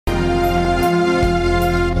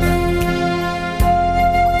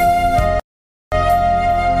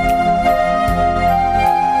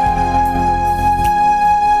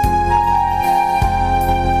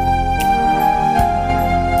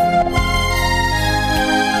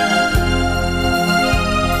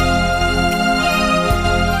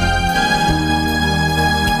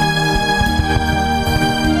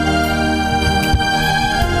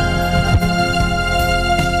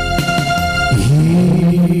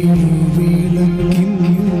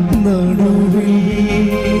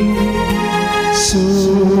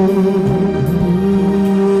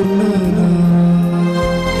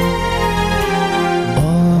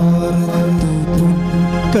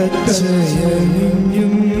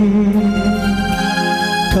കനിഞ്ഞും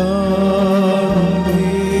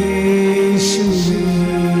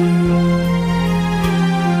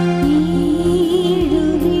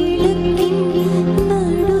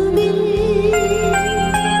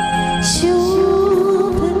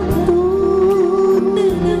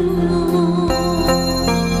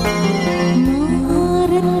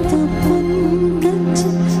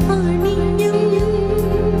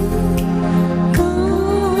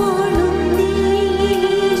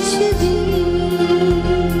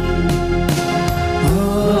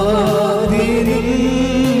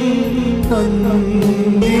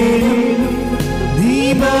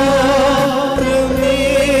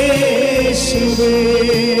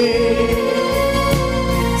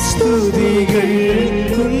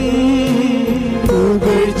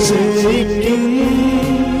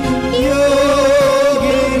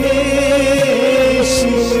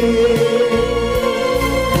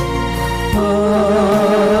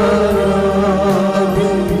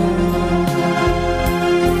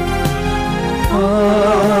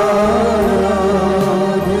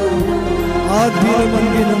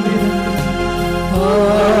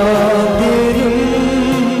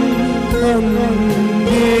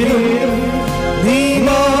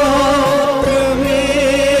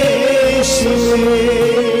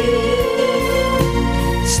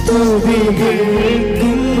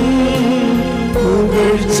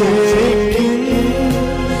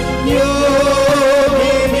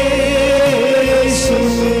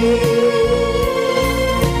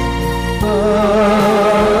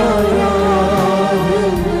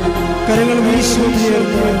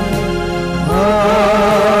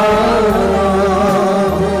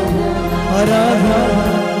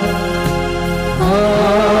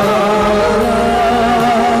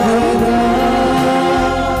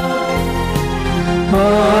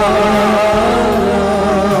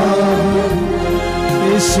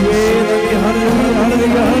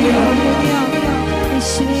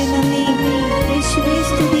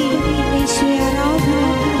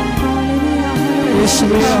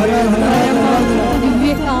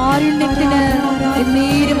ദിവ്യകാരുണ്യത്തിന്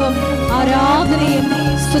നേരവും ആരാധനയും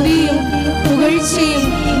സ്തുതിയും പുകഴ്ചയും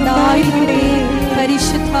ഉണ്ടായിരിക്കട്ടെ.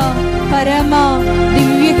 പരിശുദ്ധ പരമ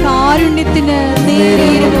ദിവ്യകാരുണ്യത്തിന്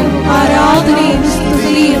നേരവും ആരാധനയും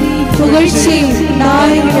സ്തുതിയും പുകഴ്ചയും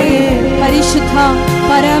ഉണ്ടായിരിക്കട്ടെ. പരിശുദ്ധ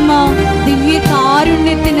പരമ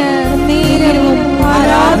ദിവ്യകാരുണ്യത്തിന് നേരവും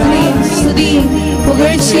ആരാധനയും സ്തുതിയും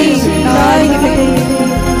പുകഴ്ചയും ഉണ്ടായിരിക്കട്ടെ.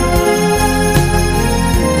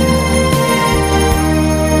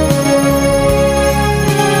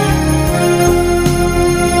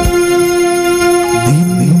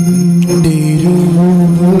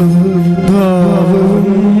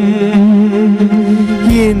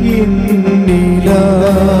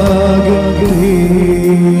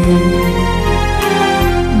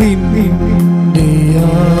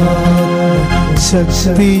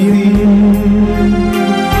 ശക്തിയും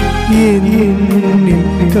എന്നിൽ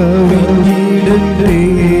കവിഞ്ഞിടട്ടെ.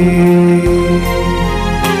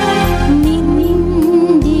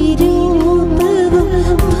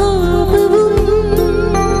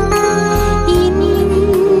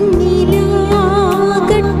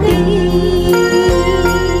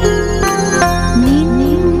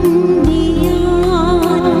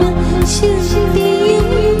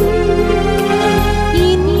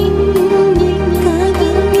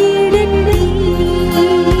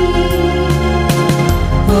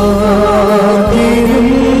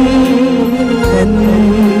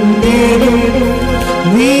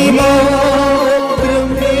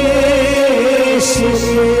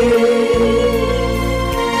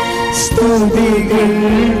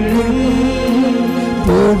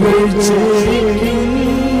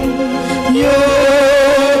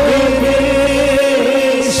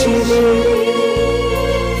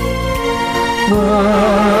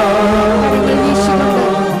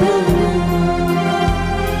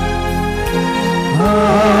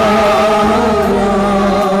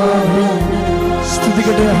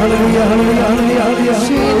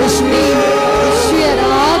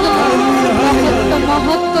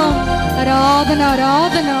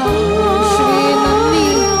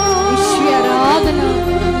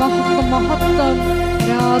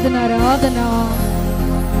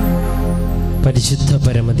 പരിശുദ്ധ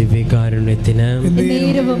പരമദിവ്യകാരുണ്യത്തിന്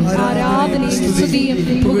ആരാധനയും സ്തുതിയും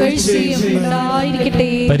പുകഴ്ചയും ഉണ്ടായിരിക്കട്ടെ.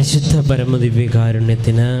 പരിശുദ്ധ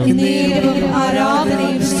പരമദിവ്യകാരുണ്യത്തിന്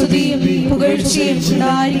ആരാധനയും സ്തുതിയും പുകഴ്ചയും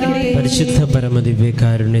ഉണ്ടായിരിക്കട്ടെ. പരിശുദ്ധ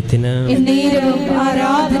പരമദിവ്യകാരുണ്യത്തിന്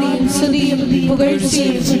ആരാധനയും സ്തുതിയും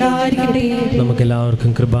പുകഴ്ചയും ഉണ്ടായിരിക്കട്ടെ.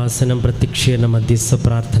 നമുക്കെല്ലാവർക്കും കൃപാസനം പ്രത്യക്ഷീകരണ മധ്യസ്ഥ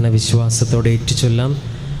പ്രാർത്ഥന വിശ്വാസത്തോടെ ഏറ്റുചൊല്ലാം.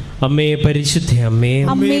 അമ്മേ പരിശുദ്ധ അമ്മേ,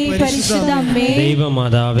 അമ്മേ പരിശുദ്ധ അമ്മേ,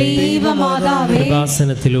 ദൈവമാതാവേ,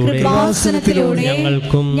 കൃപാസനത്തിലൂടെ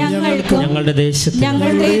ഞങ്ങൾക്കും ഞങ്ങളുടെ ദേശത്തിനും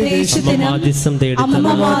മാധ്യസ്ഥം തേടുന്ന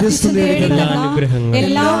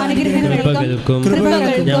എല്ലാ അനുഗ്രഹങ്ങൾക്കും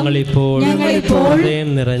ഞങ്ങളിപ്പോൾ ഹൃദയം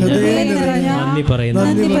നിറഞ്ഞ നന്ദി പറയുന്നു.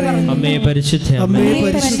 അമ്മേ പരിശുദ്ധ അമ്മേ,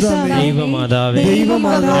 ദൈവമാതാവേ,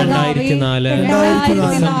 2004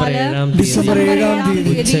 ഡിസംബർ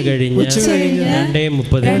 7 ഉച്ച കഴിഞ്ഞ്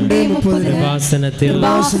 2:30 കൃപാസനത്തിൽ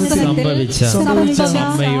സംഭവിച്ച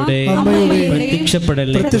അമ്മയുടെ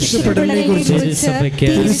പ്രത്യക്ഷപ്പെടലിനെക്കുറിച്ച് തിരുസഭയ്ക്ക്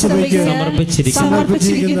സമർപ്പിച്ചിരിക്കുന്ന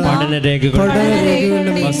പഠനരേഖകളുടെ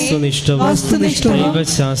വസ്തുനിഷ്ഠവും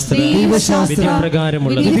ദൈവശാസ്ത്ര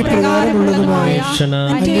വിധിപ്രകാരമുള്ളതുമായ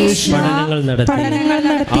പഠനങ്ങൾ നടത്തി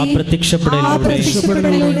ആ പ്രത്യക്ഷപ്പെടലിലൂടെ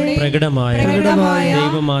പ്രകടമായ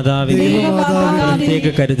ദൈവമാതാവിന്റെ പ്രത്യേക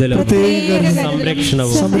കരുതലും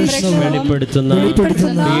സംരക്ഷണവും വെളിപ്പെടുത്തുന്ന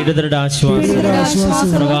പീഡിതരുടെ ആശ്വാസം,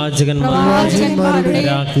 പ്രവാചകന്മാരുടെ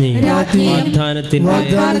രാജ്ഞി, വാഗ്ദാനത്തിന്റെ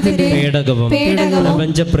പേടകവും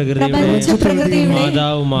പ്രപഞ്ചപ്രകൃതിയുടെ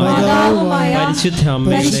മാതാവുമായ പരിശുദ്ധ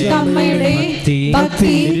അമ്മയുടെ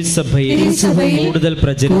ഭക്തി തിരുസഭയിൽ കൂടുതൽ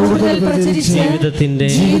പ്രചരിച്ച് ജീവിതത്തിന്റെ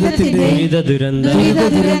വിവിധ ദുരന്ത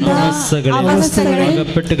അവസ്ഥകളിൽ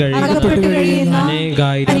അകപ്പെട്ട് കഴിയുന്ന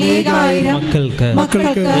അനേകായിരം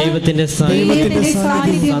മക്കൾക്ക് ദൈവത്തിന്റെ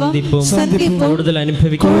സാന്നിധ്യവും കൂടുതൽ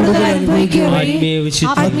അനുഭവിക്കുന്ന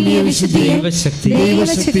ആത്മീയ വിശുദ്ധി ദൈവശക്തി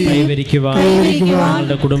കൈവരിക്കുവാൻ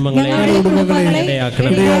ഞങ്ങളുടെ കുടുംബങ്ങളെ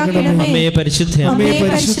ഇടയാക്കണം. അമ്മയെ പരിശുദ്ധ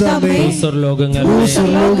ലോകങ്ങളുടെ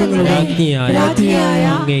രാജ്ഞിയായ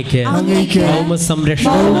അങ്ങേക്ക് ഭൗമ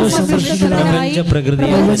സംരക്ഷണം പ്രപഞ്ച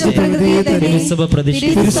പ്രകൃതിയെ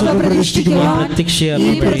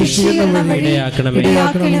ഇടയാക്കണമേ.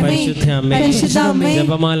 പരിശുദ്ധ അമ്മേ,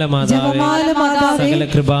 ജപമാല മാതാവേ,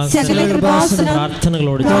 സകല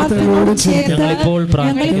പ്രാർത്ഥനകളോട് ഞങ്ങളിപ്പോൾ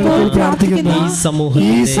പ്രാർത്ഥിക്കുന്ന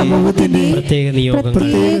ഈ സമൂഹത്തിന്റെ പ്രത്യേക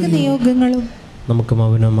നിയോഗങ്ങളും നമുക്ക്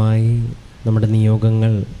മൗനമായി നമ്മുടെ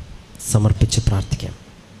നിയോഗങ്ങൾ സമർപ്പിച്ച് പ്രാർത്ഥിക്കാം.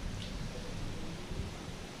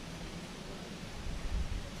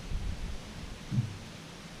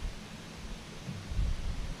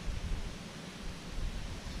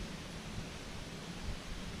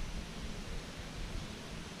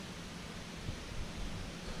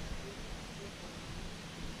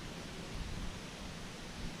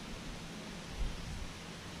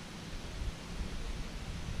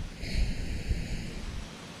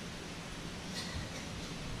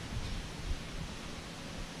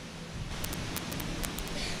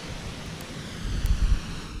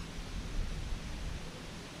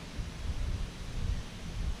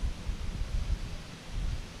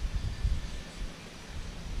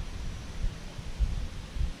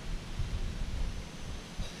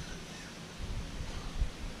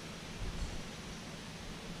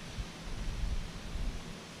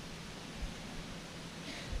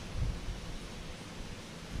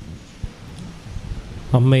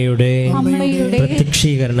 അമ്മയുടെ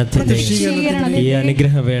പ്രത്യക്ഷീകരണത്തിന്റെ ഈ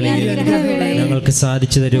അനുഗ്രഹവേളയിൽ ഞങ്ങൾക്ക്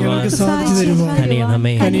സാധിച്ചു തരുവാൻ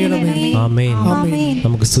കനിയണമേ. ആമേൻ.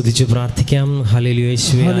 നമുക്ക് സ്തുതിച്ചു പ്രാർത്ഥിക്കാം. ഹല്ലേലൂയ,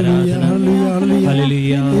 യേശുവേ ആരാധന.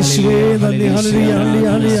 ഹല്ലേലൂയ, യേശുവേ നന്ദി. ഹല്ലേലൂയ,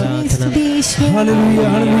 ഹല്ലേലൂയ,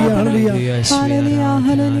 ഹല്ലേലൂയ, ഹല്ലേലൂയ,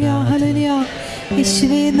 ഹല്ലേലൂയ,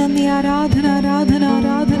 യേശുവേ നന്ദി. ആരാധന, ആരാധന,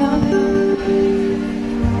 ആരാധന.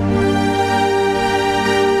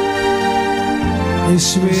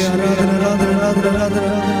 യേശുവേ ആരാധന, ആരാധന, ആരാധന, ആരാധന.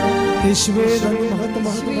 യേശുവേ നന്ദി, മഹത്വം, മഹത്വം,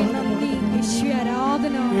 മഹത്വം. യേശുവേ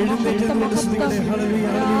ആരാധന, മഹത്വം, മഹത്വം. ഹല്ലേലൂയ,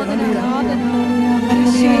 ആരാധന, ആരാധന.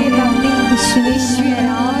 യേശുവേ നന്ദി, യേശുവേ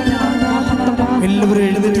ആരാധന, ആരാധന. എല്ലാവരും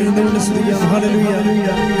എഴുന്നേറ്റ് സ്തുതിക്കാം. ഹല്ലേലൂയ,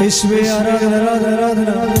 യേശുവേ ആരാധന, ആരാധന, ആരാധന.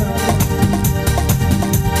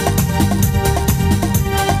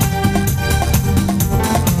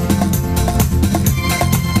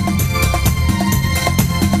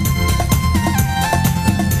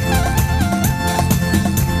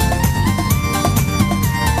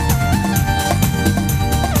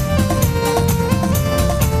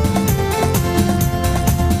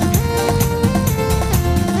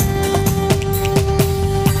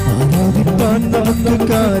 നമുക്ക്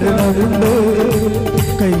കാരണമുണ്ടോ,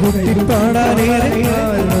 കൈകൊട്ടി പാടാനേറെ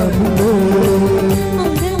കാരണമുണ്ടോ.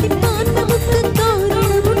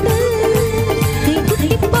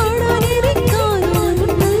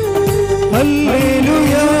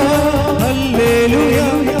 ഹല്ലേലൂയ, ഹല്ലേലൂയ,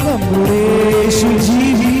 നമ്മുടെ യേശു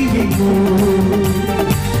ജീവിക്കുന്നു.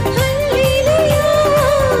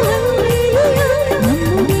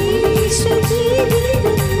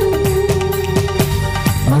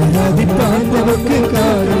 ആരാധിപ്പാൻ നമുക്ക്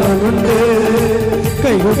കാരണമുണ്ട്,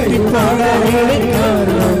 കൈകൊട്ടി പാടാൻ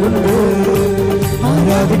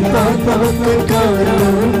നമുക്ക്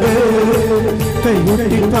കാരണമുണ്ട്,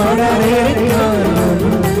 കൈകൊട്ടി പാടാനേറെ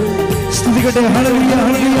കാരണമുണ്ട്. സ്തുതിക്കട്ടെ. ഹല്ലേലൂയ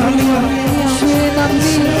ഹല്ലേലൂയ ഹല്ലേലൂയ.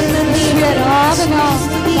 ആരാധന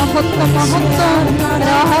മഹത്വം മഹത്വം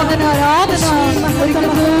ആരാധന ആരാധന. ഒരിക്കൽ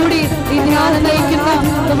കൂടി ഈ ധ്യാനം നയിക്കുന്ന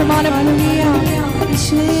ബഹുമാനയിൽ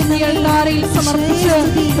സമർപ്പിച്ച്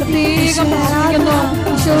പ്രത്യേകം പ്രാർത്ഥിക്കുന്നു.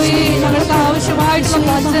 ഈശോയെ, ഞങ്ങൾക്ക് ആവശ്യമായിട്ടുള്ള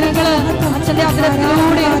വചനങ്ങള് അച്ഛന്റെ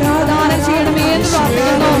അഗ്രഹത്തിലൂടെ പ്രദാനം ചെയ്യണമേ എന്ന്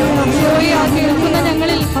പ്രാർത്ഥിക്കുന്നു. ഈശോയെ, ആ കേൾക്കുന്ന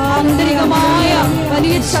ഞങ്ങളിൽ ആന്തരികമായ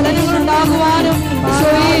വലിയ ചലനങ്ങൾ ഉണ്ടാകുവാനും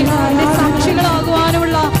ഈശോയെ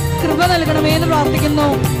സാക്ഷികളാകുവാനുമുള്ള കൃപ നൽകണമേ എന്ന് പ്രാർത്ഥിക്കുന്നു.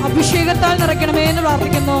 അഭിഷേകത്താൽ നിറയ്ക്കണമേ എന്ന്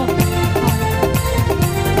പ്രാർത്ഥിക്കുന്നു.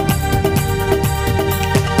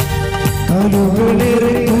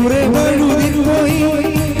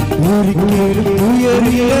 ഒരിക്കലും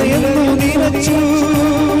ഉയരില്ല എന്നു നിലച്ചു,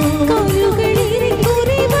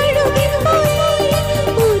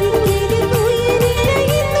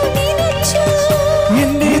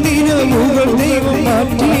 എന്റെ ദിനമുകൾ ദൈവം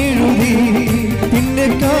മാറ്റിയെഴുതി, പിന്നെ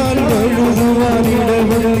കാൽ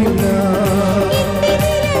വഴുതുവാനിടവില്ല.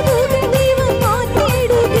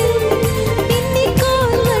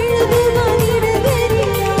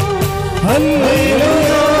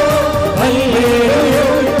 ഹല്ലേലൂയ ഹല്ലേലൂയ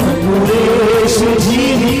നമ്മുടെ യേശു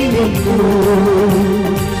ജീവിക്കുന്നു.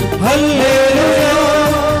 ഹല്ലേലൂയ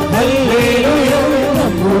ഹല്ലേലൂയ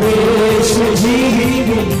നമ്മുടെ യേശു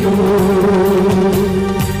ജീവിക്കുന്നു.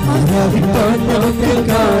 ആരാധിപ്പാൻ നമുക്ക്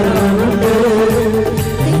കാരണമുണ്ട്,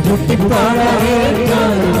 കൈകൊട്ടിപ്പാടാനേ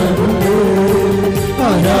കാരണമുണ്ട്.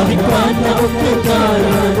 ആരാധിപ്പാൻ നമുക്ക്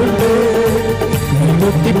കാരണമുണ്ട്,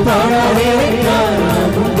 കൈകൊട്ടിപ്പാടാനേ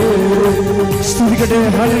കാരണമുണ്ട്. സ്തുതിക്കട്ടെ.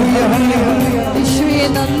 ഹല്ലേലൂയ ഹല്ലേലൂയ. ഈശോയെ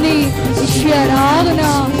നന്ദി, ഈശോയെ ആരാധന,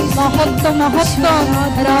 മഹത്വം മഹത്വം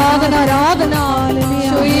ആരാധന ആരാധന.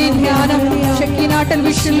 ഈശോയെ ധ്യാനം ഷക്കീന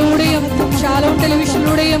ടെലിവിഷനിലൂടെയും ഷാലോം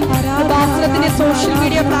ടെലിവിഷനിലൂടെയും ഉപാസനത്തിന്റെ സോഷ്യൽ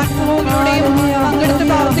മീഡിയ പ്ലാറ്റ്ഫോമിലൂടെയും പങ്കെടുത്ത്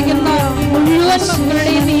പ്രാർത്ഥിക്കുന്ന മുഴുവൻ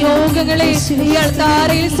മക്കളുടെയും നിയോഗങ്ങളെ ഈ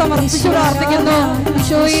അൾത്താരയിൽ സമർപ്പിച്ച് പ്രാർത്ഥിക്കുന്നു.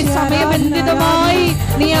 ഈശോയെ, സമയബന്ധിതമായി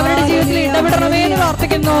നീ അവരുടെ ജീവിതത്തിൽ ഇടപെടണമേ എന്ന്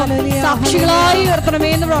പ്രാർത്ഥിക്കുന്നു. സാക്ഷികളായി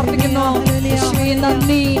ഉയർത്തണമേ എന്ന് പ്രാർത്ഥിക്കുന്നു. ഈശോയെ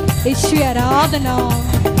നന്ദി, ഈശോയെ ആരാധന.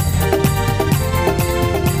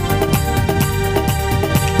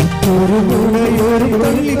 ഒരു മുളയോരം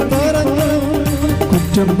തള്ളി പറഞ്ഞു,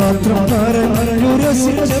 കുറ്റം മാത്രം പറഞ്ഞു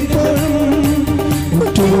രസിച്ചപ്പോഴും.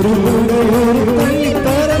 മറ്റൊരു മുളയോരം തള്ളി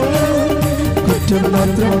പറഞ്ഞു, കുറ്റം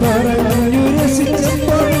മാത്രം പറഞ്ഞു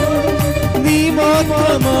രസിച്ചപ്പോഴും. നീ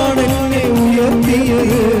മാത്രമാണ് എന്നെ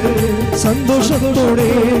ഉയർത്തിയത്, സന്തോഷത്തോടെ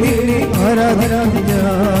നിന്നെ ആരാധന.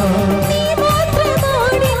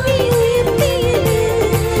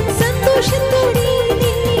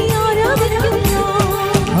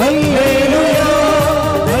 ഹല്ലേലൂയ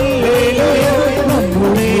ഹല്ലേലൂയ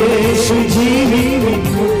നമ്മുടെ യേശു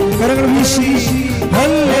ജീവിക്കുന്നു. കരങ്ങൾ വീശി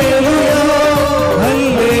ഹല്ലേലൂയ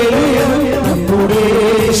ഹല്ലേലൂയ നമ്മുടെ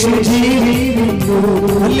യേശു ജീവിക്കുന്നു.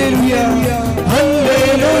 ഹല്ലേലൂയ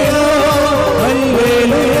ഹല്ലേലൂയ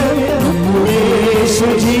ഹല്ലേലൂയ നമ്മുടെ യേശു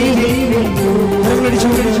ജീവിക്കുന്നു. കരങ്ങളടിച്ചു.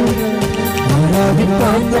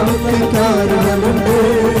 ആരാധിപ്പാൻ നമുക്ക് കാരണമുണ്ട്,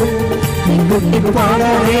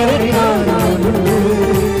 കൈകൊട്ടിപ്പാടാനേറെ കാരണമുണ്ട്.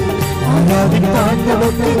 ആരാധിപ്പാൻ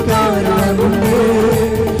നമുക്ക് കാരണമുണ്ട്,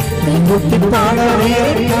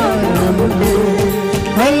 കൈകൊട്ടിപ്പാടാനേറെ കാരണമുണ്ട്.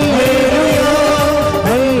 ഹല്ലേലൂയ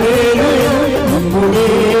ഹല്ലേലൂയ നമ്മുടെ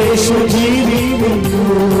യേശു ജീവിക്കുന്നു.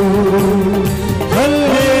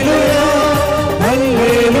 ഹല്ലേലൂയ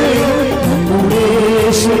ഹല്ലേലൂയ നമ്മുടെ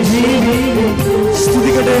യേശു ജീവിക്കുന്നു.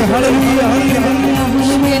 സ്തുതിക്കട്ടെ. ഹല്ലേലൂയ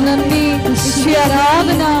ഹല്ലേലൂയ. നന്ദി, ഈശോയെ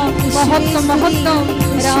ആരാധന, മഹത്വം മഹത്വം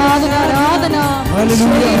ആരാധന ആരാധന.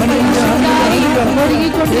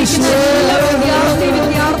 ഒരുങ്ങിക്കൊണ്ടിരിക്കുന്ന എല്ലാ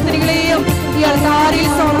വിദ്യാർത്ഥിനികളെയും ഈ അൾത്താരയിൽ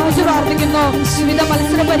സമർപ്പിച്ച് പ്രാർത്ഥിക്കുന്നു. വിവിധ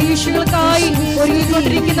മത്സര പരീക്ഷകൾക്കായി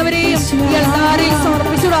ഒരുങ്ങിക്കൊണ്ടിരിക്കുന്നവരെയും ഈ അൾത്താരയിൽ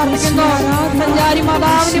സമർപ്പിച്ച് പ്രാർത്ഥിക്കുന്നു. സഞ്ചാരി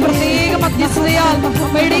മാതാവിന്റെ പ്രത്യേക മധ്യസ്ഥതയാൽ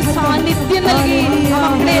അമ്മയുടെ സാന്നിധ്യം നൽകി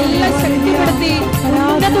മക്കളെ എല്ലാം ശക്തിപ്പെടുത്തി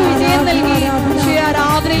ഉന്നത വിജയം നൽകി ഈശോയെ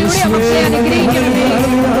ആരാധനയിലൂടെ മക്കളെ അനുഗ്രഹിക്കണമേ.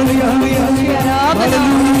 ആരാധന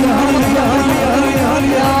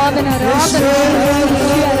ആരാധന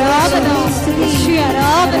ആരാധന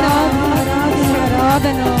ആരാധന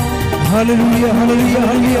ആരാധന. ഹല്ലേലൂയ ഹല്ലേലൂയ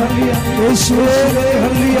ഹല്ലേലൂയ യേശുവേ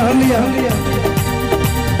ഹല്ലേലൂയ ഹല്ലേലൂയ.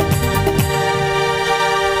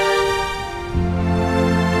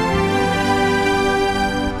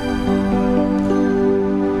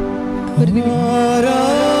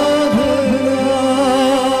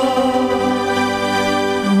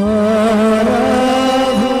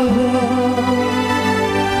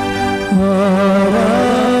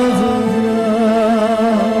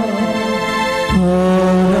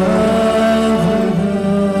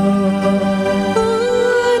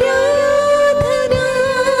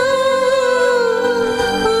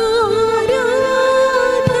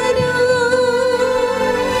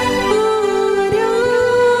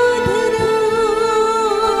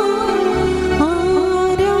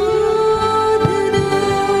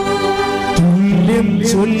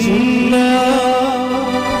 Yes,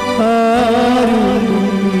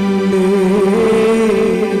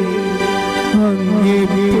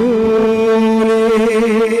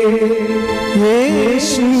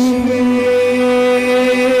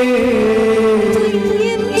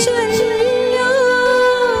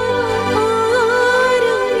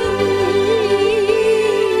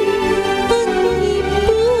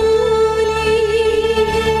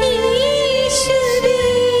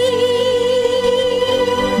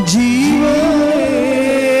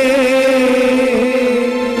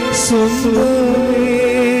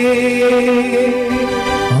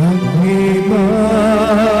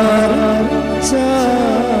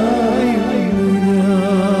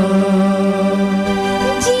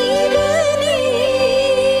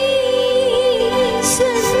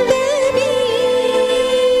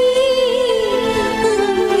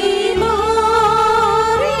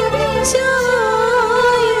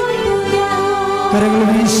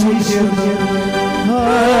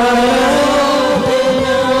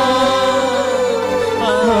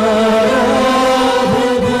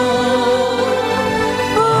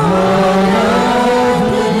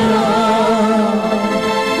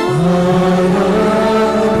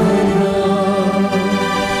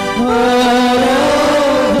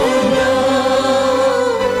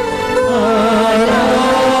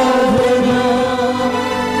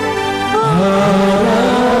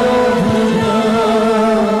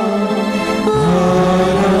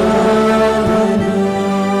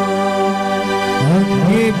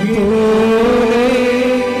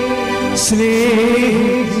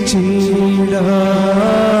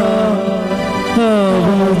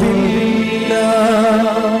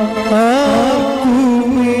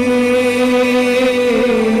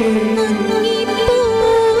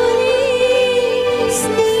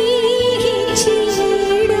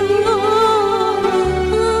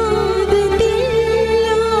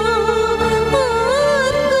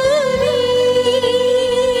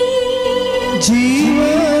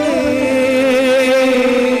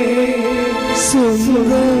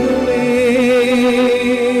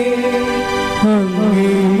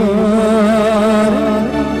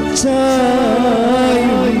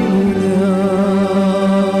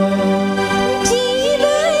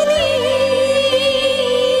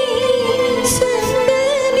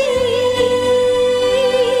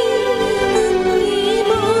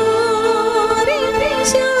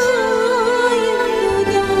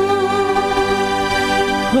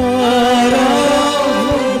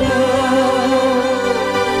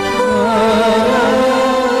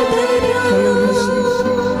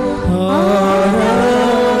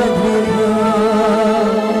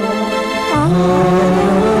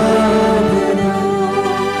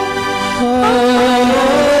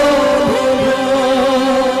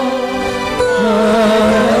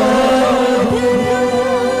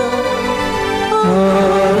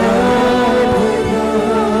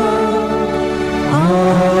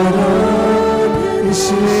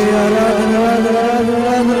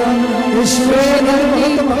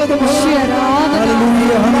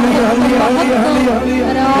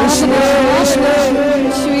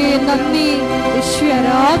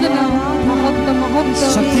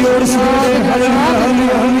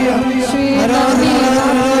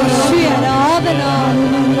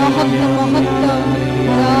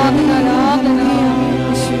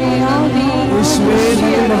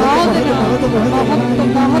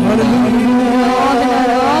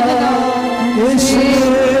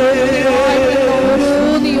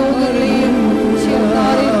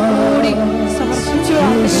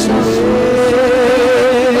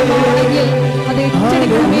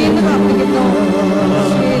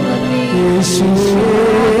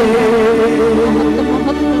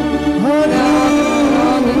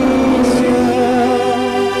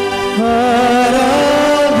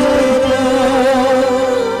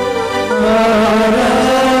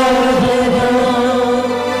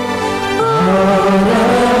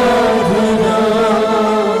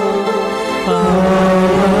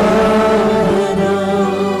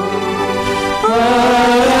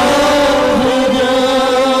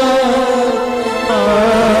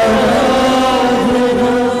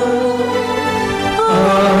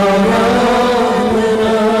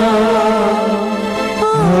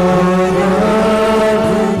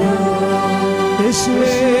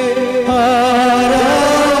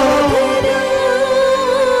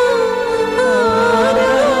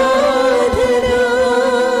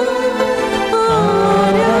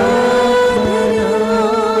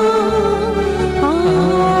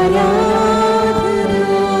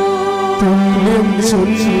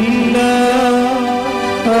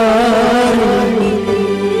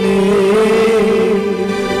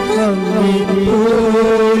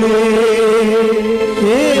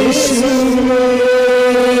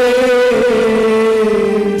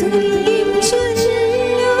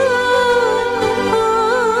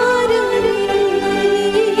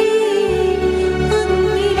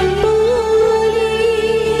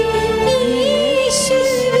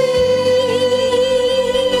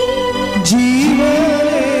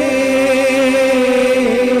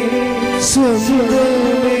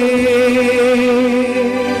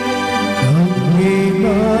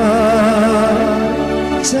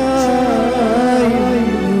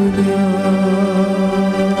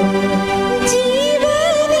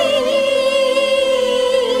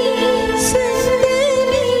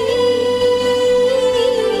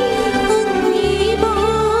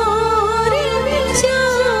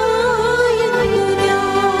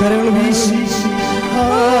 കരങ്ങൾ വീശി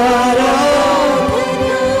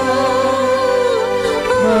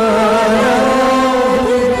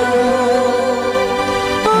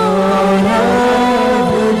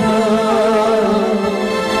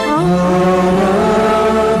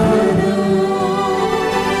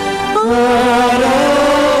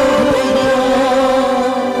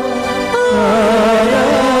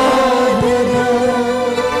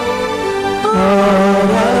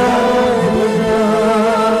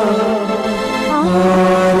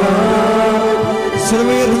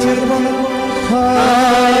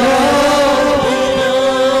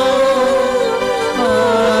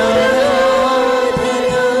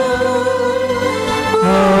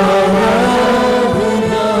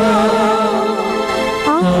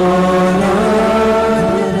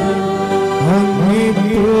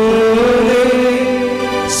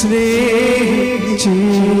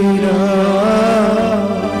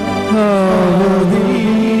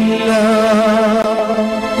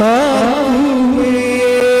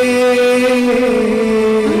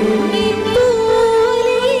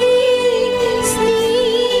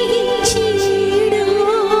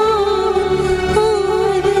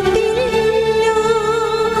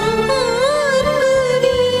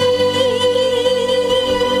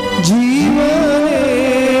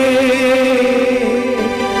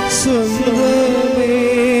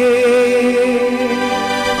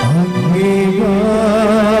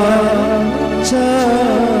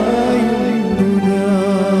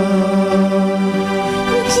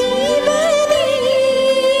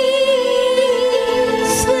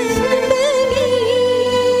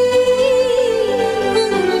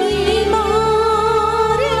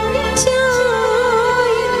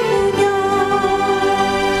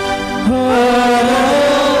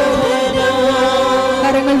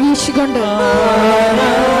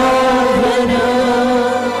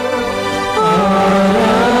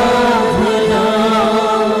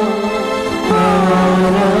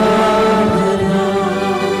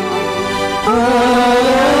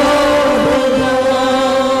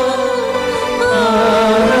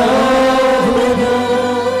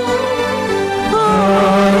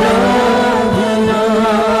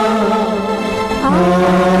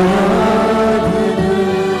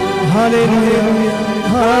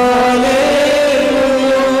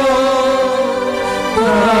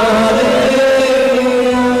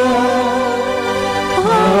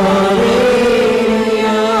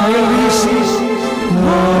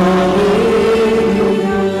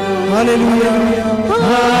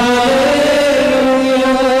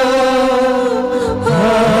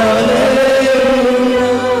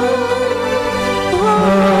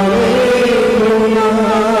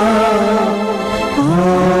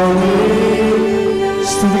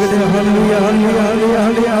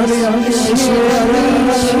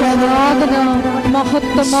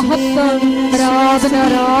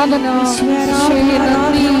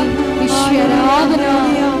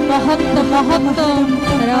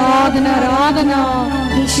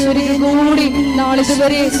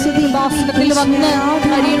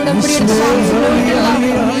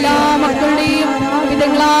എല്ലാ മക്കളുടെയും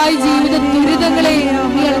വിധങ്ങളായ ജീവിത ദുരിതങ്ങളെ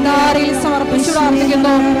ഈ അൾത്താരയിൽ സമർപ്പിച്ചു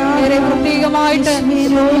പ്രാർത്ഥിക്കുന്നു. ഏറെ പ്രത്യേകമായിട്ട്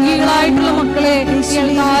രോഗികളായിട്ടുള്ള മക്കളെ ഈ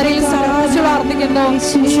അൾത്താരയിൽ സമർപ്പിച്ചു പ്രാർത്ഥിക്കുന്നു.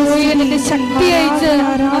 ഈശോയെ ശക്തി അയച്ച്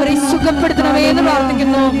അവരെ സുഖപ്പെടുത്തണമേ എന്ന്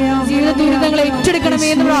പ്രാർത്ഥിക്കുന്നു. ജീവിത ദുരിതങ്ങളെ ഏറ്റെടുക്കണമേ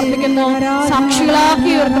എന്ന് പ്രാർത്ഥിക്കുന്നു. സാക്ഷികളാക്കി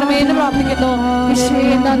ഉയർത്തണമേ എന്ന് പ്രാർത്ഥിക്കുന്നു.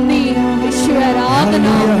 ഈശോയെ നന്ദി, ഈശോയെ ആരാധന,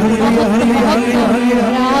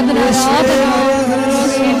 ആരാധന, ആരാധന,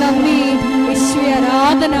 നന്ദി, ഈശോയെ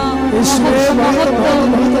ആരാധന,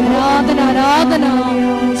 മഹത്വം, ആരാധന, ആരാധന,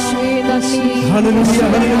 ഈശോയെ നന്ദി,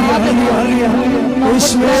 ആരാധന,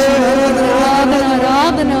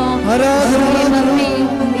 ആരാധന, നന്ദി,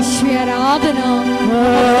 ഈശോയെ ആരാധന,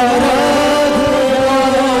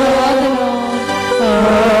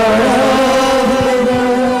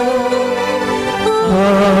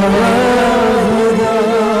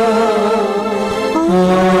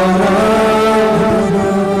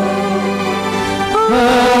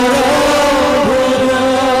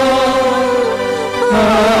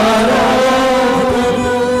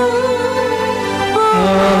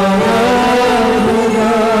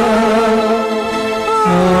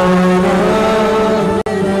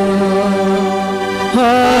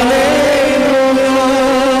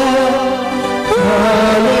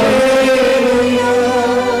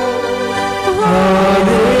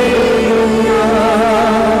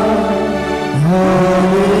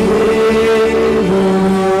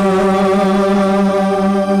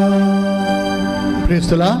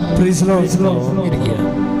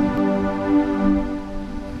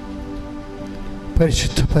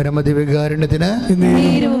 പരിശുദ്ധ പരമദിവ്യകാരുണ്യത്തിന്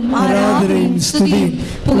ആരാധനയും സ്തുതിയും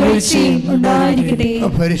പുകഴ്ചയും ഉണ്ടായിരിക്കട്ടെ.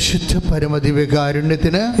 പരിശുദ്ധ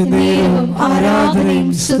പരമദിവ്യകാരുണ്യത്തിന്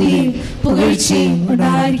ആരാധനയും സ്തുതിയും പുകഴ്ചയും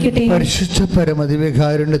ഉണ്ടായിരിക്കട്ടെ. പരിശുദ്ധ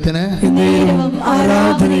പരമദിവ്യകാരുണ്യത്തിന്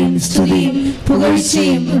ആരാധനയും സ്തുതിയും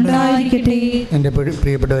പുകഴ്ചയും ഉണ്ടായിരിക്കട്ടെ. എൻ്റെ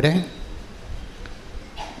പ്രിയപ്പെട്ടവരെ,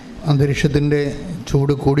 അന്തരീക്ഷത്തിൻ്റെ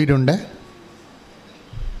ചൂട് കൂടിയിട്ടുണ്ട്.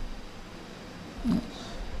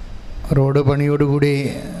 റോഡ് പണിയോടുകൂടി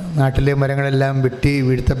നാട്ടിലെ മരങ്ങളെല്ലാം വെട്ടി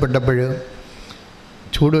വീഴ്ത്തപ്പെട്ടപ്പോൾ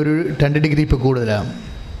ചൂട് ഒരു 2 ഡിഗ്രി ഇപ്പോൾ കൂടുതലാണ്.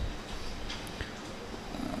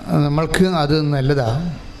 നമ്മൾക്ക് അത് നല്ലതാണ്.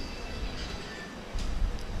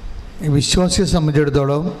 വിശ്വാസിയെ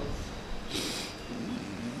സംബന്ധിച്ചിടത്തോളം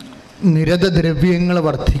നിരതദ്രവ്യങ്ങൾ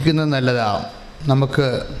വർദ്ധിക്കുന്നത് നല്ലതാണ്. നമുക്ക്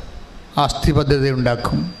ആസ്തിഭദ്രത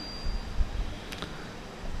ഉണ്ടാക്കും.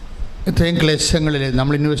 ഇത്രയും ക്ലേശങ്ങളിൽ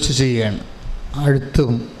നമ്മൾ ഇൻവെസ്റ്റ് ചെയ്യുകയാണ്.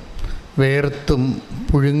 അഴുത്തും വേർത്തും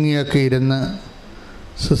പുഴുങ്ങിയൊക്കെ ഇരുന്ന്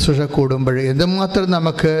ശുശ്രൂഷ കൂടുമ്പോൾ എന്തുമാത്രം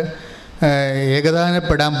നമുക്ക്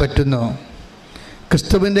ഏകദാനപ്പെടാൻ പറ്റുന്നു.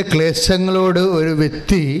 ക്രിസ്തുവിൻ്റെ ക്ലേശങ്ങളോട് ഒരു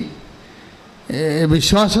വ്യക്തി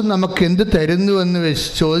വിശ്വാസം നമുക്ക് എന്ത് തരുന്നുവെന്ന്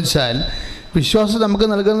ചോദിച്ചാൽ, വിശ്വാസം നമുക്ക്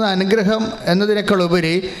നൽകുന്ന അനുഗ്രഹം എന്നതിനേക്കാൾ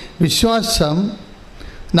ഉപരി വിശ്വാസം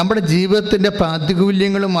നമ്മുടെ ജീവിതത്തിൻ്റെ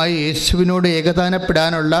പ്രാതികൂല്യങ്ങളുമായി യേശുവിനോട്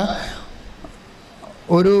ഏകദാനപ്പെടാനുള്ള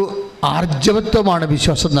ഒരു ആർജവത്വമാണ്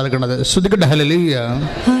വിശ്വാസം നൽകുന്നത്. ശ്രുതികട്ടെ ഹല്ലേലൂയ.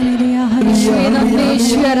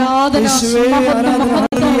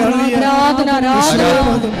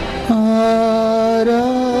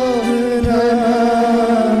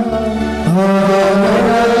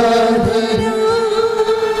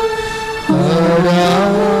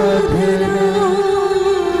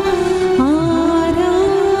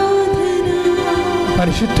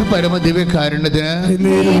 പരിശുദ്ധ പരമദിവ്യകാരുണ്യത്തിന്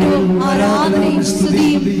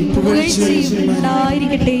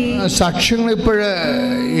സാക്ഷ്യങ്ങൾ ഇപ്പോഴ്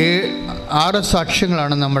 6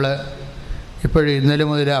 സാക്ഷ്യങ്ങളാണ് നമ്മൾ ഇന്നലെ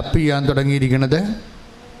മുതൽ അപ്പ് ചെയ്യാൻ തുടങ്ങിയിരിക്കുന്നത്.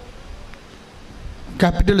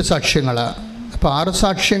 ക്യാപിറ്റൽ സാക്ഷ്യങ്ങളാണ്. അപ്പോൾ 6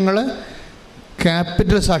 സാക്ഷ്യങ്ങൾ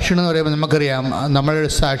ക്യാപിറ്റൽ സാക്ഷ്യം എന്ന് പറയുമ്പോൾ നമുക്കറിയാം, നമ്മൾ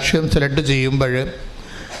സാക്ഷ്യം സെലക്ട് ചെയ്യുമ്പോൾ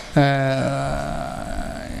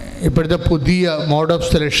ഇപ്പോഴത്തെ പുതിയ മോഡ് ഓഫ്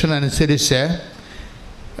സെലക്ഷൻ അനുസരിച്ച്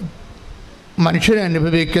മനുഷ്യനെ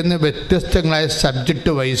അനുഭവിക്കുന്ന വ്യത്യസ്തങ്ങളായ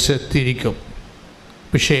സബ്ജക്റ്റ് വൈസ് തിരിക്കും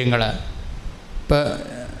വിഷയങ്ങൾ. ഇപ്പോൾ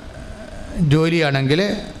ജോലിയാണെങ്കിൽ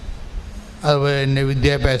അതുപോലെ തന്നെ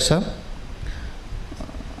വിദ്യാഭ്യാസം,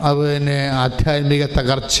 അതുപോലെ തന്നെ ആധ്യാത്മിക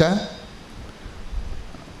തകർച്ച,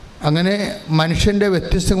 അങ്ങനെ മനുഷ്യൻ്റെ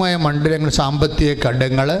വ്യത്യസ്തമായ മണ്ഡലങ്ങൾ, സാമ്പത്തിക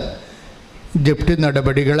ഘടകങ്ങൾ, ജപ്തി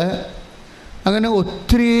നടപടികൾ, അങ്ങനെ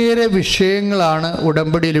ഒത്തിരിയേറെ വിഷയങ്ങളാണ്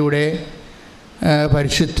ഉടമ്പടിയിലൂടെ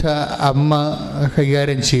പരിശുദ്ധ അമ്മ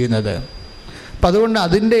കൈകാര്യം ചെയ്യുന്നത്. അപ്പം അതുകൊണ്ട്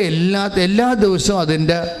അതിൻ്റെ എല്ലാ ദിവസവും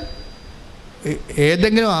അതിൻ്റെ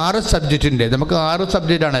ഏതെങ്കിലും 6 സബ്ജക്റ്റിൻ്റെ, നമുക്ക് 6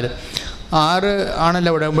 സബ്ജക്റ്റാണല്ലോ, 6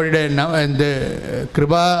 ആണല്ലോ ഉടമ്പടിയുടെ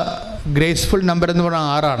കൃപ ഗ്രേസ്ഫുൾ നമ്പർ എന്ന് പറഞ്ഞാൽ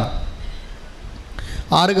 6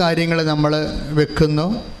 6 കാര്യങ്ങൾ നമ്മൾ വെക്കുന്നു.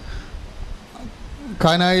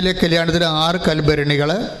 കാനായിലെ കല്യാണത്തിന് 6 കൽഭരണികൾ,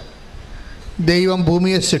 ദൈവം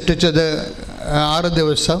ഭൂമിയെ സൃഷ്ടിച്ചത് 6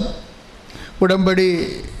 ദിവസം,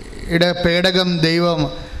 ഉടമ്പടിയുടെ പേടകം ദൈവം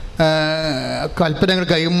കൽപ്പനകൾ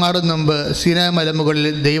കൈമാറും മുമ്പ് സീനായ്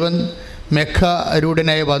മലമുകളിൽ ദൈവം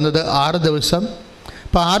മേഘാരൂഢനായി വന്നത് 6 ദിവസം.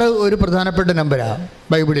 അപ്പോൾ 6 ഒരു പ്രധാനപ്പെട്ട നമ്പരാണ്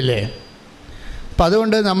ബൈബിളിലെ. അപ്പം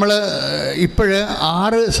അതുകൊണ്ട് നമ്മൾ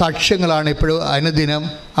 6 സാക്ഷ്യങ്ങളാണ് ഇപ്പോഴും അനുദിനം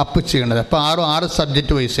അപ്പ് ചെയ്യണത്. അപ്പോൾ 6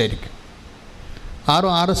 സബ്ജക്റ്റ് വൈസ് ആയിരിക്കും.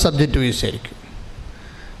 6 സബ്ജക്റ്റ് വൈസ് ആയിരിക്കും.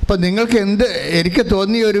 അപ്പം നിങ്ങൾക്ക് എനിക്ക്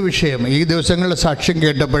തോന്നിയ ഒരു വിഷയം, ഈ ദിവസങ്ങളിലെ സാക്ഷ്യം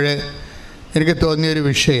കേട്ടപ്പോൾ എനിക്ക് തോന്നിയൊരു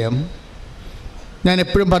വിഷയം, ഞാൻ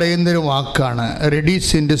എപ്പോഴും പറയുന്നൊരു വാക്കാണ്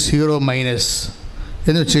റെഡ്യൂസ് ഇൻറ്റു 0-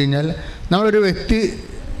 എന്ന് വെച്ച് കഴിഞ്ഞാൽ, നമ്മളൊരു വ്യക്തി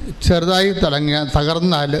ചെറുതായി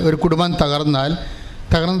തകർന്നാൽ, ഒരു കുടുംബം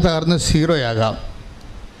തകർന്ന് 0 ആകാം.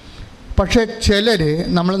 പക്ഷേ ചിലർ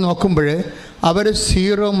നമ്മൾ നോക്കുമ്പോൾ അവർ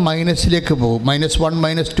 0- പോകും. -1,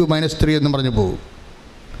 -2, -3 എന്ന് പറഞ്ഞ് പോകും.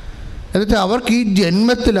 എന്നിട്ട് അവർക്ക് ഈ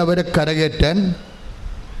ജന്മത്തിൽ അവരെ കരകയറ്റാൻ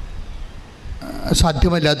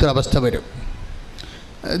സാധ്യമല്ലാത്തൊരവസ്ഥ വരും.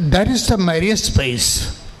 That is the Marian space.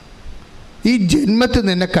 ഈ ജന്മത്തിൽ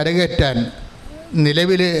നിന്നെ കരകയറ്റാൻ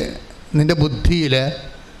നിലവിൽ നിൻ്റെ ബുദ്ധിയിൽ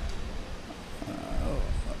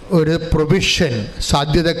ഒരു പ്രൊവിഷൻ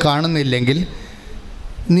സാധ്യത കാണുന്നില്ലെങ്കിൽ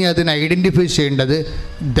നീ അതിനെ ഐഡൻറ്റിഫൈ ചെയ്യേണ്ടത്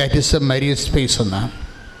that is A Marian space എന്നാണ്.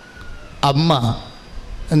 അമ്മ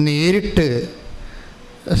നേരിട്ട്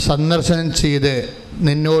സന്ദർശനം ചെയ്ത്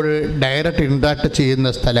നിന്നോട് ഡയറക്റ്റ് ഇൻട്രാക്ട് ചെയ്യുന്ന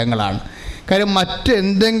സ്ഥലങ്ങളാണ്. കാര്യം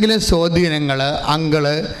മറ്റെന്തെങ്കിലും സ്വാധീനങ്ങൾ,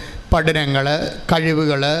 പഠനങ്ങൾ,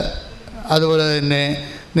 കഴിവുകൾ, അതുപോലെ തന്നെ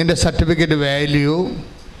നിൻ്റെ സർട്ടിഫിക്കറ്റ് വാല്യൂ,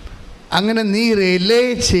 അങ്ങനെ നീ റിലേ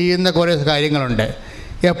ചെയ്യുന്ന കുറേ കാര്യങ്ങളുണ്ട്.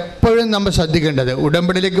 എപ്പോഴും നമ്മൾ ശ്രദ്ധിക്കേണ്ടത്,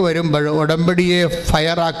 ഉടമ്പടിയിലേക്ക് വരുമ്പോൾ ഉടമ്പടിയെ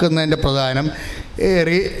ഫയറാക്കുന്നതിൻ്റെ പ്രധാനം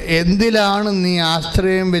എന്തിലാണ് നീ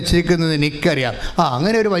ആശ്രയം വെച്ചിരിക്കുന്നത് എനിക്കറിയാം.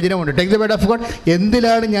 അങ്ങനെ ഒരു വചനമുണ്ട്, take the word of God.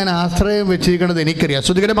 എന്തിലാണ് ഞാൻ ആശ്രയം വെച്ചിരിക്കുന്നത് എനിക്കറിയാം.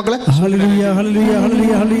 ശ്രദ്ധിക്കട്ടെ മക്കളെ. ഹല്ലേലൂയ ഹല്ലേലൂയ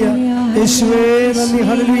ഹല്ലേലൂയ ഹല്ലേലൂയ. യേശുവേ നന്ദി.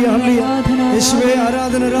 ഹല്ലേലൂയ ഹല്ലേലൂയ. യേശുവേ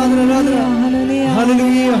ആരാധന ആരാധന ആരാധന.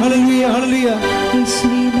 ഹല്ലേലൂയ ഹല്ലേലൂയ ഹല്ലേലൂയ.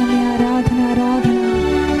 യേശുവേ നന്ദി, ആരാധന ആരാധന.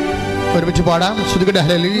 ഒരുമിച്ച് പാടാം. ശ്രദ്ധിക്കട്ടെ.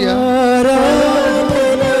 Hallelujah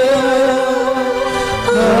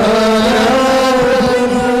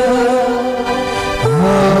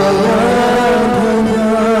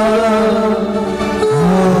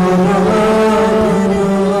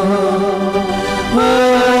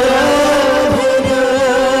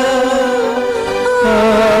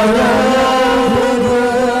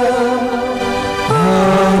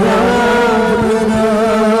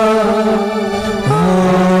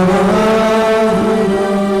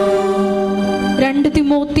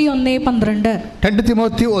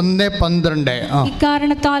Timothy 1:12.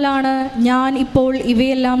 ഇക്കാരണത്താലാണ് ഞാൻ ഇപ്പോൾ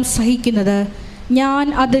ഇവയെല്ലാം സഹിക്കുന്നത്, ഞാൻ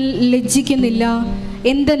അതിൽ ലജ്ജിക്കുന്നില്ല.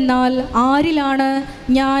 എന്തെന്നാൽ ആരിലാണ്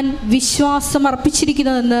ഞാൻ വിശ്വാസം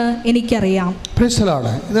അർപ്പിച്ചിരിക്കുന്നതെന്ന് എനിക്കറിയാം.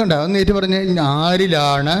 ഇതുകൊണ്ട് ഒന്ന് ഏറ്റു പറഞ്ഞ്,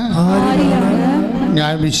 ആരിലാണ്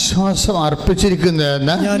ഞാൻ വിശ്വാസം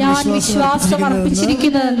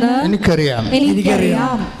അർപ്പിച്ചിരിക്കുന്നതെന്ന് എനിക്കറിയാം.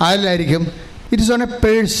 ആരിലായിരിക്കും? It is on A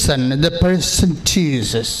person, the person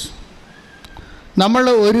Jesus. നമ്മൾ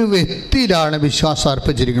ഒരു വ്യക്തിയിലാണ് വിശ്വാസം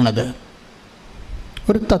അർപ്പിച്ചിരിക്കുന്നത്,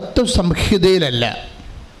 ഒരു തത്വസംഹിതയിലല്ല.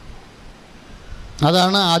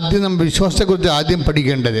 അതാണ് ആദ്യം നമ്മൾ വിശ്വാസത്തെക്കുറിച്ച് ആദ്യം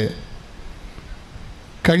പഠിക്കേണ്ടത്.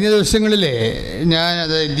 കഴിഞ്ഞ ദിവസങ്ങളിലെ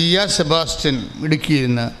ഞാനത് ലിയ സെബാസ്റ്റ്യൻ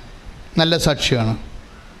ഇടുക്കിയിരുന്ന് നല്ല സാക്ഷിയാണ്.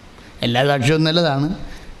 എല്ലാ സാക്ഷ്യവും നല്ലതാണ്,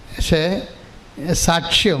 പക്ഷേ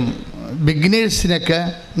സാക്ഷ്യം ബിഗിനേഴ്സിനൊക്കെ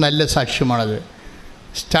നല്ല സാക്ഷ്യമാണത്.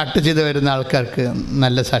 സ്റ്റാർട്ട് ചെയ്ത് വരുന്ന ആൾക്കാർക്ക്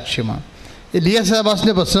നല്ല സാക്ഷ്യമാണ്. ലിയ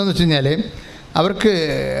സെബാസ്റ്റിൻ്റെ പ്രശ്നം എന്ന് വെച്ച് കഴിഞ്ഞാൽ, അവർക്ക്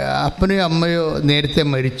അപ്പനെയോ അമ്മയോ നേരത്തെ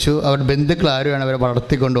മരിച്ചു. അവരുടെ ബന്ധുക്കൾ ആരുമാണ് അവരെ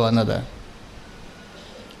വളർത്തിക്കൊണ്ട് വന്നത്.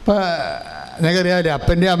 അപ്പോൾ നിങ്ങൾക്കറിയാമല്ലേ,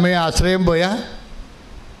 അപ്പൻ്റെയും അമ്മയും ആശ്രയം പോയാൽ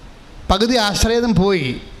പകുതി ആശ്രയം പോയി.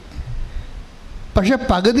 പക്ഷെ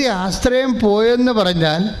പകുതി ആശ്രയം പോയെന്ന്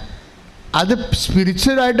പറഞ്ഞാൽ അത്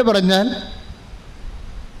സ്പിരിച്വലായിട്ട് പറഞ്ഞാൽ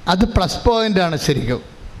അത് പ്ലസ് പോയിൻ്റാണ്. ശരിക്കും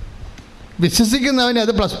വിശ്വസിക്കുന്നവന്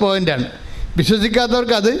അത് പ്ലസ് പോയിൻ്റാണ്.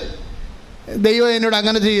 വിശ്വസിക്കാത്തവർക്ക് അത് ദൈവം എന്നോട്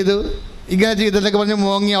അങ്ങനെ ചെയ്തു ഇങ്ങനെ ചെയ്തെന്നൊക്കെ പറഞ്ഞ്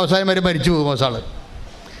മോങ്ങി അവസാനം വരെ മരിച്ചു പോകും അവസാൾ.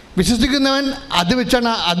 വിശ്വസിക്കുന്നവൻ അത്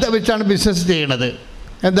വെച്ചാണ് ബിസിനസ് ചെയ്യണത്.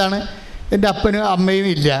 എന്താണ്? എൻ്റെ അപ്പനും അമ്മയും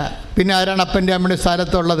ഇല്ല, പിന്നെ ആരാണ് അപ്പൻ്റെ അമ്മയുടെ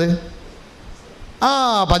സ്ഥാനത്തുള്ളത്?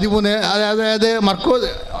 13. അതായത്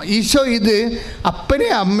ഈശോ ഇത് അപ്പനെ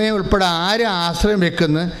അമ്മയെ ഉൾപ്പെടെ ആരും ആശ്രയം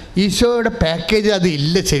വെക്കുന്നു. ഈശോയുടെ പാക്കേജ് അത്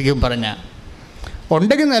ഇല്ല. ശരിക്കും പറഞ്ഞാൽ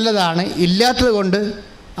ഉണ്ടെങ്കിൽ നല്ലതാണ്, ഇല്ലാത്തത് കൊണ്ട്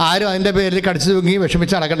ആരും അതിൻ്റെ പേരിൽ കടിച്ചു തൂങ്ങി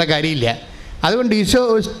വിഷമിച്ച് നടക്കേണ്ട കാര്യമില്ല. അതുകൊണ്ട് ഈശോ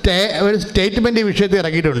ഒരു സ്റ്റേറ്റ്മെൻറ്റ് വിഷയത്തിൽ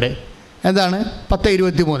ഇറങ്ങിയിട്ടുണ്ട്. എന്താണ്?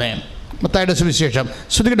 10:23 മത്തായിയുടെ സുവിശേഷം.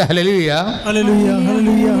 ശ്രദ്ധിക്കട്ടെ. ഹല്ലേലൂയ ഹല്ലേലൂയ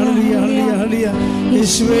ഹല്ലേലൂയ ഹല്ലേലൂയ ഹല്ലേലൂയ.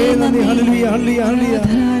 യേശുവേ നന്ദി. ഹല്ലേലൂയ ഹല്ലേലൂയ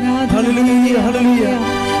ഹല്ലേലൂയ ഹല്ലേലൂയ.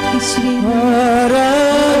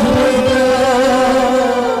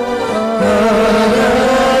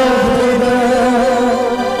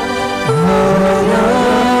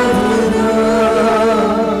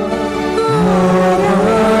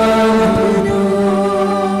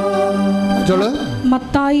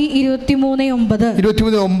 മത്തായി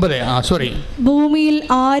 23:9. സോറി. ഭൂമിയിൽ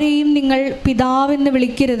ആരെയും നിങ്ങൾ പിതാവെന്ന്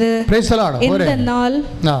വിളിക്കരുത്. എന്തെന്നാൽ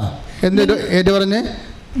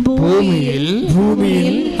ഭൂമിയിൽ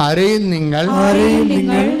ആരെയും നിങ്ങൾ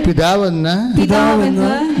പിതാവെന്ന്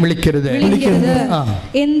വിളിക്കരുത്.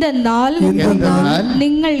 എന്തെന്നാൽ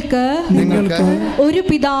നിങ്ങൾക്ക് ഒരു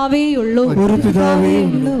പിതാവേയുള്ളൂ,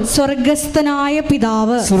 സ്വർഗസ്ഥനായ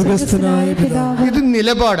പിതാവ്. ഇത്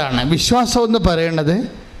നിലപാടാണ്. വിശ്വാസം എന്ന് പറയുന്നത്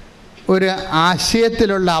ഒരു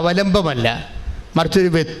ആശയത്തിലുള്ള അവലംബമല്ല, മറിച്ചൊരു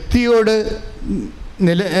വ്യക്തിയോട്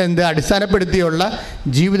അടിസ്ഥാനപ്പെടുത്തിയുള്ള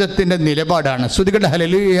ജീവിതത്തിന്റെ നിലപാടാണ്. ശ്രുതികട്ടെ.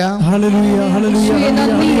 ഹല്ലേലൂയ ഹല്ലേലൂയ ഹല്ലേലൂയ.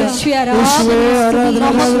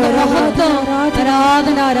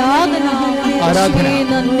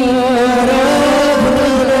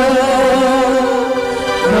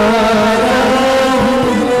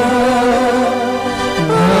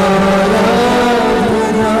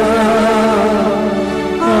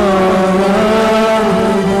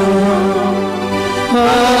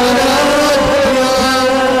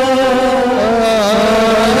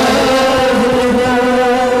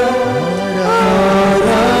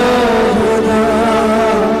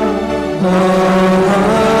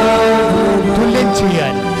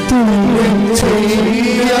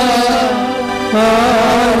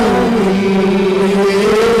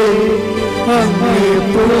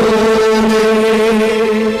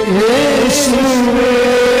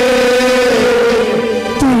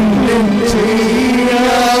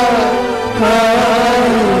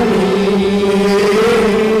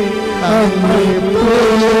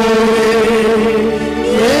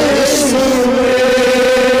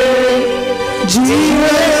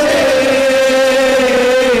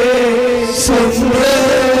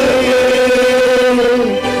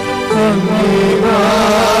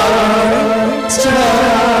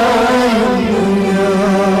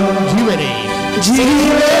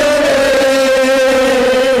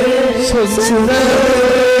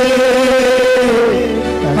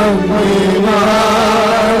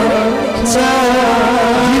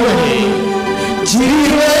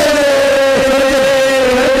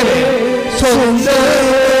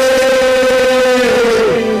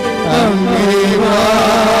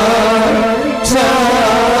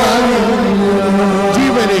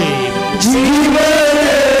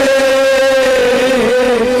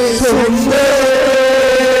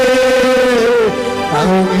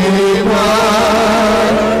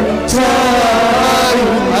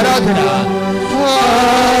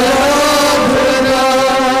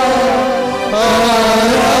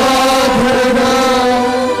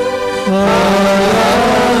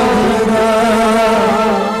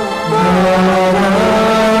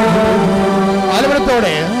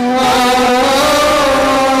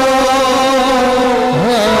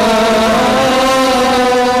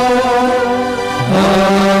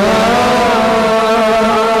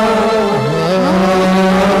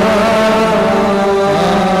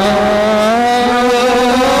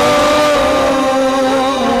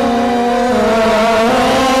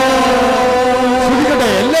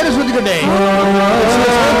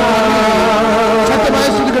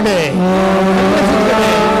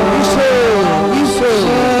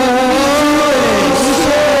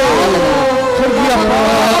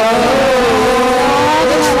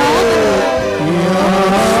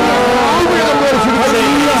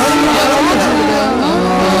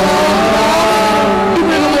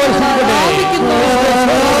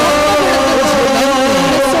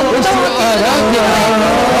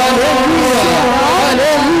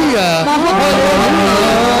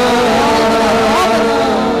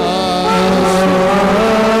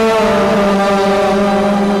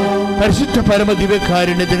 പരിശുദ്ധ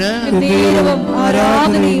പരമദിവ്യകാരുണ്യത്തിന്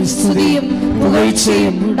ആരാധനയും സ്തുതിയും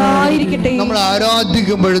പുകഴ്ചയും ഉണ്ടായിരിക്കട്ടെ. നമ്മൾ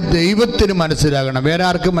ആരാധിക്കുമ്പോൾ ദൈവത്തിന് മനസ്സിലാകണം, വേറെ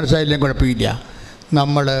ആർക്കും മനസ്സിലായില്ലെങ്കിൽ കുഴപ്പമില്ല.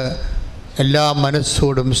 നമ്മൾ എല്ലാ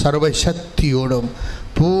മനസ്സോടും സർവശക്തിയോടും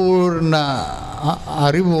പൂർണ്ണ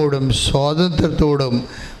അറിവോടും സ്വാതന്ത്ര്യത്തോടും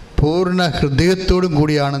പൂർണ്ണ ഹൃദയത്തോടും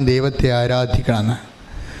കൂടിയാണ് ദൈവത്തെ ആരാധിക്കണമെന്ന്.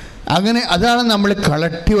 അങ്ങനെ അതാണ് നമ്മൾ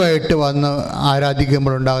കളക്റ്റീവായിട്ട് വന്ന്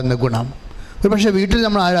ആരാധിക്കുമ്പോൾ ഉണ്ടാകുന്ന ഗുണം. ഒരു പക്ഷേ വീട്ടിൽ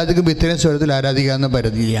നമ്മൾ ആരാധിക്കുമ്പോൾ ഇത്രയും സ്വരത്തിൽ ആരാധിക്കാമെന്ന്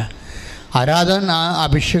പരിധിയില്ല. ആരാധന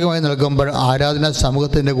അഭിഷേകമായി നൽകുമ്പോൾ ആരാധന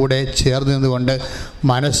സമൂഹത്തിൻ്റെ കൂടെ ചേർന്ന് നിന്നുകൊണ്ട്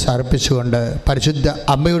മനസ്സർപ്പിച്ചുകൊണ്ട് പരിശുദ്ധ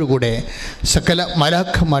അമ്മയുടെ കൂടെ സകല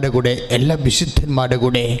മലാഖന്മാരുടെ കൂടെ എല്ലാ വിശുദ്ധന്മാരുടെ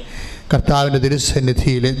കൂടെ കർത്താവിൻ്റെ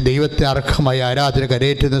തിരുസന്നിധിയിൽ ദൈവത്തെ അർഹമായ ആരാധന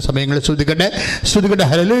കരയേറ്റുന്ന സമയങ്ങളിൽ ശ്രദ്ധിക്കട്ടെ.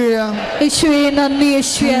 ഹല്ലേലൂയ. യേശുവേ നന്ദി,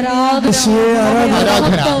 യേശുവേ ആരാധന,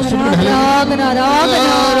 ആരാധന, ആരാധന,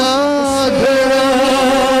 ആരാധന.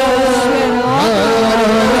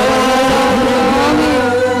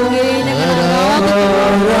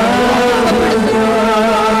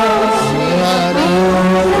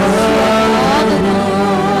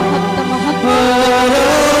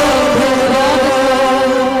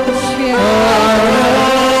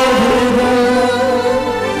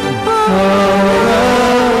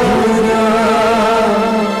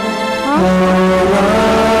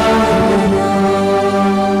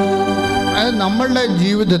 നമ്മളുടെ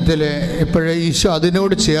ജീവിതത്തിൽ എപ്പോഴും ഈശോ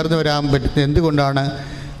അതിനോട് ചേർന്ന് വരാൻ പറ്റുന്നത് എന്തുകൊണ്ടാണ്?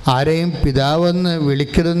 ആരെയും പിതാവെന്ന്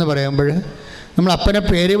വിളിക്കരുതെന്ന് പറയുമ്പോൾ നമ്മൾ അപ്പനെ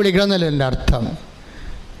പേര് വിളിക്കണമെന്നല്ല എൻ്റെ അർത്ഥം.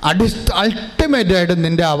 അൾട്ടിമേറ്റായിട്ട്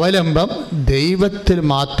നിൻ്റെ അവലംബം ദൈവത്തിൽ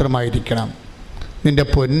മാത്രമായിരിക്കണം. നിൻ്റെ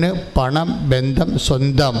പൊന്ന്, പണം, ബന്ധം,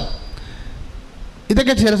 സ്വന്തം,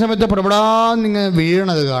 ഇതൊക്കെ ചില സമയത്ത് പ്രബടാന്നിങ്ങനെ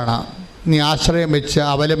വീഴണത് കാണാം. നീ ആശ്രയം വെച്ച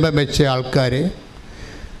അവലംബം വെച്ച ആൾക്കാർ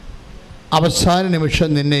അവസാന നിമിഷം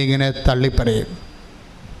നിന്നെ ഇങ്ങനെ തള്ളിപ്പറയും.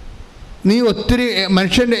 നീ ഒത്തിരി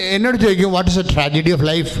മനുഷ്യൻ്റെ എന്നോട് ചോദിക്കും what is A tragedy of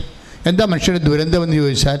life, എന്താ മനുഷ്യൻ്റെ ദുരന്തമെന്ന്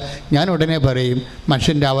ചോദിച്ചാൽ ഞാൻ ഉടനെ പറയും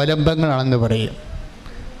മനുഷ്യൻ്റെ അവലംബങ്ങളാണെന്ന് പറയും.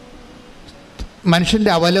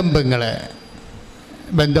 മനുഷ്യൻ്റെ അവലംബങ്ങൾ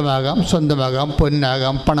ബന്ധമാകാം, സ്വന്തമാകാം,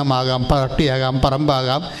 പൊന്നാകാം, പണമാകാം, പാർട്ടിയാകാം,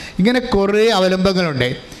 പറമ്പാകാം, ഇങ്ങനെ കുറേ അവലംബങ്ങളുണ്ട്.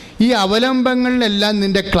 ഈ അവലംബങ്ങളിലെല്ലാം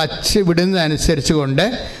നിൻ്റെ ക്ലച്ച് വിടുന്നതനുസരിച്ച് കൊണ്ട്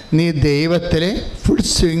നീ ദൈവത്തിൽ ഫുൾ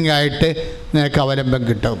സ്വിങ് ആയിട്ട് നിനക്ക് അവലംബം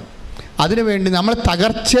കിട്ടും. അതിനുവേണ്ടി നമ്മൾ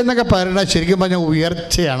തകർച്ച എന്നൊക്കെ പറയുന്നത് ശരിക്കും പറഞ്ഞാൽ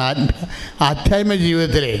ഉയർച്ചയാണ്. ആധ്യാത്മിക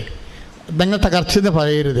ജീവിതത്തിലെ നിങ്ങൾ തകർച്ചയെന്ന്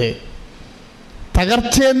പറയരുത്.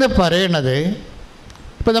 തകർച്ചയെന്ന് പറയണത്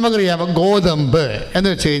ഇപ്പം നമുക്കറിയാം, ഗോതമ്പ് എന്ന്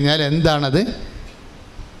വെച്ച് കഴിഞ്ഞാൽ എന്താണത്?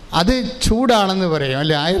 അത് ചൂടാണെന്ന് പറയും,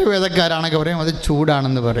 അല്ലെ? ആയുർവേദക്കാരാണൊക്കെ പറയും അത്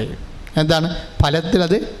ചൂടാണെന്ന് പറയും. എന്താണ്?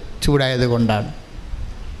 ഫലത്തിലത് ചൂടായത് കൊണ്ടാണ്.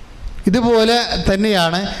 ഇതുപോലെ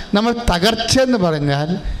തന്നെയാണ് നമ്മൾ തകർച്ച എന്ന് പറഞ്ഞാൽ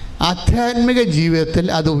ആധ്യാത്മിക ജീവിതത്തിൽ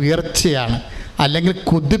അത് ഉയർച്ചയാണ്, അല്ലെങ്കിൽ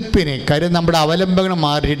കുതിപ്പിന്. കാര്യം നമ്മുടെ അവലംബങ്ങൾ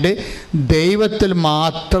മാറിയിട്ട് ദൈവത്തിൽ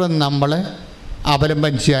മാത്രം നമ്മൾ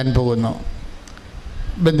അവലംബം ചെയ്യാൻ പോകുന്നു.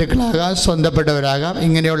 ബന്ധുക്കളാകാം, സ്വന്തപ്പെട്ടവരാകാം,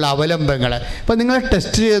 ഇങ്ങനെയുള്ള അവലംബങ്ങൾ. അപ്പോൾ നിങ്ങൾ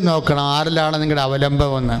ടെസ്റ്റ് ചെയ്ത് നോക്കണം ആരിലാണ് നിങ്ങളുടെ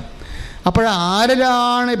അവലംബമെന്ന്. അപ്പോൾ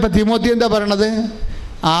ആരിലാണ്, ഇപ്പം തിമോത്തി എന്താ പറയണത്?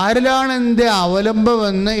 ആരിലാണ് എൻ്റെ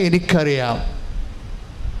അവലംബമെന്ന് എനിക്കറിയാം,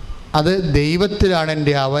 അത് ദൈവത്തിലാണ്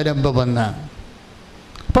എൻ്റെ അവലംബമെന്ന്.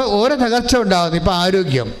 അപ്പോൾ ഓരോ തകർച്ച ഉണ്ടാകുന്നു. ഇപ്പം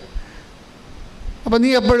ആരോഗ്യം. അപ്പോൾ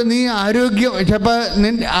നീ ആരോഗ്യം ചിലപ്പോൾ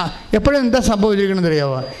എപ്പോഴും എന്താ സംഭവിച്ചിരിക്കണമെന്ന്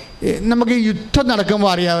അറിയാമോ? നമുക്ക് ഈ യുദ്ധം നടക്കുമ്പോൾ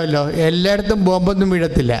അറിയാമല്ലോ, എല്ലായിടത്തും ബോംബൊന്നും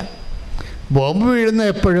വീഴത്തില്ല. ബോംബ് വീഴുന്ന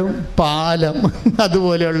എപ്പോഴും പാലം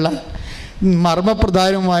അതുപോലെയുള്ള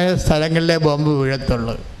മർമ്മപ്രധാനമായ സ്ഥലങ്ങളിലെ ബോംബ്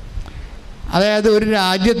വീഴത്തുള്ളൂ. അതായത് ഒരു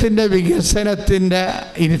രാജ്യത്തിൻ്റെ വികസനത്തിൻ്റെ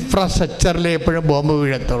ഇൻഫ്രാസ്ട്രക്ചറിൽ എപ്പോഴും ബോംബ്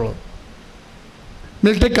വീഴത്തുള്ളൂ.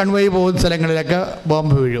 മിലിറ്ററി കൺവോയ് പോകുന്ന സ്ഥലങ്ങളിലൊക്കെ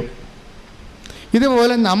ബോംബ് വീഴും.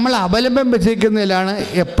 ഇതുപോലെ നമ്മൾ അവലംബം വെച്ചിരിക്കുന്നതിലാണ്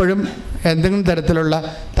എപ്പോഴും എന്തെങ്കിലും തരത്തിലുള്ള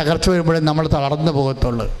തകർച്ച വരുമ്പോഴും നമ്മൾ തളർന്നു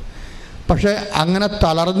പോകത്തുള്ളൂ. പക്ഷേ അങ്ങനെ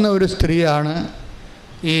തളർന്ന ഒരു സ്ത്രീയാണ്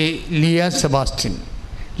ഈ ലിയ സെബാസ്റ്റ്യൻ.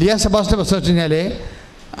 പ്രശ്നം വെച്ച് കഴിഞ്ഞാൽ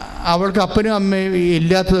അവൾക്ക് അപ്പനും അമ്മയും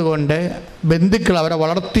ഇല്ലാത്തത് കൊണ്ട് ബന്ധുക്കൾ അവരെ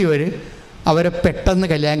വളർത്തിയവർ അവരെ പെട്ടെന്ന്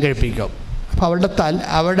കല്യാണം കഴിപ്പിക്കും. അപ്പോൾ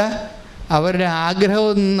അവരുടെ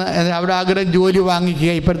ആഗ്രഹം ജോലി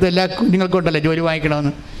വാങ്ങിക്കുക. ഇപ്പോഴത്തെ എല്ലാ കുഞ്ഞുങ്ങൾക്കും ഉണ്ടല്ലോ ജോലി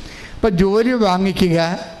വാങ്ങിക്കണമെന്ന്. അപ്പോൾ ജോലി വാങ്ങിക്കുക,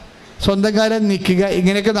 സ്വന്തം കാലം നിൽക്കുക,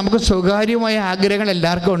 ഇങ്ങനെയൊക്കെ നമുക്ക് സ്വകാര്യമായ ആഗ്രഹങ്ങൾ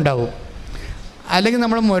എല്ലാവർക്കും ഉണ്ടാവും. അല്ലെങ്കിൽ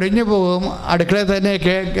നമ്മൾ മുരഞ്ഞു പോകും, അടുക്കളയിൽ തന്നെ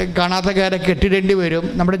കാണാത്ത കാരെ കെട്ടിടേണ്ടി വരും,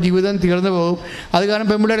 നമ്മുടെ ജീവിതം തീർന്നു പോകും. അത് കാരണം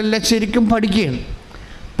പെൺപിള്ളേരെല്ലാം ശരിക്കും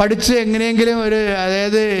പഠിച്ച് എങ്ങനെയെങ്കിലും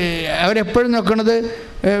അതായത് അവരെപ്പോഴും നോക്കുന്നത്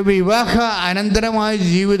വിവാഹ അനന്തരമായ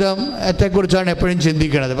ജീവിതത്തെക്കുറിച്ചാണ് എപ്പോഴും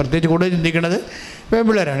ചിന്തിക്കുന്നത്. പ്രത്യേകിച്ച് കൂടുതൽ ചിന്തിക്കുന്നത്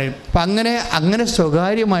പെൺപിള്ളേരാണ്. അപ്പം അങ്ങനെ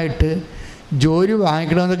സ്വകാര്യമായിട്ട് ജോലി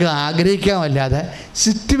വാങ്ങിക്കണമെന്നൊക്കെ ആഗ്രഹിക്കാമല്ലാതെ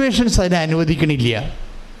സിറ്റുവേഷൻസ് അതിനെ അനുവദിക്കണില്ല.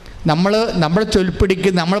 നമ്മളെ ചൊൽപ്പിടിക്ക്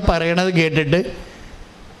നമ്മൾ പറയണത് കേട്ടിട്ട്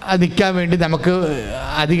നിൽക്കാൻ വേണ്ടി നമുക്ക്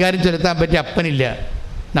അധികാരം ചെലുത്താൻ പറ്റിയ അപ്പനില്ല.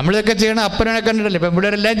 നമ്മളിതൊക്കെ ചെയ്യണം അപ്പനെ കണ്ടിട്ടല്ലേ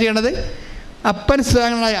പെൺപിള്ളേരെല്ലാം ചെയ്യണത്. അപ്പൻ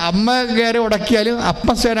സ്ഥാനങ്ങളായി അമ്മ കയറി ഉടക്കിയാലും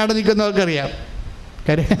അപ്പൻ സ്ഥാനായിട്ട് നിൽക്കുന്നവർക്കറിയാം.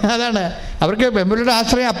 കാര്യം അതാണ്, അവർക്ക് പെൺപിള്ളേരുടെ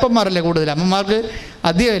ആശ്രയം അപ്പന്മാരല്ലേ കൂടുതൽ, അമ്മമാർക്ക്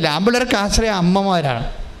അധികമില്ല. ആൺപിള്ളേർക്ക് ആശ്രയം അമ്മമാരാണ്.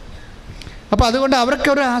 അപ്പോൾ അതുകൊണ്ട് അവർക്ക്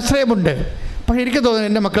ഒരു ആശ്രയമുണ്ട്. പക്ഷേ എനിക്ക് തോന്നുന്നു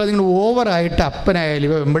എൻ്റെ മക്കൾ നിങ്ങൾ ഓവറായിട്ട് അപ്പനായാലും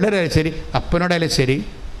ഇപ്പോൾ പെൺപിള്ളേരായാലും ശരി, അപ്പനോടായാലും ശരി,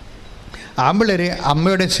 ആൺപിള്ളേർ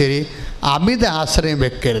അമ്മയോടും ശരി അമിത ആശ്രയം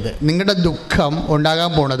വെക്കരുത്. നിങ്ങളുടെ ദുഃഖം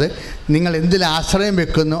ഉണ്ടാകാൻ പോണത് നിങ്ങൾ എന്തിൽ ആശ്രയം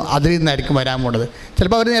വെക്കുന്നു അതിൽ നിന്നായിരിക്കും വരാൻ പോണത്.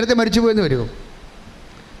 ചിലപ്പോൾ അവർ നേരത്തെ മരിച്ചു പോയെന്ന് വരും.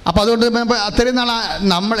 അപ്പോൾ അതുകൊണ്ട് അത്രയും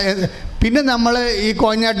നമ്മൾ ഈ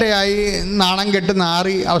കോഞ്ഞാട്ടയായി നാണം കെട്ട്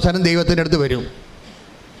നാറി അവസാനം ദൈവത്തിൻ്റെ അടുത്ത് വരും.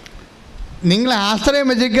 നിങ്ങൾ ആശ്രയം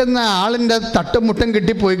വെച്ചിരിക്കുന്ന ആളിൻ്റെ തട്ടും മുട്ടും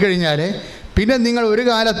കിട്ടിപ്പോയി കഴിഞ്ഞാൽ പിന്നെ നിങ്ങൾ ഒരു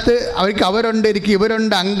കാലത്ത് അവരുണ്ട്, എനിക്ക്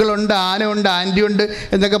ഇവരുണ്ട്, അങ്കിളുണ്ട്, ആനയുണ്ട്, ആൻറ്റിയുണ്ട്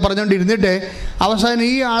എന്നൊക്കെ പറഞ്ഞുകൊണ്ടിരുന്നിട്ട് അവസാനം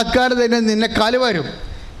ഈ ആൾക്കാർ തന്നെ നിന്നെ കാല്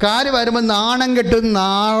വരുമ്പോൾ നാണം കെട്ടും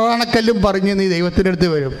നാണക്കല്ലും പറഞ്ഞ് നീ ദൈവത്തിൻ്റെ അടുത്ത്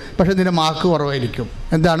വരും. പക്ഷേ നിൻ്റെ മാർക്ക് കുറവായിരിക്കും.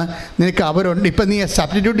 എന്താണ്? നിനക്ക് അവരുണ്ട്, ഇപ്പം നീ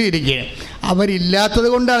സബ്സ്റ്റിറ്റ്യൂട്ട് ചെയ്തിരിക്കുകയാണ്. അവരില്ലാത്തത്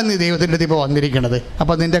കൊണ്ടാണ് നീ ദൈവത്തിൻ്റെ അടുത്ത് ഇപ്പോൾ വന്നിരിക്കുന്നത്.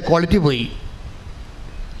 അപ്പോൾ നിൻ്റെ ക്വാളിറ്റി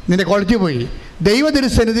പോയി.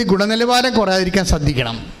 ദൈവതിരുസന്നിധി ഗുണനിലവാരം കുറയാതിരിക്കാൻ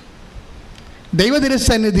ശ്രദ്ധിക്കണം.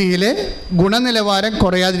 ദൈവതിരുസന്നിധിയിൽ ഗുണനിലവാരം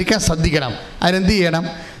കുറയാതിരിക്കാൻ ശ്രദ്ധിക്കണം. അതിനെന്ത് ചെയ്യണം?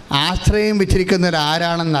 ആശ്രയം വെച്ചിരിക്കുന്നവർ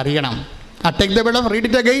ആരാണെന്ന് അറിയണം. Take the bed of read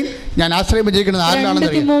it again. ഞാൻ ആശ്രയം വെച്ചിരിക്കുന്നത് ആരിലാണെന്ന്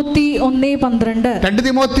അറിയാം. 2 തിമോത്തി 1:12. 2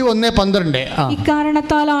 തിമോത്തി 1:12.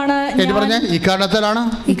 ഇക്കാരണത്താലാണ്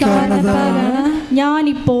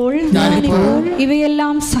ഞാനിപ്പോൾ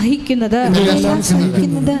ഇവയെല്ലാം സഹിക്കുന്നത്.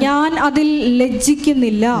 ഞാൻ അതിൽ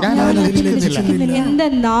ലജ്ജിക്കുന്നില്ല.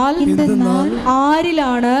 എന്തെന്നാൽ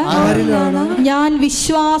ആരിലാണ് ഞാൻ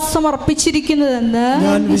വിശ്വാസം അർപ്പിച്ചിരിക്കുന്നതെന്ന്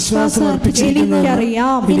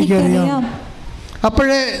എനിക്കറിയാം.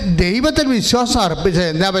 അപ്പോഴേ ദൈവത്തിൽ വിശ്വാസം അർപ്പിച്ചാൽ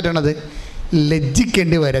എന്താ പറ്റണത്?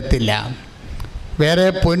 ലജ്ജിക്കേണ്ടി വരത്തില്ല. വേറെ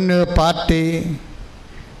പൊന്ന് പാർട്ടി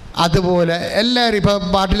അതുപോലെ എല്ലാവരും ഇപ്പോൾ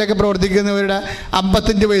പാർട്ടിയിലൊക്കെ പ്രവർത്തിക്കുന്നവരുടെ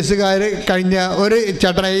 55 വയസ്സുകാർ കഴിഞ്ഞ ഒരു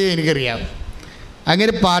ചേട്ടനായി എനിക്കറിയാം.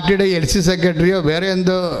 അങ്ങനെ പാർട്ടിയുടെ LC സെക്രട്ടറിയോ വേറെ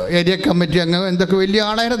എന്തോ ഏരിയ കമ്മിറ്റി അംഗമോ എന്തൊക്കെ വലിയ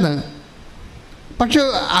ആളായിരുന്നു. പക്ഷെ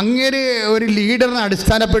അങ്ങനെ ഒരു ലീഡറിനെ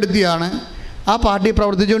അടിസ്ഥാനപ്പെടുത്തിയാണ് ആ പാർട്ടി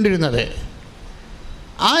പ്രവർത്തിച്ചുകൊണ്ടിരുന്നത്.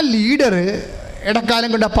 ആ ലീഡർ ഇടക്കാലം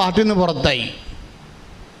കൊണ്ട് ആ പാർട്ടിയിൽ നിന്ന് പുറത്തായി,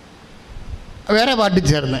 വേറെ പാർട്ടി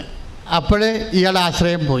ചേർന്ന്. അപ്പോൾ ഇയാളുടെ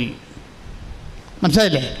ആശ്രയം പോയി.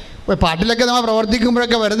 മനസ്സിലായില്ലേ? പാർട്ടിയിലൊക്കെ നമ്മൾ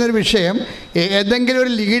പ്രവർത്തിക്കുമ്പോഴൊക്കെ വരുന്നൊരു വിഷയം, ഏതെങ്കിലും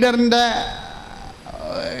ഒരു ലീഡറിൻ്റെ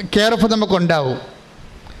കെയർ ഓഫ് നമുക്കുണ്ടാവും.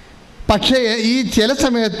 പക്ഷേ ഈ ചില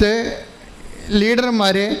സമയത്ത്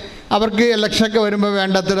ലീഡർമാർ അവർക്ക് ഇലക്ഷനൊക്കെ വരുമ്പോൾ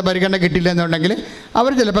വേണ്ടത്ര പരിഗണന കിട്ടില്ല എന്നുണ്ടെങ്കിൽ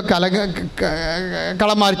അവർ ചിലപ്പോൾ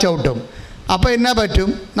കളമാറി ചവിട്ടും. അപ്പോൾ എന്നാ പറ്റും,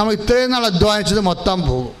 നമ്മൾ ഇത്രയും നാൾ അധ്വാനിച്ചത് മൊത്തം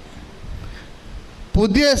പോകും.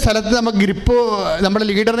 പുതിയ സ്ഥലത്ത് നമുക്ക് ഗ്രിപ്പ് നമ്മുടെ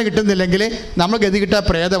ലീഡറിന് കിട്ടുന്നില്ലെങ്കിൽ നമ്മൾ ഗതികിട്ട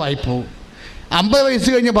പ്രേതമായി പോകും. 50 വയസ്സ്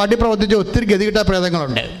കഴിഞ്ഞ് പാർട്ടി പ്രവർത്തിച്ച ഒത്തിരി ഗതികിട്ട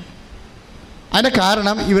പ്രേതങ്ങളുണ്ട്. അതിൻ്റെ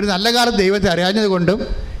കാരണം ഇവർ നല്ല കാലം ദൈവത്തെ അറിയാഞ്ഞത് കൊണ്ടും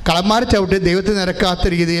കളമാറി ചവിട്ടി ദൈവത്തെ നിരക്കാത്ത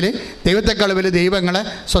രീതിയിൽ ദൈവത്തെക്കാൾ വലിയ ദൈവങ്ങളെ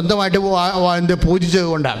സ്വന്തമായിട്ട് പൂജിച്ചത്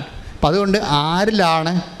കൊണ്ടാണ്. അപ്പം അതുകൊണ്ട്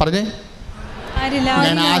ആരിലാണ് പറഞ്ഞേ,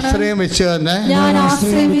 ഞാൻ ആശ്രയം വെച്ചതെന്ന്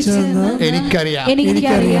എനിക്കറിയാം.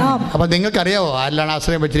 അപ്പം നിങ്ങൾക്കറിയാവോ ആരിലാണ്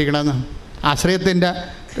ആശ്രയം വെച്ചിരിക്കണമെന്ന്? ആശ്രയത്തിൻ്റെ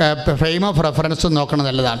ഫ്രെയിം ഓഫ് റെഫറൻസ് നോക്കണം,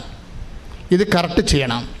 നല്ലതാണ്. ഇത് കറക്റ്റ്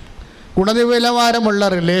ചെയ്യണം. ഗുണനിലവാരമുള്ള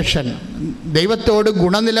റിലേഷൻ, ദൈവത്തോട്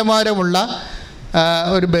ഗുണനിലവാരമുള്ള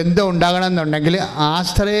ഒരു ബന്ധം ഉണ്ടാകണമെന്നുണ്ടെങ്കിൽ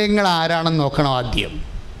ആശ്രയങ്ങൾ ആരാണെന്ന് നോക്കണം ആദ്യം.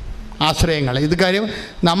 ആശ്രയങ്ങൾ ഇത് കാര്യം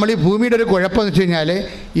നമ്മൾ ഈ ഭൂമിയുടെ ഒരു കുഴപ്പമെന്ന് വെച്ച് കഴിഞ്ഞാൽ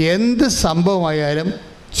എന്ത് സംഭവമായാലും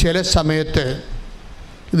ചില സമയത്ത്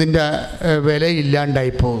ഇതിൻ്റെ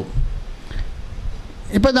വിലയില്ലാണ്ടായിപ്പോകും.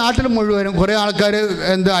 ഇപ്പം നാട്ടിൽ മുഴുവനും കുറേ ആൾക്കാർ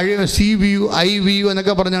സീ വ്യൂ, ഐ വ്യൂ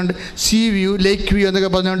എന്നൊക്കെ പറഞ്ഞുകൊണ്ട്, സീ വ്യൂ, ലേക്ക് വ്യൂ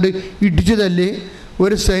എന്നൊക്കെ പറഞ്ഞുകൊണ്ട് ഇടിച്ചു തല്ലി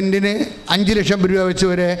ഒരു സെൻറ്റിന് 5 ലക്ഷം രൂപ വെച്ച്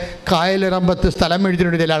ഒരു കായലിറമ്പത്ത് സ്ഥലം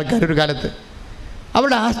മേടിച്ചിട്ടുണ്ട് ചില ആൾക്കാർ ഒരു കാലത്ത്.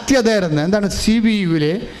 അവിടെ ആസ്തിയതായിരുന്നു. എന്താണ്, സി വി യുവിൽ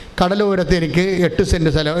കടലോരത്ത് എനിക്ക് 8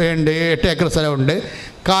 സെൻറ്റ് സ്ഥലം ഉണ്ട്, 8 ഏക്കർ സ്ഥലമുണ്ട്,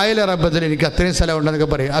 കായലിറമ്പത്തിൽ എനിക്ക് അത്രയും സ്ഥലമുണ്ടെന്നൊക്കെ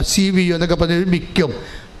പറയും. ആ സി വി യു എന്നൊക്കെ പറഞ്ഞ് വിൽക്കും.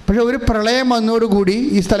 പക്ഷേ ഒരു പ്രളയം വന്നതോടുകൂടി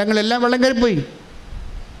ഈ സ്ഥലങ്ങളെല്ലാം വെള്ളം കയറിപ്പോയി.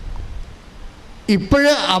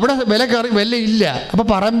 ഇപ്പോഴ് അവിടെ വില ഇല്ല. അപ്പോൾ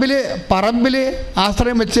പറമ്പിൽ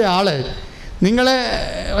ആശ്രയം വെച്ച ആൾ നിങ്ങളെ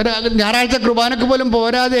ഒരു ഞായറാഴ്ച കുർബാനക്ക് പോലും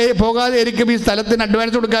പോകാതെ ആയിരിക്കും ഈ സ്ഥലത്തിന്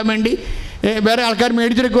അഡ്വാൻസ് കൊടുക്കാൻ വേണ്ടി വേറെ ആൾക്കാർ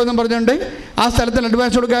മേടിച്ചെടുക്കുമെന്നും പറഞ്ഞുകൊണ്ട് ആ സ്ഥലത്തിന്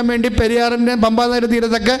അഡ്വാൻസ് കൊടുക്കാൻ വേണ്ടി പെരിയാറിൻ്റെ പമ്പാനദി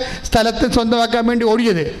തീരത്തൊക്കെ സ്ഥലത്ത് സ്വന്തമാക്കാൻ വേണ്ടി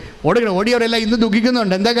ഓടിയവരെല്ലാം ഇന്ന്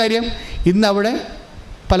ദുഃഖിക്കുന്നുണ്ട്. എന്താ കാര്യം? ഇന്ന് അവിടെ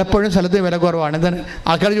പലപ്പോഴും സ്ഥലത്ത് വില കുറവാണ്. എന്താണ്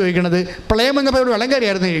ആൾക്കാർ ചോദിക്കുന്നത്? പ്രളയം വന്നപ്പോൾ ഇവിടെ വെള്ളം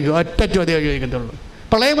കയറിയായിരുന്നു ചോദിക്കും. ഒറ്റ ചോദ്യമേ ചോദിക്കത്തുള്ളൂ.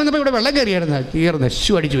 പ്രളയം വന്നപ്പോൾ ഇവിടെ വെള്ളം കയറിയായിരുന്നു,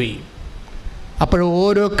 നെശു അടിച്ചു പോയി. അപ്പോൾ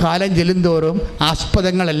ഓരോ കാലം ചെല്ലുന്തോറും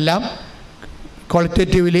ആസ്പദങ്ങളെല്ലാം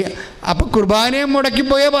ക്വാളിറ്റേറ്റീവ്ലി. അപ്പോൾ കുർബാനയും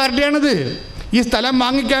മുടക്കിപ്പോയ പാർട്ടിയാണിത്. ഈ സ്ഥലം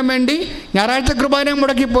വാങ്ങിക്കാൻ വേണ്ടി ഞായറാഴ്ച കുർബാനയും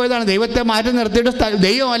മുടക്കിപ്പോയതാണ്. ദൈവത്തെ മാറ്റി നിർത്തിയിട്ട്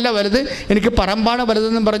ദൈവമല്ല വലുത്, എനിക്ക് പറമ്പാണ്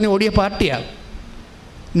വലുതെന്നും പറഞ്ഞ് ഓടിയ പാർട്ടിയാണ്.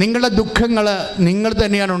 നിങ്ങളുടെ ദുഃഖങ്ങൾ നിങ്ങൾ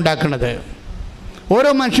തന്നെയാണ് ഉണ്ടാക്കുന്നത്. ഓരോ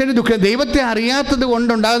മനുഷ്യൻ്റെ ദുഃഖം ദൈവത്തെ അറിയാത്തത്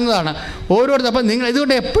കൊണ്ടുണ്ടാകുന്നതാണ് ഓരോരുത്തർ. അപ്പം നിങ്ങൾ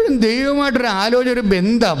ഇതുകൊണ്ട് എപ്പോഴും ദൈവമായിട്ടൊരു ആലോചന, ഒരു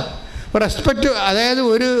ബന്ധം, റെസ്പെക്റ്റ്, അതായത്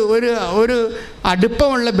ഒരു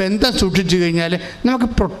അടുപ്പമുള്ള ബന്ധം സൂക്ഷിച്ചു കഴിഞ്ഞാൽ നമുക്ക്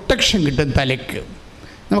പ്രൊട്ടക്ഷൻ കിട്ടും. തലയ്ക്ക്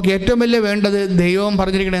നമുക്ക് ഏറ്റവും വലിയ വേണ്ടത്, ദൈവം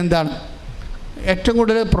പറഞ്ഞിരിക്കുന്നത് എന്താണ്? ഏറ്റവും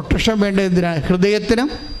കൂടുതൽ പ്രൊട്ടക്ഷൻ വേണ്ടത് എന്തിനാണ്? ഹൃദയത്തിനും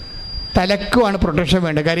തലക്കുമാണ് പ്രൊട്ടക്ഷൻ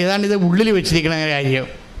വേണ്ടത്. കാര്യം ഇതാണ് ഇത് ഉള്ളിൽ വെച്ചിരിക്കുന്ന കാര്യം.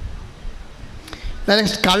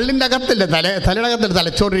 കള്ളിൻ്റെ അകത്തല്ല, തലയുടെ അകത്തല്ല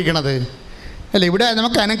തലച്ചോറിരിക്കണത് അല്ല. ഇവിടെ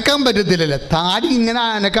നമുക്ക് അനക്കാൻ പറ്റത്തില്ലല്ലോ. താടി ഇങ്ങനെ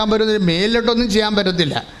അനക്കാൻ പറ്റുന്നില്ല, മേലിലോട്ടൊന്നും ചെയ്യാൻ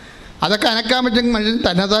പറ്റത്തില്ല. അതൊക്കെ അനക്കാൻ പറ്റുമെങ്കിൽ മനുഷ്യൻ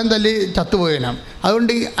തന്നെത്താൻ തല്ലി ചത്തുപോയനാണ്.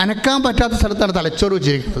 അതുകൊണ്ട് ഈ അനക്കാൻ പറ്റാത്ത സ്ഥലത്താണ് തലച്ചോറ്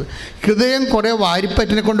വെച്ചിരിക്കുന്നത്. ഹൃദയം കുറേ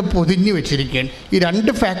വാരിപ്പറ്റിനെ കൊണ്ട് പൊതിഞ്ഞ് വെച്ചിരിക്കുകയാണ്. ഈ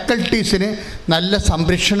 2 ഫാക്കൽറ്റീസിന് നല്ല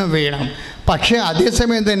സംരക്ഷണം വേണം. പക്ഷേ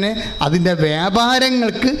അതേസമയം തന്നെ അതിൻ്റെ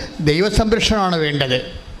വ്യാപാരങ്ങൾക്ക് ദൈവസംരക്ഷണമാണ് വേണ്ടത്.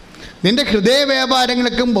 നിൻ്റെ ഹൃദയ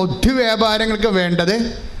വ്യാപാരങ്ങൾക്കും ബുദ്ധി വ്യാപാരങ്ങൾക്കും വേണ്ടത്.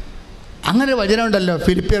 അങ്ങനെ വചനമുണ്ടല്ലോ,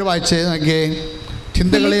 ഫിലിപ്പിയർ വായിച്ച് നോക്കിയേ,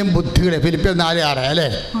 ചിന്തകളെയും ബുദ്ധികളെയും. ഫിലിപ്പിയർ 4:6 അല്ലേ?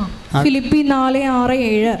 ഫിലിപ്പി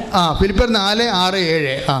 4:6-7. ഫിലിപ്പിയർ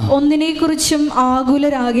 4:6-7. ഒന്നിനെക്കുറിച്ചും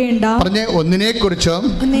ആകുലരാകേണ്ട. പറഞ്ഞേ, ഒന്നിനെക്കുറിച്ചും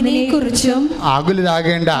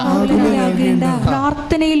ആകുലരാകേണ്ട.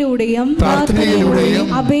 പ്രാർത്ഥനയിലൂടെയും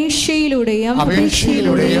അപേക്ഷയിലൂടെയും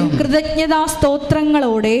കൃതജ്ഞതാ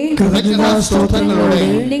സ്തോത്രങ്ങളോടെ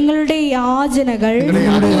നിങ്ങളുടെ യാചനകൾ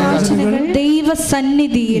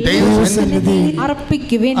ദൈവസന്നിധിയിൽ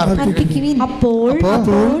അർപ്പിക്കുവിൻ. അപ്പോൾ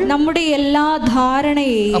നമ്മുടെ എല്ലാ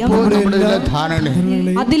ധാരണയെയും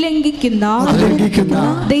അതിലംഘിക്കുന്ന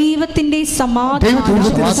ദൈവത്തിന്റെ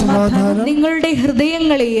സമാധാനം നിങ്ങളുടെ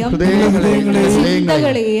ഹൃദയങ്ങളെയും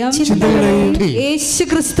ചിന്തകളെയും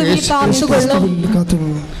യേശുക്രിസ്തുവിൽ കാത്തുകൊള്ളും.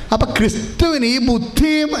 അപ്പൊ ക്രിസ്തുവിന് ഈ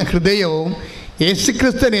ബുദ്ധിയും ഹൃദയവും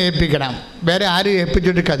യേശുക്രിസ്തുവിനെ ഏൽപ്പിക്കണം. വേറെ ആരും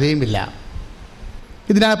ഏൽപ്പിച്ചിട്ട് കഥയുമില്ല.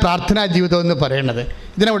 ഇതിനാണ് പ്രാർത്ഥനാ ജീവിതം എന്ന് പറയുന്നത്.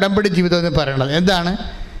 ഇതിനാണ് ഉടമ്പടി ജീവിതം എന്ന് പറയുന്നത്. എന്താണ്?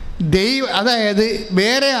 അതായത്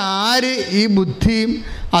വേറെ ആര് ഈ ബുദ്ധിയും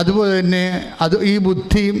അതുപോലെ തന്നെ ഈ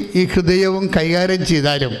ബുദ്ധിയും ഈ ഹൃദയവും കൈകാര്യം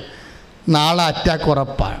ചെയ്താലും നാളെ അറ്റാക്ക്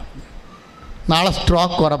ഉറപ്പാണ്, നാളെ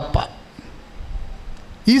സ്ട്രോക്ക് ഉറപ്പാണ്.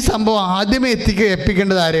 ഈ സംഭവം ആദ്യമേ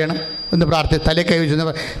എത്തിക്കേണ്ടത് ആരെയാണ്? ഒന്ന് പ്രാർത്ഥിച്ച് തലേ കൈ വെച്ച്,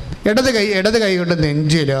 ഇടത് കൈ കൊണ്ട്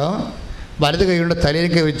നെഞ്ചിലോ വലത് കൈ കൊണ്ട് തലയിൽ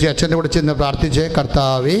കൈ വെച്ച് അച്ഛൻ്റെ കൂടെ ചെന്ന് പ്രാർത്ഥിച്ച്,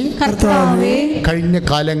 കർത്താവേ, കഴിഞ്ഞ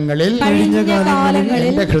കാലങ്ങളിൽ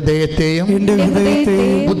എൻ്റെ ഹൃദയത്തെയും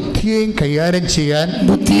ബുദ്ധിയെയും കൈകാര്യം ചെയ്യാൻ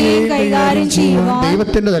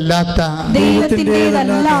ദൈവത്തിൻ്റെതല്ലാത്ത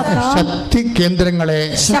ശക്തി കേന്ദ്രങ്ങളെ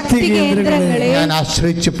ഞാൻ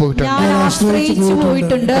ആശ്രയിച്ചു പോയിട്ടുണ്ട്.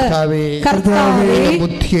 കർത്താവേ,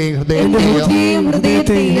 ബുദ്ധിയെയും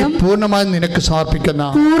ഹൃദയത്തെയും പൂർണ്ണമായി നിനക്ക് സമർപ്പിക്കുന്ന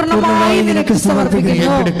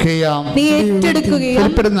ഏറ്റെടുക്കുകയും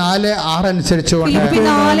 4:6 അനുസരിച്ചുകൊണ്ട്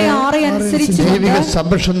ദൈവിക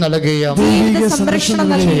സംരക്ഷണം നൽകുകയും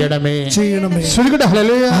ചെയ്യണമേ.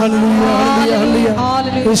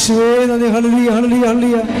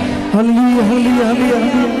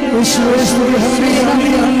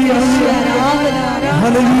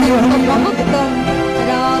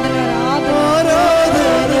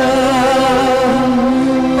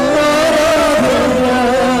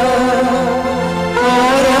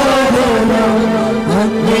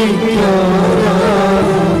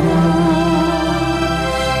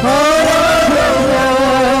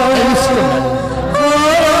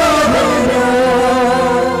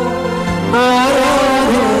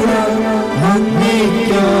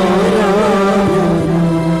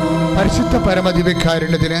 പരിശുദ്ധ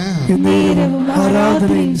പരമദിവ്യകാരുണ്യത്തിന്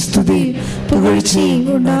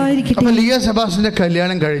അപ്പം ലിയ സെബാസ്റ്റിൻ്റെ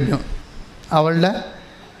കല്യാണം കഴിഞ്ഞു. അവളുടെ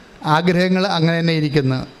ആഗ്രഹങ്ങൾ അങ്ങനെ തന്നെ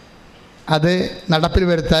ഇരിക്കുന്നു. അത് നടപ്പിൽ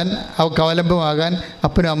വരുത്താൻ അവൾക്ക് അവലംബമാകാൻ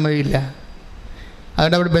അപ്പനും അമ്മയില്ല.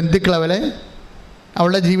 അതുകൊണ്ട് അവളുടെ ബന്ധുക്കൾ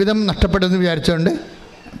അവളുടെ ജീവിതം നഷ്ടപ്പെടുമെന്ന് വിചാരിച്ചുകൊണ്ട്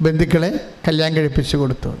ബന്ധുക്കളെ കല്യാണം കഴിപ്പിച്ച്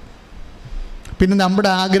കൊടുത്തു. പിന്നെ നമ്മുടെ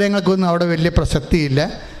ആഗ്രഹങ്ങൾക്കൊന്നും അവിടെ വലിയ പ്രസക്തിയില്ല.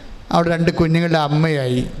 അവിടെ 2 കുഞ്ഞുങ്ങളുടെ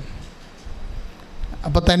അമ്മയായി.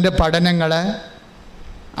 അപ്പോൾ തൻ്റെ പഠനങ്ങൾ,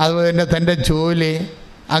 അതുപോലെ തന്നെ തൻ്റെ ജോലി,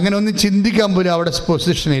 അങ്ങനെ ഒന്നും ചിന്തിക്കാൻ പോലും അവിടെ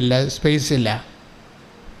പൊസിഷനില്ല, സ്പേസ് ഇല്ല.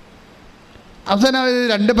 അവസാനം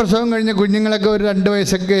 2 പ്രസവം കഴിഞ്ഞ കുഞ്ഞുങ്ങളൊക്കെ ഒരു 2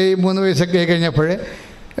 വയസ്സൊക്കെ 3 വയസ്സൊക്കെ കഴിഞ്ഞപ്പോൾ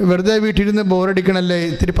വെറുതെ വീട്ടിലിരുന്ന് ബോറടിക്കണമല്ലേ,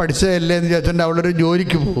 ഇത്തിരി പഠിച്ചതല്ലേ എന്ന് വിചാരിച്ചുകൊണ്ട് അവളൊരു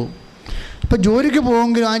ജോലിക്ക് പോകും. അപ്പോൾ ജോലിക്ക്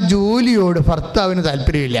പോകുമെങ്കിലും ആ ജോലിയോട് ഭർത്താവിന്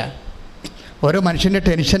താല്പര്യമില്ല. ഓരോ മനുഷ്യൻ്റെ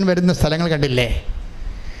ടെൻഷൻ വരുന്ന സ്ഥലങ്ങൾ കണ്ടില്ലേ?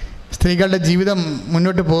 സ്ത്രീകളുടെ ജീവിതം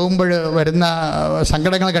മുന്നോട്ട് പോകുമ്പോൾ വരുന്ന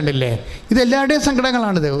സങ്കടങ്ങൾ കണ്ടില്ലേ? ഇതെല്ലാവരുടെയും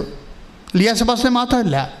സങ്കടങ്ങളാണിത്. ലിയ സെബാസ്റ്റിന്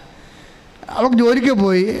മാത്രമല്ല. അവൾക്ക് ജോലിക്ക്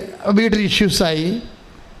പോയി, വീട്ടിൽ ഇഷ്യൂസായി.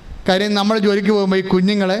 കാര്യം നമ്മൾ ജോലിക്ക് പോകുമ്പോൾ ഈ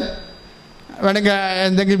കുഞ്ഞുങ്ങളെ വേണമെങ്കിൽ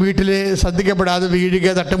എന്തെങ്കിലും വീട്ടിൽ ശ്രദ്ധിക്കപ്പെടാതെ വീഴുക,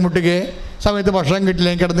 തട്ടുമുട്ടുക, സമയത്ത് ഭക്ഷണം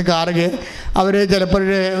കിട്ടില്ലെങ്കിൽ കിടന്ന് കാറുക, അവർ ചിലപ്പോൾ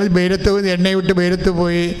എണ്ണയിട്ട് വെയിലത്ത്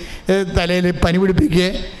പോയി തലയിൽ പനി പിടിപ്പിക്കുക.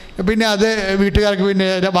 പിന്നെ അത് വീട്ടുകാർക്ക് പിന്നെ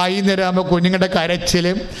വൈകുന്നേരം ആകുമ്പോൾ കുഞ്ഞുങ്ങളുടെ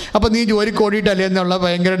കരച്ചിലും, അപ്പോൾ നീ ജോലിക്ക് ഓടിയിട്ടല്ലേ എന്നുള്ള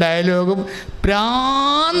ഭയങ്കര ഡയലോഗും,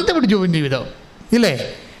 ഭ്രാന്ത് പിടിച്ചു പോകും ജീവിതം ഇല്ലേ?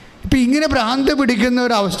 ഇപ്പം ഇങ്ങനെ ഭ്രാന്ത് പിടിക്കുന്ന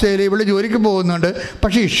ഒരവസ്ഥയിൽ ഇവിടെ ജോലിക്ക് പോകുന്നുണ്ട്,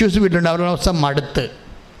 പക്ഷേ ഇഷ്യൂസ് വീട്ടിലുണ്ട്. അവരുടെ അവസ്ഥ മടുത്ത്.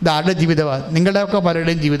 ഇതാരുടെ ജീവിതമാണ്? നിങ്ങളുടെയൊക്കെ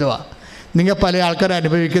പലരുടെയും ജീവിതമാണ്. നിങ്ങൾ പല ആൾക്കാർ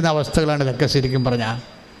അനുഭവിക്കുന്ന അവസ്ഥകളാണ് ഇതൊക്കെ ശരിക്കും പറഞ്ഞാൽ.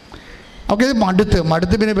 ഒക്കെ ഇത്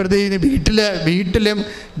മടുത്ത് പിന്നെ വെറുതെ വീട്ടിലും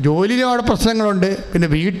ജോലിയിലും അവിടെ പ്രശ്നങ്ങളുണ്ട്, പിന്നെ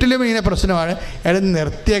വീട്ടിലും ഇങ്ങനെ പ്രശ്നമാണ്. അയാൾ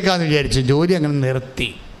നിർത്തിയേക്കാമെന്ന് വിചാരിച്ചു, ജോലി അങ്ങനെ നിർത്തി.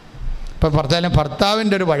 ഇപ്പോൾ പറഞ്ഞാലും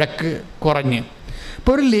ഭർത്താവിൻ്റെ ഒരു വഴക്ക് കുറഞ്ഞ്.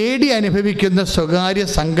 ഇപ്പോൾ ഒരു ലേഡി അനുഭവിക്കുന്ന സ്വകാര്യ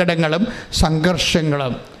സങ്കടങ്ങളും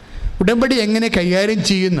സംഘർഷങ്ങളും ഉടമ്പടി എങ്ങനെ കൈകാര്യം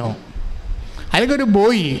ചെയ്യുന്നു? അല്ലെങ്കിൽ ഒരു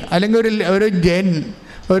ബോയ്, അല്ലെങ്കിൽ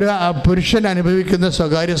ഒരു പുരുഷൻ അനുഭവിക്കുന്ന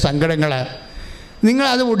സ്വകാര്യ സങ്കടങ്ങൾ, നിങ്ങൾ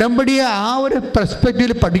അത് ഉടമ്പടിയെ ആ ഒരു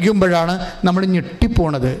പെർസ്പെക്റ്റീവിൽ പഠിക്കുമ്പോഴാണ് നമ്മൾ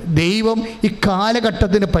ഞെട്ടിപ്പോണത്. ദൈവം ഈ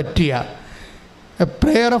കാലഘട്ടത്തിന് പറ്റിയ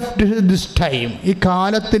പ്രെയർ ഓഫ് ദിസ് ടൈം, ഈ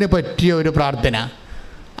കാലത്തിന് പറ്റിയ ഒരു പ്രാർത്ഥന.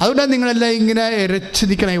 അതുകൊണ്ടാണ് നിങ്ങളെല്ലാം ഇങ്ങനെ ഇരച്ച്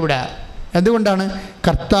നിൽക്കണം ഇവിടെ. എന്തുകൊണ്ടാണ്?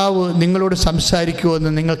 കർത്താവ് നിങ്ങളോട്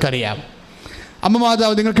സംസാരിക്കുമെന്ന് നിങ്ങൾക്കറിയാം. അമ്മ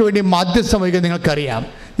മാതാവ് നിങ്ങൾക്ക് വേണ്ടി മാധ്യസ്ഥം വഹിക്കാൻ നിങ്ങൾക്കറിയാം.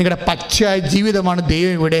 നിങ്ങളുടെ പച്ചയായ ജീവിതമാണ്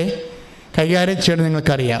ദൈവം ഇവിടെ കൈകാര്യം ചെയ്യണം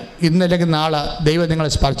നിങ്ങൾക്കറിയാം. ഇന്നല്ലെങ്കിൽ നാളെ ദൈവം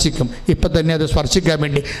നിങ്ങളെ സ്പർശിക്കും. ഇപ്പം തന്നെ അത് സ്പർശിക്കാൻ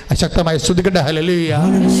വേണ്ടി അശക്തമായി സ്തുതിക്കട്ടെ. ഹല്ലേലൂയ.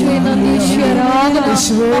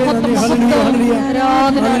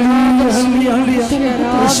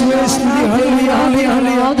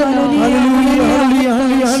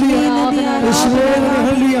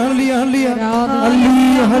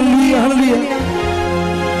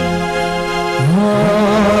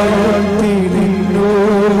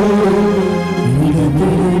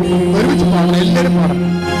 ഒരുമിച്ച് പാടണം, എല്ലാവരും പാടണം.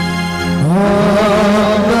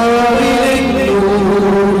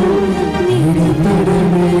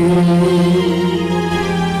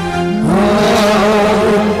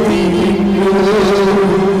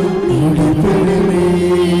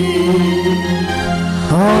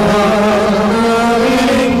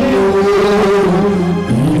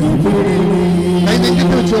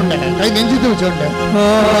 ചേർത്ത് വെച്ചോണ്ട്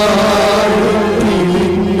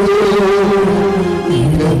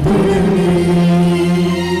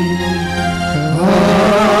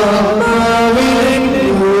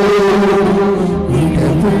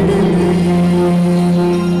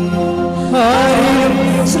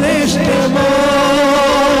ശ്രേഷ്ഠമോ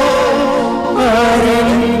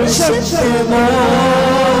ശക്തമോ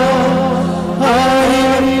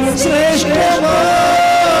ശ്രേഷ്ഠമോ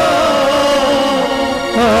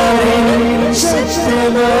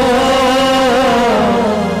ശക്തമോ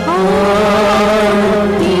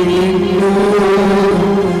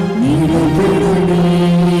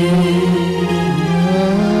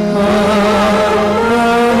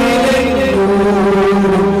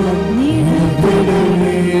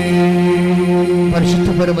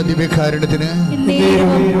ദിവ്യകാരുണ്യത്തിന്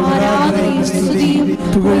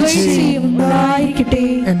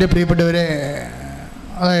എൻ്റെ പ്രിയപ്പെട്ടവരെ,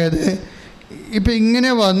 അതായത് ഇപ്പം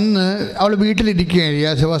ഇങ്ങനെ വന്ന് അവൾ വീട്ടിലിരിക്കുകയാണ്,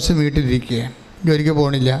 യാസവാസം വീട്ടിലിരിക്കുകയാണ്, ജോലിക്ക്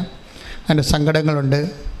പോകണില്ല, അതിൻ്റെ സങ്കടങ്ങളുണ്ട്.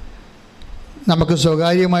 നമുക്ക്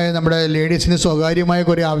സ്വകാര്യമായ, നമ്മുടെ ലേഡീസിന് സ്വകാര്യമായ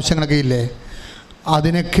കുറേ ആവശ്യങ്ങളൊക്കെ ഇല്ലേ,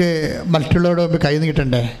 അതിനൊക്കെ മറ്റുള്ളവരുടെ മുമ്പ് കൈ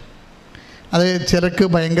നീട്ടണ്ടേ? അത് ചിലർക്ക്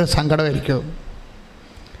ഭയങ്കര സങ്കടമായിരിക്കും.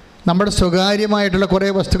 നമ്മുടെ സ്വകാര്യമായിട്ടുള്ള കുറേ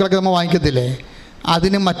വസ്തുക്കളൊക്കെ നമ്മൾ വാങ്ങിക്കത്തില്ലേ,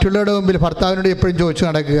 അതിന് മറ്റുള്ളവരുടെ മുമ്പിൽ ഭർത്താവിനോട് എപ്പോഴും ചോദിച്ചു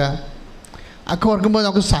നടക്കുക, ഒക്കെ ഓർക്കുമ്പോൾ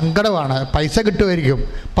നമുക്ക് സങ്കടമാണ്. പൈസ കിട്ടുമായിരിക്കും,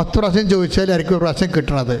 10 പ്രാവശ്യം ചോദിച്ചാലായിരിക്കും ഒരു പ്രാവശ്യം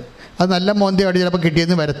കിട്ടണത്. അത് നല്ല മോന്തയോടെ ചിലപ്പോൾ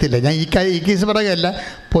കിട്ടിയെന്ന് വരത്തില്ല. ഞാൻ ഈ കേസ് പറയുകയല്ല,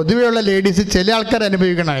 പൊതുവെയുള്ള ലേഡീസ് ചില ആൾക്കാർ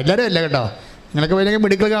അനുഭവിക്കണം, എല്ലാവരും അല്ല കേട്ടോ. നിങ്ങളൊക്കെ വലിയ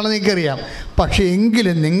മെഡിക്കൽ കാണുന്നത് എനിക്കറിയാം. പക്ഷേ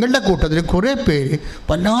എങ്കിലും നിങ്ങളുടെ കൂട്ടത്തിൽ കുറേ പേര്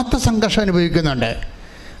വല്ലാത്ത സംഘർഷം അനുഭവിക്കുന്നുണ്ട്.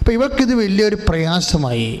 അപ്പോൾ ഇവർക്കിത് വലിയൊരു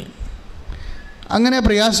പ്രയാസമായി. അങ്ങനെ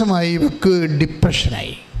പ്രയാസമായി, ഇവർക്ക്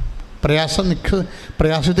ഡിപ്രഷനായി.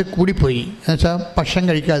 പ്രയാസത്തിൽ കൂടിപ്പോയി. എന്നുവെച്ചാൽ ഭക്ഷണം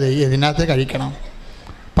കഴിക്കാതെ, ഇതിനകത്ത് കഴിക്കണം,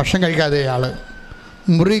 ഭക്ഷണം കഴിക്കാതെ ആൾ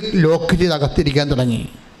മുറി ലോക്ക് ചെയ്ത് അകത്തിരിക്കാൻ തുടങ്ങി.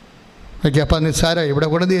 ഓക്കെ, അപ്പോൾ നിസ്സാരം ഇവിടെ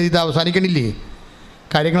കൂടെ ഇത് അവസാനിക്കണില്ലേ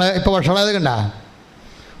കാര്യങ്ങൾ. ഇപ്പോൾ വഷളായത് കണ്ട,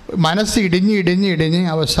 മനസ്സ് ഇടിഞ്ഞ്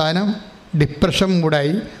അവസാനം ഡിപ്രഷൻ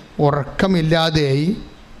കൂടായി, ഉറക്കമില്ലാതെയായി,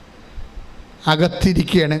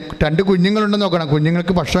 അകത്തിരിക്കുകയാണ്. 2 കുഞ്ഞുങ്ങളുണ്ടെന്ന് നോക്കണം,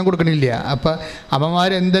 കുഞ്ഞുങ്ങൾക്ക് ഭക്ഷണം കൊടുക്കണില്ല. അപ്പോൾ അമ്മമാർ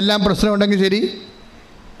എന്തെല്ലാം പ്രശ്നമുണ്ടെങ്കിൽ ശരി,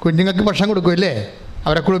 കുഞ്ഞുങ്ങൾക്ക് ഭക്ഷണം കൊടുക്കുമല്ലേ,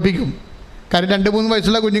 അവരെ കുളിപ്പിക്കും. കാര്യം 2-3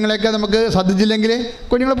 വയസ്സുള്ള കുഞ്ഞുങ്ങളെയൊക്കെ നമുക്ക് ശ്രദ്ധിച്ചില്ലെങ്കിൽ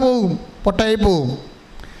കുഞ്ഞുങ്ങൾ പോകും, പൊട്ടായി പോകും.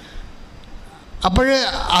 അപ്പോൾ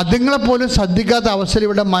അതുങ്ങളെപ്പോലും ശ്രദ്ധിക്കാത്ത അവസ്ഥയിൽ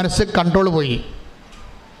ഇവിടെ മനസ്സ് കൺട്രോൾ പോയി.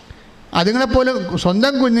 അതുങ്ങളെപ്പോലും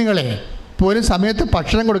സ്വന്തം കുഞ്ഞുങ്ങളെ പോലും സമയത്ത്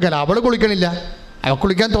ഭക്ഷണം കൊടുക്കാൻ, അവൾ കുളിക്കണില്ല, അവൾ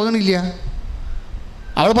കുളിക്കാൻ തോന്നണില്ല,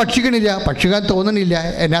 അവൾ ഭക്ഷിക്കാൻ തോന്നണില്ല,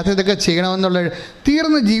 എന്നാത്ത ഇതൊക്കെ ചെയ്യണമെന്നുള്ള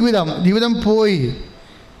തീർന്ന ജീവിതം പോയി.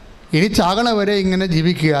 ഇനി ചാകണവരെ ഇങ്ങനെ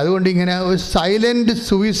ജീവിക്കുക. അതുകൊണ്ട് ഇങ്ങനെ ഒരു സൈലൻറ്റ്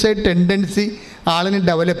സൂയിസൈഡ് ടെൻഡൻസി ആളിന്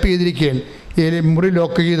ഡെവലപ്പ് ചെയ്തിരിക്കുകയാണ് ഈ മുറി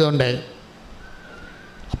ലോക്ക് ചെയ്തുകൊണ്ട്.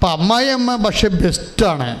 അപ്പോൾ അമ്മായിയമ്മ പക്ഷെ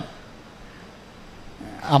ബെസ്റ്റാണ്.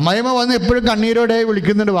 അമ്മായിയമ്മ വന്ന് എപ്പോഴും കണ്ണീരോടെ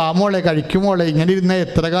വിളിക്കുന്നുണ്ട്, വാമോളെ കഴിക്കുമോളെ, ഇങ്ങനെ ഇരുന്ന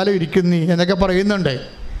എത്ര കാലം ഇരിക്കുന്നീ എന്നൊക്കെ പറയുന്നുണ്ട്.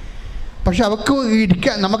 പക്ഷെ അവൾക്ക്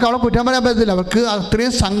നമുക്ക് അവളെ കുറ്റം പറയാൻ പറ്റത്തില്ല. അവൾക്ക്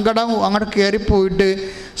അത്രയും സങ്കടം അങ്ങോട്ട് കയറിപ്പോയിട്ട്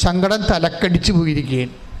സങ്കടം തലക്കടിച്ച്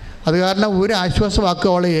പോയിരിക്കുകയാണ്. അത് കാരണം ഒരു ആശ്വാസവാക്ക്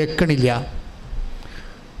അവളെ ഏൽക്കണില്ല.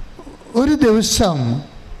 ഒരു ദിവസം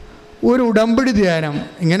ഒരു ഉടമ്പടി ധ്യാനം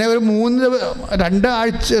ഇങ്ങനെ ഒരു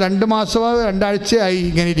 2 മാസമോ 2 ആഴ്ചയായി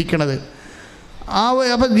ഇങ്ങനെ ഇരിക്കണത്.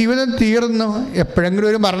 അപ്പോൾ ജീവിതം തീർന്നു. എപ്പോഴെങ്കിലും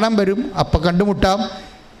ഒരു മരണം വരും, അപ്പം കണ്ടുമുട്ടാം,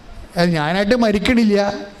 ഞാനായിട്ട് മരിക്കണില്ല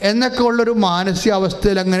എന്നൊക്കെ ഉള്ളൊരു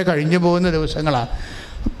മാനസികാവസ്ഥയിൽ അങ്ങനെ കഴിഞ്ഞു പോകുന്ന ദിവസങ്ങളാണ്.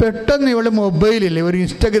 പെട്ടെന്ന് ഇവളുടെ മൊബൈലിൽ ഒരു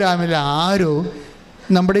ഇൻസ്റ്റഗ്രാമിൽ ആരോ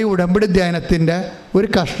നമ്മുടെ ഈ ഉടമ്പടി ധ്യാനത്തിൻ്റെ ഒരു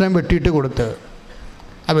കഷ്ണം വെട്ടിയിട്ട് കൊടുത്ത്,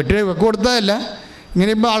 ആ വെട്ടി കൊടുത്തതല്ല,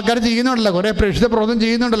 ഇങ്ങനെ ഇപ്പോൾ ആൾക്കാർ ചെയ്യുന്നുണ്ടല്ലോ, കുറേ പ്രേക്ഷിത പ്രവർത്തനം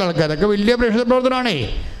ചെയ്യുന്നുണ്ടല്ലോ ആൾക്കാർ, അതൊക്കെ വലിയ പ്രേക്ഷിത പ്രവർത്തനമാണേ.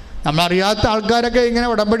 നമ്മളറിയാത്ത ആൾക്കാരൊക്കെ ഇങ്ങനെ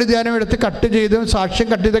ഉടമ്പടി ധ്യാനം എടുത്ത് കട്ട് ചെയ്തും സാക്ഷ്യം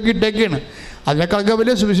കട്ട് ചെയ്തൊക്കെ ഇട്ടേക്കാണ്. അതിനേക്കാൾക്ക്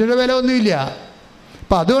വലിയ സുവിശേഷ വില ഒന്നുമില്ല.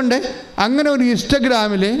 അപ്പം അതുകൊണ്ട് അങ്ങനെ ഒരു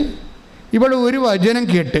ഇൻസ്റ്റഗ്രാമിൽ ഇവൾ ഒരു വചനം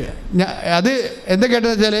കേട്ട്, അത് എന്താ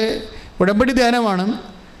കേട്ടതെന്ന് വെച്ചാൽ ഉടമ്പടി ധ്യാനമാണ്.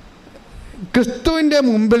 ക്രിസ്തുവിൻ്റെ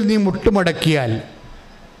മുമ്പിൽ നീ മുട്ടുമടക്കിയാൽ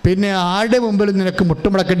പിന്നെ ആരുടെ മുമ്പിൽ നിനക്ക്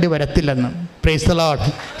മുട്ടുമടക്കേണ്ടി വരത്തില്ലെന്ന്. Praise the Lord.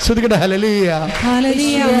 സ്തുതിക്കട്ടെ. ഹല്ലേലൂയ.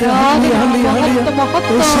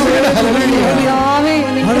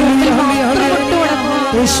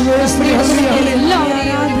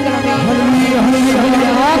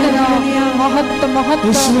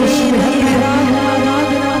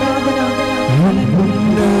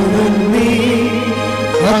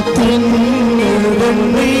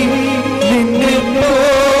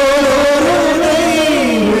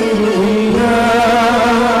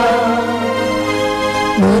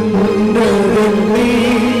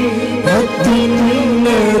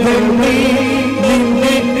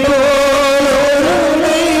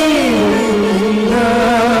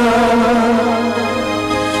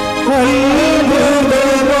 Allah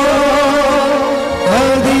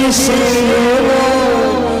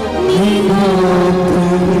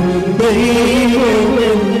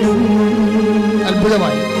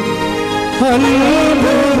അത്ഭുതമായി.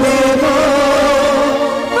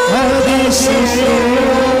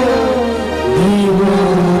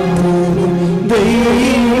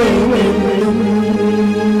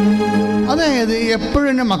 അതായത്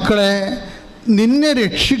എപ്പോഴും മക്കളെ, നിന്നെ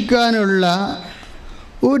രക്ഷിക്കാനുള്ള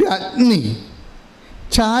ഒരു അഗ്നി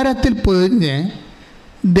ചാരത്തിൽ പൊതിഞ്ഞ്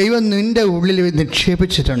ദൈവം നിൻ്റെ ഉള്ളിൽ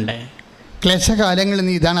നിക്ഷേപിച്ചിട്ടുണ്ട്. ക്ലേശകാലങ്ങളിൽ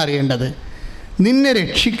നീ ഇതാണ് അറിയേണ്ടത്. നിന്നെ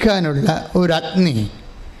രക്ഷിക്കാനുള്ള ഒരു അഗ്നി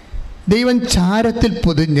ദൈവം ചാരത്തിൽ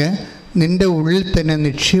പൊതിഞ്ഞ് നിൻ്റെ ഉള്ളിൽ തന്നെ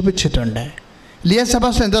നിക്ഷേപിച്ചിട്ടുണ്ട്. ലിയ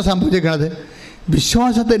സഭാസ് എന്താ സംഭവിച്ചിരിക്കുന്നത്?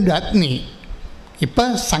 വിശ്വാസത്തിൻ്റെ അഗ്നി. ഇപ്പം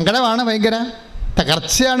സങ്കടമാണ്, ഭയങ്കര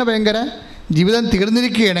തകർച്ചയാണ്, ഭയങ്കര ജീവിതം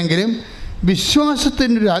തീർന്നിരിക്കുകയാണെങ്കിലും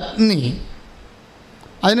വിശ്വാസത്തിൻ്റെ ഒരു അഗ്നി.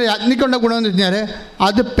 അതിന് അഗ്നിക്കൊണ്ട ഗുണമെന്ന് വെച്ചാൽ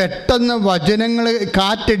അത് പെട്ടെന്ന് വചനങ്ങൾ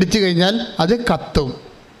കാറ്റടിച്ചു കഴിഞ്ഞാൽ അത് കത്തും.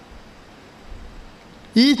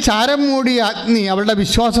 ഈ ചാരം മൂടിയ അഗ്നി, അവളുടെ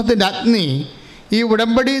വിശ്വാസത്തിൻ്റെ അഗ്നി, ഈ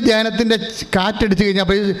ഉടമ്പടി ധ്യാനത്തിൻ്റെ കാറ്റടിച്ചു കഴിഞ്ഞാൽ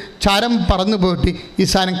അപ്പോൾ ഈ ചാരം പറന്നു പോയിട്ട് ഈ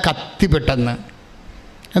സാധനം കത്തി പെട്ടെന്ന്.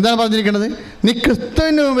 എന്താണ് പറഞ്ഞിരിക്കുന്നത്? നീ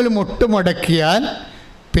ക്രിസ്തുവിൻ്റെ മുമ്പിൽ മുട്ടുമടക്കിയാൽ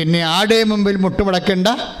പിന്നെ ആടെ മുമ്പിൽ മുട്ടുമടക്കേണ്ട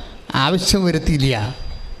ആവശ്യം വരുത്തിയില്ല.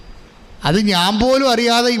 അത് ഞാൻ പോലും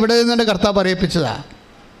അറിയാതെ ഇവിടെ നിന്നുകൊണ്ട് കർത്താവ് പറയിപ്പിച്ചതാണ്.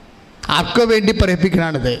 ആർക്കോ വേണ്ടി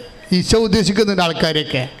പറയിപ്പിക്കണാണിത്. ഈശോ ഉദ്ദേശിക്കുന്നുണ്ട്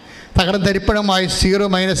ആൾക്കാരെയൊക്കെ. തകർന്ന് തരിപ്പണമായി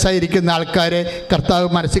 -ആയി ഇരിക്കുന്ന ആൾക്കാരെ കർത്താവ്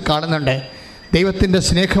മനസ്സിൽ കാണുന്നുണ്ട്. ദൈവത്തിൻ്റെ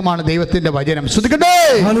സ്നേഹമാണ് ദൈവത്തിൻ്റെ വചനം. ശ്രദ്ധിക്കട്ടെ.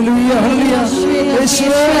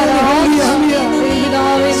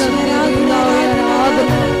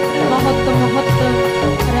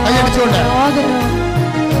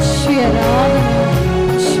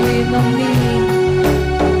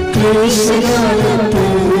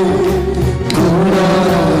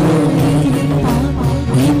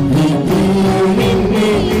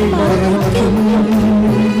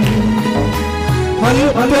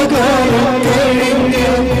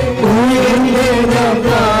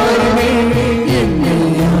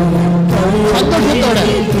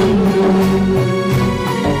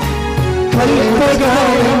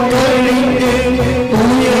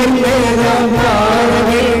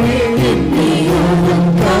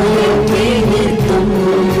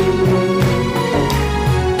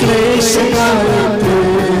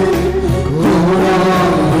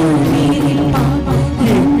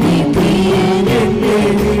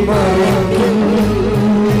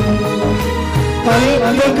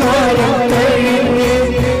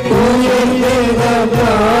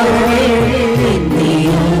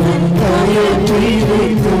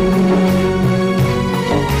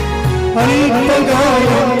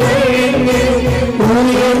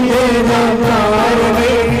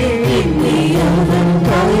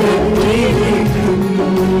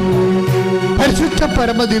 പരിശുദ്ധ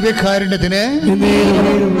പരമദിവ്യകാരുണ്യത്തിന്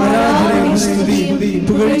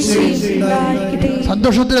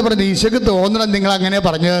സന്തോഷത്തിന് പറഞ്ഞ് ഈശോക്ക് തോന്നണം നിങ്ങൾ അങ്ങനെ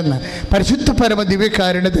പറഞ്ഞതെന്ന്. പരിശുദ്ധ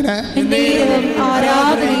പരമദിവ്യകാരുണ്യത്തിന്,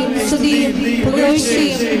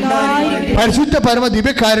 പരിശുദ്ധ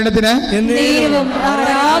പരമദിവ്യകാരുണ്യത്തിന്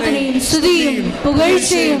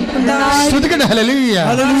ശ്രുതിക്കട്ടെ. ഹല്ലേലൂയ,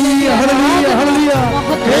 ഹല്ലേലൂയ, ഹല്ലേലൂയ, ഹല്ലേലൂയ.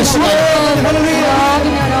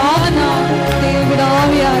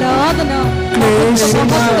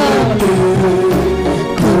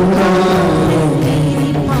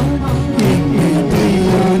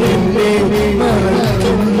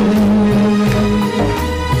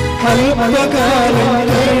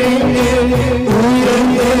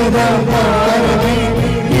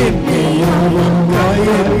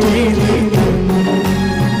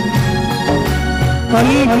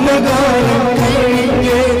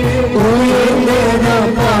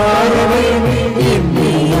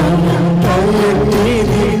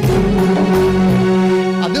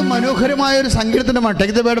 അത് മനോഹരമായൊരു സങ്കീർത്തനമാണ്.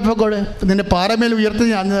 Take the word of God. നിന്റെ പാറമേൽ ഉയർത്തി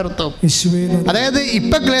ഞാൻ നിർത്തും. അതായത്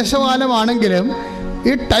ഇപ്പം ക്ലേശകാലമാണെങ്കിലും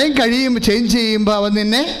ഈ ടൈം കഴിയുമ്പോൾ, ചേഞ്ച് ചെയ്യുമ്പോൾ അവൻ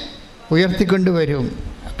നിന്നെ ഉയർത്തിക്കൊണ്ടുവരും.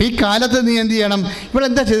 അപ്പം ഈ കാലത്ത് നീ എന്ത് ചെയ്യണം?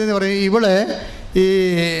 ഇവളെന്താ ചെയ്തതെന്ന് പറയും. ഇവള് ഈ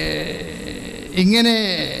ഇങ്ങനെ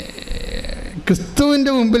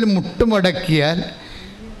ക്രിസ്തുവിൻ്റെ മുമ്പിൽ മുട്ടുമടക്കിയാൽ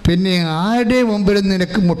പിന്നെ ആരുടെ മുമ്പിലും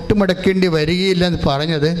നിനക്ക് മുട്ടുമടക്കേണ്ടി വരികയില്ല എന്ന്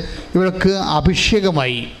പറഞ്ഞത് ഇവൾക്ക്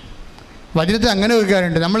അഭിഷേകമായി. വചനത്തിൽ അങ്ങനെ ഒരു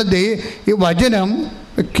കാര്യമുണ്ട്. നമ്മൾ ഈ വചനം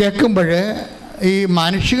കേൾക്കുമ്പോൾ ഈ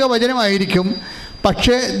മാനുഷിക വചനമായിരിക്കും,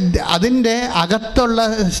 പക്ഷേ അതിൻ്റെ അകത്തുള്ള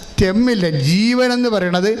സ്റ്റെമ്മില്ല, ജീവനെന്ന്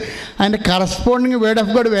പറയണത് അതിൻ്റെ കറസ്പോണ്ടിങ് വേർഡ്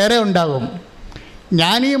ഓഫ് ഗോഡ് വേറെ ഉണ്ടാകും.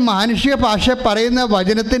 ഞാൻ ഈ മാനുഷിക ഭാഷ പറയുന്ന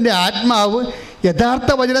വചനത്തിൻ്റെ ആത്മാവ് യഥാർത്ഥ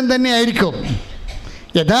വചനം തന്നെ ആയിരിക്കും.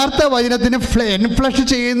 യഥാർത്ഥ വചനത്തിന് എൻഫ്ലഷ്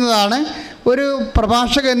ചെയ്യുന്നതാണ് ഒരു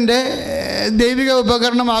പ്രഭാഷകൻ്റെ ദൈവിക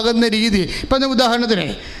ഉപകരണമാകുന്ന രീതി. ഇപ്പം ഉദാഹരണത്തിന്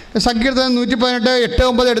സങ്കീർത്തനം 118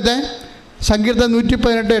 8-9 എടുത്തേ. സങ്കീർത്തനം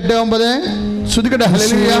 118 8-9 ശ്രുതിക്കട്ടെ.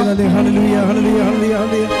 ഹല്ലേലൂയ ഹല്ലേലൂയ ഹല്ലേലൂയ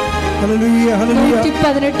ഹല്ലേലൂയ ഹല്ലേലൂയ.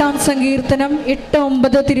 118 സങ്കീർത്തനം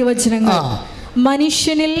 8-9 തിരുവചനങ്ങൾ.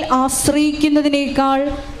 മനുഷ്യനിൽ ആശ്രയിക്കുന്നതിനേക്കാൾ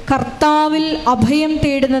കർത്താവിൽ അഭയം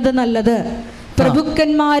തേടുന്നത് നല്ലത്.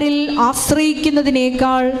 പ്രഭുക്കന്മാരിൽ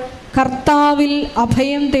ആശ്രയിക്കുന്നതിനേക്കാൾ കർത്താവിൽ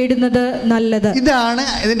അഭയം തേടുന്നത് നല്ലത്. ഇതാണ്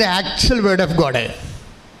ഇതിൻ്റെ ആക്ച്വൽ വേർഡ് ഓഫ് ഗോഡ്.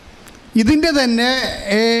 ഇതിൻ്റെ തന്നെ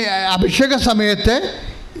അഭിഷേക സമയത്ത്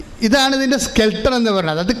ഇതാണ് ഇതിൻ്റെ സ്കെൽട്ടൺ എന്ന്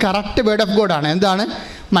പറയുന്നത്. അത് കറക്റ്റ് വേർഡ് ഓഫ് ഗോഡാണ്. എന്താണ്?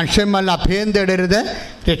 മനുഷ്യന്മാരിൽ അഭയം തേടരുത്,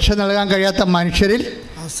 രക്ഷ നൽകാൻ കഴിയാത്ത മനുഷ്യരിൽ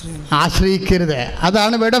ആശ്രയിക്കരുത്.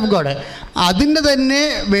 അതാണ് വേർഡ് ഓഫ് ഗോഡ്. അതിൻ്റെ തന്നെ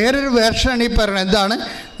വേറൊരു വേർഷനാണ് ഈ പറയുന്നത്. എന്താണ്?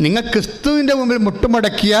 നിങ്ങൾ ക്രിസ്തുവിൻ്റെ മുമ്പിൽ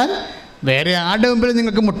മുട്ടുമടക്കിയാൽ വേറെ ആരുടെ മുമ്പിൽ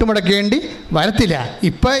നിങ്ങൾക്ക് മുട്ടുമടക്കേണ്ടി വരത്തില്ല.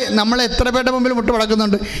 ഇപ്പം നമ്മൾ എത്ര പേരുടെ മുമ്പിൽ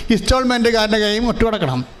മുട്ടുമടക്കുന്നുണ്ട്? ഇൻസ്റ്റാൾമെൻറ്റുകാരൻ്റെ കയ്യിൽ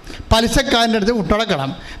മുട്ടുമടക്കണം, പലിശക്കാരൻ്റെ അടുത്ത് മുട്ടുമടക്കണം,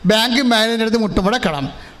 ബാങ്ക് മാനേജറിൻ്റെ അടുത്ത് മുട്ടുമടക്കണം,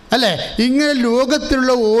 അല്ലേ? ഇങ്ങനെ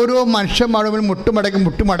ലോകത്തിലുള്ള ഓരോ മനുഷ്യന്മാരുടെ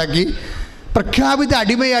മുട്ടുമടക്കി പ്രഖ്യാപിത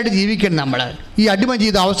അടിമയായിട്ട് ജീവിക്കണം. നമ്മൾ ഈ അടിമ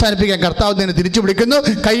ജീവിതം അവസാനിപ്പിക്കാൻ കർത്താവ് തന്നെ തിരിച്ചു വിളിക്കുന്നു.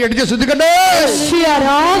 കൈയടിച്ച് ശ്രദ്ധിക്കട്ടെ.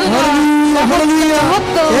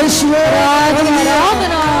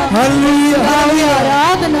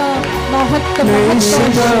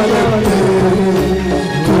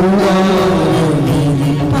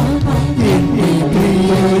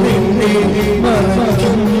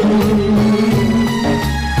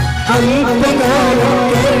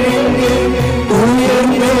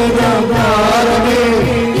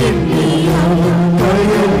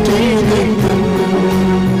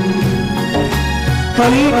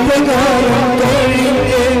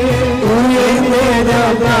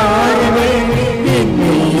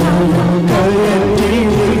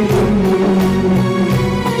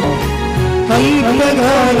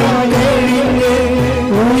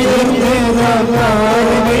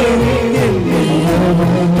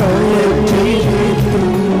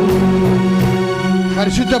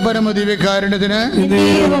 പരിശുദ്ധ പരമദിവ്യകാരുണ്യത്തിന്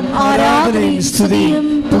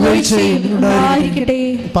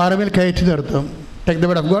പാറമേൽ കയറ്റി നിർത്തും. Take the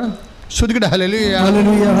word of God. ശ്രുതിക്കട്ടെ. ഹല്ലേലൂയ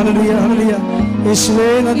ഹല്ലേലൂയ ഹല്ലേലൂയ ഹല്ലേലൂയ. യേശുവേ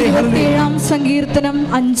നന്ദി. 27 സങ്കീർത്തനം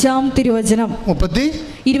 5 തിരുവചനം.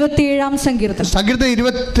 27 സങ്കീർത്തനം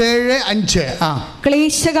 27:5.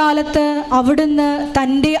 ക്ലേശകാലത്ത് അവിടുന്ന്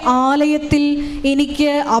തൻ്റെ ആലയത്തിൽ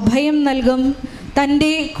എനിക്ക് അഭയം നൽകും,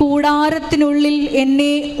 തൻ്റെ കൂടാരത്തിനുള്ളിൽ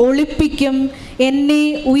എന്നെ ഒളിപ്പിക്കും, എന്നെ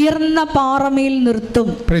ഉയർന്ന പാറമേൽ നിർത്തും.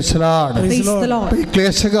 ഈ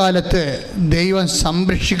ക്ലേശകാലത്ത് ദൈവം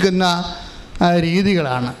സംരക്ഷിക്കുന്ന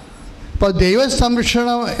രീതികളാണ്. അപ്പോൾ ദൈവ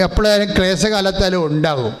സംരക്ഷണം എപ്പോഴായാലും ക്ലേശകാലത്തായാലും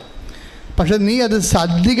ഉണ്ടാകും. പക്ഷെ നീ അത്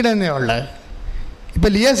ശ്രദ്ധിക്കണമെന്നേ ഉള്ളത്. ഇപ്പം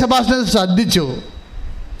ലിയ സെബാസ്റ്റ്യൻ ശ്രദ്ധിച്ചു.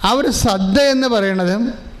 ആ ഒരു ശ്രദ്ധ എന്ന് പറയുന്നത്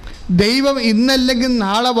ദൈവം ഇന്നല്ലെങ്കിൽ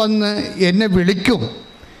നാളെ വന്ന് എന്നെ വിളിക്കും.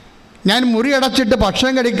 ഞാൻ മുറി അടച്ചിട്ട്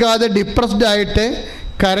ഭക്ഷണം കഴിക്കാതെ ഡിപ്രസ്ഡ് ആയിട്ട്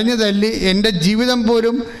കരഞ്ഞു തല്ലി എൻ്റെ ജീവിതം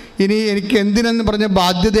പോലും ഇനി എനിക്ക് എന്തിനെന്ന് പറഞ്ഞ്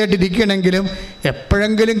ബാധ്യതയായിട്ടിരിക്കണമെങ്കിലും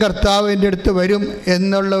എപ്പോഴെങ്കിലും കർത്താവ് എൻ്റെ അടുത്ത് വരും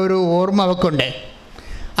എന്നുള്ള ഒരു ഓർമ്മ അവൾക്കുണ്ട്.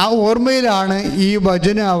 ആ ഓർമ്മയിലാണ് ഈ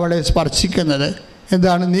വചനം അവളെ സ്പർശിക്കുന്നത്.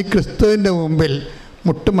 എന്താണ്? നീ ക്രിസ്തുവിൻ്റെ മുമ്പിൽ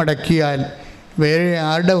മുട്ടുമടക്കിയാൽ വേറെ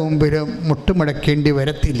ആരുടെ മുമ്പിലും മുട്ടുമടക്കേണ്ടി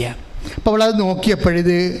വരത്തില്ല. അപ്പോൾ അവളത്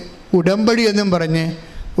നോക്കിയപ്പോഴിത് ഉടമ്പടി എന്നും പറഞ്ഞ്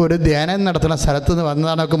ഒരു ധ്യാനം നടത്തുന്ന സ്ഥലത്ത് നിന്ന്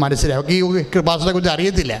വന്നതാണ് അവർക്ക് മനസ്സിലായി. അവർക്ക് ഈ കൃപാസനത്തെ കുറിച്ച്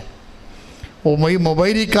അറിയത്തില്ല. ഈ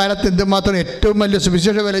മൊബൈൽ ഈ കാലത്ത് എന്തുമാത്രം ഏറ്റവും വലിയ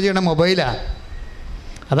സുവിശേഷ വില ചെയ്യണ മൊബൈലാണ്.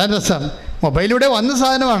 അതാണ് രസം. മൊബൈലിലൂടെ വന്ന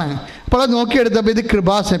സാധനമാണ്. അപ്പോൾ അത് നോക്കിയെടുത്തപ്പോൾ ഇത്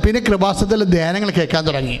കൃപാസനം. പിന്നെ കൃപാസനത്തിൽ ധ്യാനങ്ങൾ കേൾക്കാൻ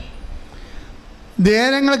തുടങ്ങി.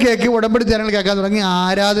 ഉടമ്പടി ധ്യാനങ്ങൾ കേൾക്കാൻ തുടങ്ങി.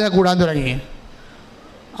 ആരാധന കൂടാൻ തുടങ്ങി.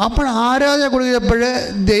 അപ്പോൾ ആരാധന കൂടിയപ്പോൾ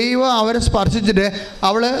ദൈവം അവരെ സ്പർശിച്ചിട്ട്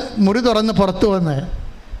അവൾ മുറി തുറന്ന് പുറത്ത് വന്ന്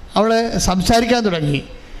അവൾ സംസാരിക്കാൻ തുടങ്ങി,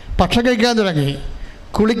 ഭക്ഷണം കഴിക്കാൻ തുടങ്ങി,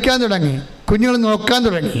 കുളിക്കാൻ തുടങ്ങി, കുഞ്ഞുങ്ങൾ നോക്കാൻ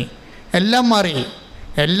തുടങ്ങി. എല്ലാം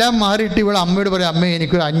മാറിയിട്ട് ഇവൾ അമ്മയോട് പറയും, അമ്മ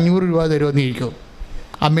എനിക്കൊരു 500 രൂപ തരുമെന്ന് ഇരിക്കും.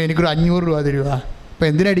 അമ്മ എനിക്കൊരു 500 രൂപ തരുക. അപ്പോൾ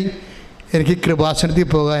എന്തിനടി? എനിക്ക് കൃപാസനത്തിൽ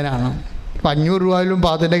പോകാനാണ്. അപ്പോൾ 500 രൂപ പോലും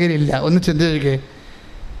പാവത്തിൻ്റെ കയ്യിലില്ല. ഒന്ന് ചിന്തിച്ചേ,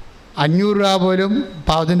 500 രൂപ പോലും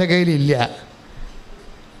പാവത്തിൻ്റെ കയ്യിലില്ല.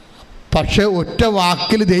 പക്ഷേ ഒറ്റ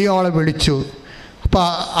വാക്കിൽ ദൈവം അവളെ വിളിച്ചു. അപ്പോൾ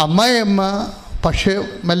അമ്മയമ്മ പക്ഷേ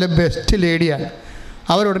നല്ല ബെസ്റ്റ് ലേഡിയാണ്.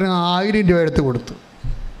 അവരുടനെ 1000 രൂപ എടുത്ത് കൊടുത്തു.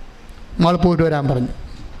 അവൾ പോയിട്ട് വരാൻ പറഞ്ഞു.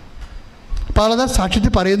 അപ്പോൾ അവളത്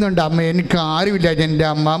സാക്ഷ്യത്തിൽ പറയുന്നുണ്ട്, അമ്മ എനിക്ക് ആരുമില്ല, എൻ്റെ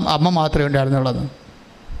അമ്മ മാത്രമേ ഉണ്ടായിരുന്നുള്ളൂ.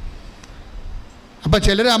 അപ്പോൾ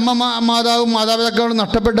ചിലർ മാതാപിതാക്കളും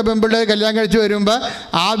നഷ്ടപ്പെട്ട പെൺപിള്ളേർ കല്യാണം കഴിച്ച് വരുമ്പോൾ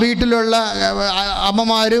ആ വീട്ടിലുള്ള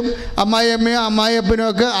അമ്മമാരും അമ്മായിയപ്പനും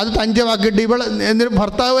ഒക്കെ അത് തഞ്ചമാക്കിയിട്ട് ഇവൾ എന്നിട്ട്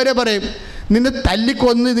ഭർത്താവ് വരെ പറയും, നിന്നെ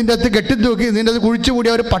തല്ലിക്കൊന്ന് ഇതിൻ്റെ അകത്ത് കെട്ടിത്തൂക്കി നിൻ്റെ അത് കുഴിച്ചു കൂടി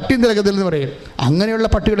അവർ പട്ടിയും തിരക്കത്തില്ലെന്ന് പറയും. അങ്ങനെയുള്ള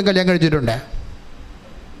പട്ടികളും കല്യാണം കഴിച്ചിട്ടുണ്ട്.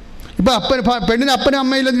 ഇപ്പോൾ പെണ്ണിന് അപ്പനും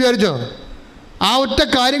അമ്മയില്ലെന്ന് വിചാരിച്ചോ? ആ ഒറ്റ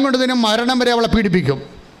കാര്യം കൊണ്ട് തന്നെ മരണം വരെ അവളെ പീഡിപ്പിക്കും.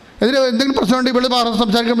 ഇതിൽ എന്തെങ്കിലും പ്രശ്നമുണ്ട് ഇവിടെ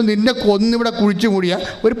സംസാരിക്കുമ്പോൾ നിന്നെ കൊന്നിവിടെ കുഴിച്ചു മൂടിയ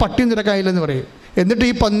ഒരു പട്ടിയും നിരക്കായില്ലെന്ന് പറയും. എന്നിട്ട്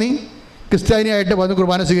ഈ പന്നി ക്രിസ്ത്യാനിയായിട്ട് വന്ന്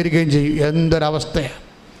കുർബാന സ്വീകരിക്കുകയും ചെയ്യും. എന്തൊരവസ്ഥയാണ്!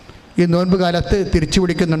 ഈ നോൻപ് കാലത്ത് തിരിച്ചു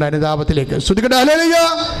പിടിക്കുന്നുണ്ട് അനുതാപത്തിലേക്ക്. ശ്രുതിക്കട്ടെ ഹല്ലേലൂയ.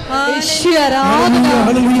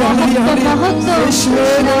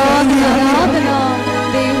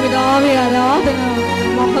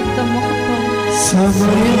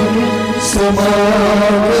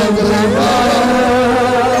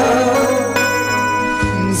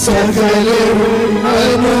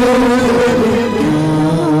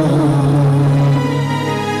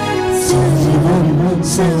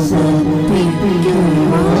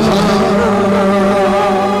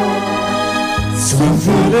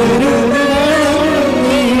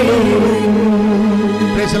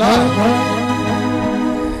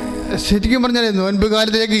 ശരിക്കും പറഞ്ഞാൽ നോൻപ്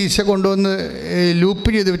കാലത്തിലേക്ക് ഈശോ കൊണ്ടുവന്ന് ലൂപ്പ്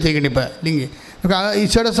ചെയ്ത് വെച്ചേക്കണം. ഇപ്പം ലിങ്ക് നമുക്ക് ആ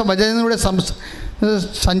ഈശോയുടെ വചനത്തിലൂടെ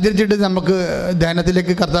സഞ്ചരിച്ചിട്ട് നമുക്ക്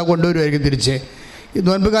ധ്യാനത്തിലേക്ക് കർത്താവ് കൊണ്ടുവരുമായിരിക്കും തിരിച്ച്. ഈ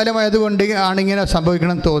നോൻപ് കാലമായതുകൊണ്ട് ആണിങ്ങനെ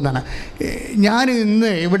സംഭവിക്കണം തോന്നണം. ഞാൻ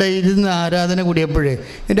ഇന്ന് ഇവിടെ ഇരുന്ന് ആരാധന കൂടിയപ്പോഴേ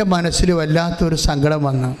എൻ്റെ മനസ്സിൽ വല്ലാത്തൊരു സങ്കടം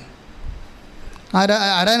വന്നു.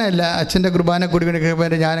 ആരാധനയല്ല, അച്ഛൻ്റെ കുർബാന കൂടി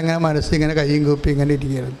കഴിക്കുമ്പോൾ ഞാനങ്ങനെ മനസ്സിൽ ഇങ്ങനെ കയ്യും കൂപ്പി ഇങ്ങനെ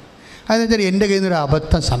ഇരിക്കുകയായിരുന്നു. അതെന്ന് വെച്ചാൽ എൻ്റെ കയ്യിൽ നിന്നൊരു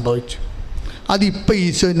അബദ്ധം സംഭവിച്ചു. അതിപ്പോൾ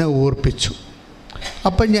ഈശോ എന്നെ ഓർപ്പിച്ചു.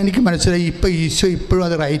 അപ്പം എനിക്ക് മനസ്സിലായി ഇപ്പം ഈശോ ഇപ്പോഴും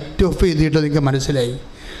അത് റൈറ്റ് ഓഫ് ചെയ്തിട്ട് എനിക്ക് മനസ്സിലായി.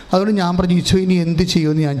 അതുകൊണ്ട് ഞാൻ പറഞ്ഞു ഈശോ ഇനി എന്ത്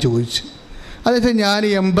ചെയ്യുമെന്ന് ഞാൻ ചോദിച്ചു. അതെന്നുവെച്ചാൽ ഞാൻ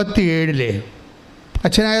 87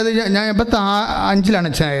 അച്ഛനായത്, ഞാൻ 85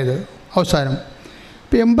 അച്ഛനായത് അവസാനം.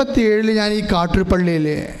 ഇപ്പോൾ 87 ഞാൻ ഈ കാട്ടൂർ പള്ളിയിൽ,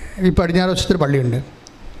 ഈ പടിഞ്ഞാറ് വശത്തൊരു പള്ളിയുണ്ട്,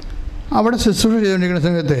 അവിടെ ശുശ്രൂഷ ചെയ്തുകൊണ്ടിരിക്കുന്ന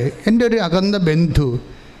സമയത്ത് എൻ്റെ ഒരു അകന്ന ബന്ധു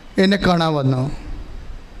എന്നെ കാണാൻ വന്നു.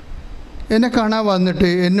 എന്നെ കാണാൻ വന്നിട്ട്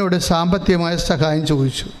എന്നോട് സാമ്പത്തികമായ സഹായം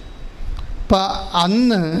ചോദിച്ചു. അപ്പം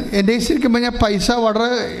അന്ന് എൻ്റെ ശരിക്കും പറഞ്ഞാൽ പൈസ വളരെ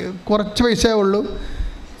കുറച്ച് പൈസയേ ഉള്ളൂ.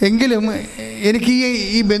 എങ്കിലും എനിക്ക്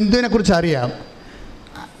ഈ ബന്ധുവിനെക്കുറിച്ച് അറിയാം.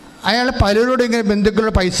 അയാൾ പലരോടും ഇങ്ങനെ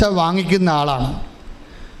ബന്ധുക്കളുടെ പൈസ വാങ്ങിക്കുന്ന ആളാണ്.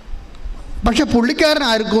 പക്ഷെ പുള്ളിക്കാരൻ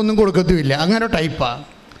ആർക്കും ഒന്നും കൊടുക്കത്തുമില്ല, അങ്ങനെ ടൈപ്പാണ്.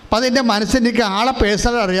 അപ്പം അതെൻ്റെ മനസ്സിലേക്ക് ആളെ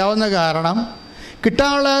പേഴ്സണൽ അറിയാവുന്ന കാരണം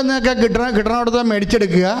കിട്ടാനുള്ളതെന്നൊക്കെ കിട്ടണോടത്ത്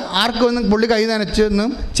മേടിച്ചെടുക്കുക, ആർക്കും ഒന്നും പുള്ളി കൈ നനച്ചൊന്നും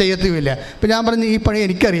ചെയ്യത്തുമില്ല. അപ്പം ഞാൻ പറഞ്ഞു ഈ പണി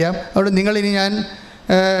എനിക്കറിയാം, അതുകൊണ്ട് നിങ്ങളിനി ഞാൻ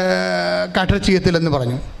കാട്ടർ ചെയ്യത്തില്ലെന്ന്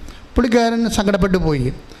പറഞ്ഞു. പുള്ളിക്കാരൻ സങ്കടപ്പെട്ടു പോയി.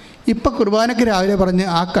 ഇപ്പം കുർബാനയ്ക്ക് രാവിലെ പറഞ്ഞ്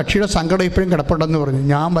ആ കക്ഷിയുടെ സങ്കടം ഇപ്പോഴും കിടപ്പുണ്ടെന്ന് പറഞ്ഞു.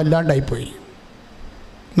 ഞാൻ വല്ലാണ്ടായിപ്പോയി.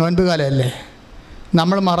 നോൻപ് കാലമല്ലേ,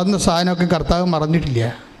 നമ്മൾ മറന്ന സാധനമൊക്കെ കർത്താവ് മറന്നിട്ടില്ല.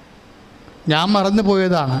 ഞാൻ മറന്നു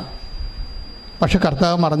പോയതാണ്, പക്ഷെ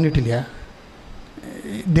കർത്താവ് മറന്നിട്ടില്ല.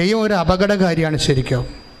 ദൈവം ഒരു അപകടകാരിയാണ് ശരിക്കും.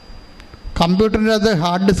 കമ്പ്യൂട്ടറിൻ്റെ അത്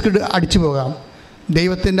ഹാർഡ് ഡിസ്ക് അടിച്ചു പോകാം,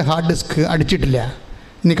 ദൈവത്തിൻ്റെ ഹാർഡ് ഡിസ്ക് അടിച്ചിട്ടില്ല.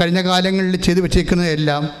 ഇനി കഴിഞ്ഞ കാലങ്ങളിൽ ചെയ്ത്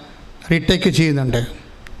വെച്ചേക്കുന്നതെല്ലാം റീടേക്ക് ചെയ്യുന്നുണ്ട്.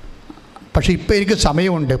 പക്ഷേ ഇപ്പോൾ എനിക്ക്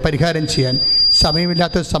സമയമുണ്ട് പരിഹാരം ചെയ്യാൻ.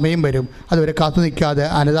 സമയമില്ലാത്ത സമയം വരും. അതുവരെ കാത്തു നിൽക്കാതെ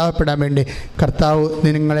അനുതാപപ്പെടാൻ വേണ്ടി കർത്താവ്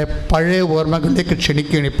നിങ്ങളെ പഴയ ഓർമ്മകളിലേക്ക്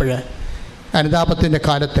ക്ഷണിക്കുകയാണ്. ഇപ്പോഴേ അനുതാപത്തിൻ്റെ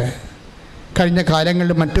കാലത്ത് കഴിഞ്ഞ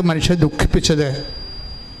കാലങ്ങളിൽ മറ്റു മനുഷ്യരെ ദുഃഖിപ്പിച്ചത്.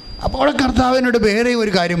 അപ്പോൾ കർത്താവിനോട് വേറെ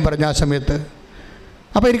ഒരു കാര്യം പറഞ്ഞു ആ സമയത്ത്.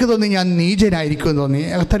 അപ്പോൾ എനിക്ക് തോന്നി ഞാൻ നീചനായിരിക്കുമെന്ന് തോന്നി.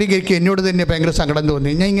 അത്രയ്ക്ക് എന്നോട് തന്നെ ഭയങ്കര സങ്കടം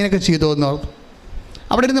തോന്നി. ഞാൻ ഇങ്ങനെയൊക്കെ ചെയ്തോന്നോ.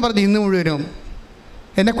 അവിടെ ഇരുന്ന് പറഞ്ഞു ഇന്ന് മുഴുവനും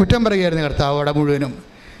എന്നെ കുറ്റം പറയുകയായിരുന്നു കർത്താവ്. അവിടെ മുഴുവനും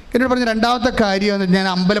എന്നോട് പറഞ്ഞ രണ്ടാമത്തെ കാര്യം ഞാൻ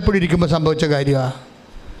അമ്പലപ്പുഴ ഇരിക്കുമ്പോൾ സംഭവിച്ച കാര്യമാണ്.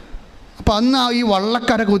 അപ്പോൾ അന്ന് ഈ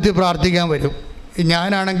വള്ളക്കാരെ കുത്തി പ്രാർത്ഥിക്കാൻ വരും.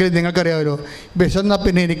 ഞാനാണെങ്കിൽ നിങ്ങൾക്കറിയാമല്ലോ, വിശന്നാൽ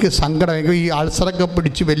പിന്നെ എനിക്ക് സങ്കടം, എനിക്ക് ഈ അൾസറൊക്കെ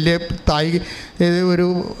പിടിച്ച് വലിയ ഒരു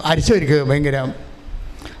അരിശമായിരിക്കും ഭയങ്കര.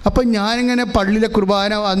 അപ്പം ഞാനിങ്ങനെ പള്ളിയിലെ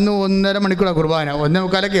കുർബാന അന്ന് 1.5 മണിക്കൂറാണ് കുർബാന,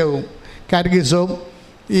 1:45 ആവും. കാറ്റഗീസവും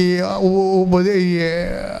ഈ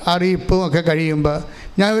അറിയിപ്പും ഒക്കെ കഴിയുമ്പോൾ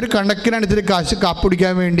ഞാൻ ഒരു കണക്കിനടുത്തിട്ട് കാപ്പ്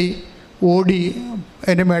പിടിക്കാൻ വേണ്ടി ഓടി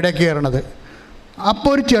എൻ്റെ മേടയിൽ കയറണത്. അപ്പോൾ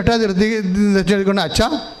ഒരു ചേട്ടാ നിർത്തിയെടുക്കൊണ്ട് അച്ഛാ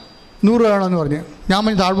 100 രൂപ വേണമെന്ന് പറഞ്ഞ്. ഞാൻ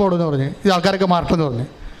പറഞ്ഞ് താഴ്പോടെന്ന് പറഞ്ഞ്, ഇത് ആൾക്കാരൊക്കെ മാറട്ടെന്ന് പറഞ്ഞ്.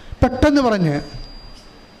 പെട്ടെന്ന് പറഞ്ഞ്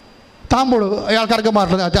താമ്പോളൂ ആൾക്കാരൊക്കെ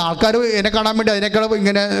മാറട്ടെ. അച്ഛാ ആൾക്കാർ എന്നെ കാണാൻ വേണ്ടി അതിനേക്കാൾ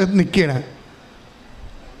ഇങ്ങനെ നിൽക്കുകയാണ്.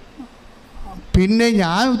 പിന്നെ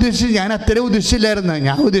ഞാൻ അത്രയും ഉദ്ദേശിച്ചില്ലായിരുന്നു.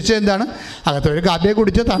 ഞാൻ ഉദ്ദേശിച്ചത് എന്താണ്, അകത്തൊരു കാപ്പിയെ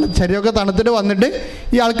കുടിച്ച് ശരീരമൊക്കെ തണുത്തിട്ട് വന്നിട്ട്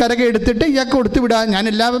ഈ ആൾക്കാരൊക്കെ എടുത്തിട്ട് ഇയാൾക്ക് കൊടുത്ത് വിടാൻ. ഞാൻ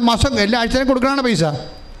എല്ലാ ആഴ്ചയും കൊടുക്കണമാണ് പൈസ.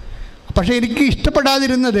 പക്ഷേ എനിക്ക്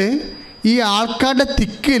ഇഷ്ടപ്പെടാതിരുന്നത് ഈ ആൾക്കാരുടെ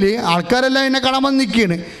തിക്കിൽ ആൾക്കാരെല്ലാം എന്നെ കാണാൻ വന്ന്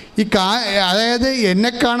നിൽക്കുകയാണ്. അതായത്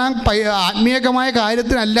എന്നെ കാണാൻ ആത്മീയമായ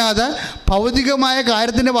കാര്യത്തിനല്ലാതെ ഭൗതികമായ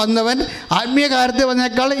കാര്യത്തിന് വന്നവൻ ആത്മീയ കാര്യത്തിൽ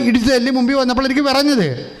വന്നേക്കാൾ ഇടിച്ചതല്ലി മുമ്പിൽ വന്നപ്പോൾ എനിക്ക് വിറഞ്ഞത്.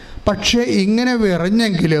 പക്ഷേ ഇങ്ങനെ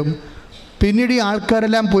വിറഞ്ഞെങ്കിലും പിന്നീട് ഈ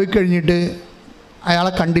ആൾക്കാരെല്ലാം പോയി കഴിഞ്ഞിട്ട്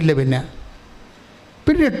അയാളെ കണ്ടില്ല. പിന്നെ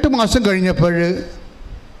 8 മാസം കഴിഞ്ഞപ്പോൾ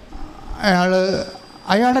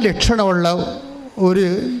അയാളുടെ ലക്ഷണമുള്ള ഒരു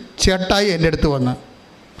ചേട്ടായി എൻ്റെ അടുത്ത് വന്ന്.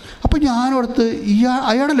 അപ്പോൾ ഞാനോർത്ത്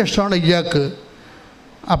അയാളുടെ ലക്ഷണമാണ് ഇയാൾക്ക്.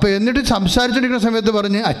 അപ്പോൾ എന്നിട്ട് സംസാരിച്ചുകൊണ്ടിരിക്കുന്ന സമയത്ത്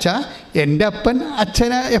പറഞ്ഞ്, അച്ഛാ എൻ്റെ അപ്പൻ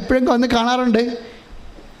അച്ഛനെ എപ്പോഴും വന്ന് കാണാറുണ്ട്,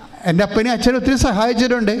 എൻ്റെ അപ്പനെ അച്ഛനെ ഒത്തിരി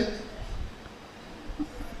സഹായിച്ചിട്ടുണ്ട്.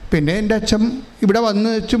 പിന്നെ എൻ്റെ അച്ഛൻ ഇവിടെ വന്ന്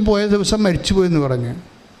വെച്ചും പോയ ദിവസം മരിച്ചു പോയെന്ന് പറഞ്ഞ്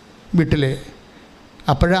വീട്ടിൽ.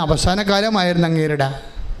 അപ്പോഴേ അവസാന കാലമായിരുന്നു അങ്ങേരുടെ.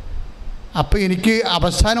 അപ്പോൾ എനിക്ക്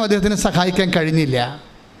അവസാനം അദ്ദേഹത്തിനെ സഹായിക്കാൻ കഴിഞ്ഞില്ല.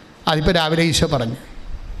 അതിപ്പോൾ രാവിലെ ഈശോ പറഞ്ഞു,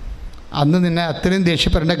 അന്ന് നിന്നെ അത്രയും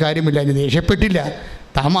ദേഷ്യപ്പെടേണ്ട കാര്യമില്ല. ഇനി ദേഷ്യപ്പെട്ടില്ല,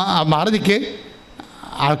 മാറി നിൽക്ക്,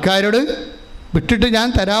 ആൾക്കാരോട് വിട്ടിട്ട് ഞാൻ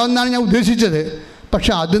തരാമെന്നാണ് ഞാൻ ഉദ്ദേശിച്ചത്.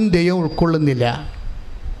 പക്ഷെ അതും ദൈവം ഉൾക്കൊള്ളുന്നില്ല.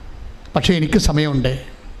 പക്ഷേ എനിക്ക് സമയമുണ്ട്,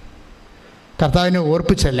 കർത്താവിനെ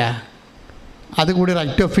ഓർപ്പിച്ചല്ല, അതുകൂടി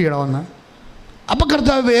റൈറ്റ് ഓഫ് ചെയ്യണമെന്ന്. അപ്പോൾ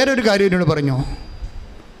കർത്താവ് വേറൊരു കാര്യം എന്നോട് പറഞ്ഞു,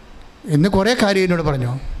 ഇന്ന് കുറേ കാര്യം എന്നോട്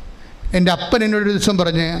പറഞ്ഞു. എൻ്റെ അപ്പൻ എന്നോടൊരു ദിവസം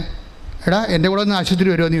പറഞ്ഞ്, എടാ എൻ്റെ കൂടെ ഒന്ന് ആശുപത്രി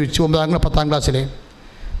വരുമോ എന്ന് ചോദിച്ചു. 9ാം 10ാം ക്ലാസ്സിൽ.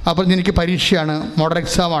 അപ്പോൾ എനിക്ക് പരീക്ഷയാണ്, മോഡൽ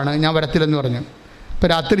എക്സാമാണ്, ഞാൻ വരത്തില്ലെന്ന് പറഞ്ഞു. അപ്പോൾ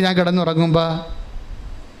രാത്രി ഞാൻ കിടന്നുറങ്ങുമ്പോൾ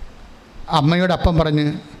അമ്മയോട് അപ്പം പറഞ്ഞ്,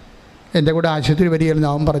 എൻ്റെ കൂടെ ആശുപത്രി വരികയെന്ന്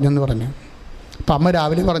അവൻ പറഞ്ഞെന്ന് പറഞ്ഞു. അപ്പം അമ്മ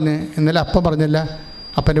രാവിലെ പറഞ്ഞ്, ഇന്നലെ അപ്പം പറഞ്ഞല്ല,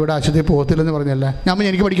 അപ്പൻ്റെ കൂടെ ആശുപത്രി പോകത്തില്ലെന്ന് പറഞ്ഞല്ല. ഞാൻ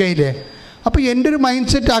എനിക്ക് പഠിക്കാനില്ലേ. അപ്പോൾ എൻ്റെ ഒരു മൈൻഡ്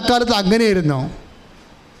സെറ്റ് ആ കാലത്ത് അങ്ങനെയായിരുന്നു.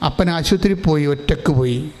 അപ്പൻ ആശുപത്രി പോയി, ഒറ്റക്ക്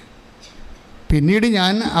പോയി. പിന്നീട്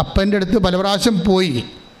ഞാൻ അപ്പൻ്റെ അടുത്ത് പല പ്രാവശ്യം പോയി,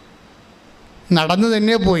 നടന്ന്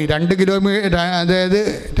തന്നെ പോയി. 2 കിലോമീറ്റർ, അതായത്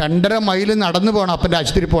 2.5 മൈൽ നടന്ന് പോകണം അപ്പൻ്റെ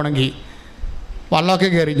ആശുപത്രി പോകണമെങ്കിൽ. വള്ളമൊക്കെ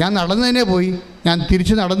കയറി ഞാൻ നടന്ന് തന്നെ പോയി, ഞാൻ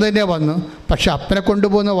തിരിച്ച് നടന്ന് തന്നെ വന്നു. പക്ഷെ അപ്പനെ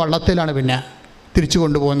കൊണ്ടുപോകുന്ന വള്ളത്തിലാണ് പിന്നെ തിരിച്ചു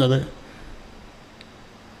കൊണ്ടുപോകുന്നത്.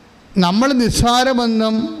 നമ്മൾ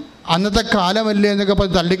നിസ്സാരമെന്നും അന്നത്തെ കാലമല്ലേ എന്നൊക്കെ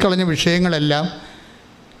പറഞ്ഞ് തള്ളിക്കളഞ്ഞ വിഷയങ്ങളെല്ലാം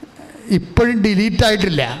ഇപ്പോഴും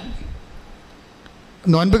ഡിലീറ്റായിട്ടില്ല.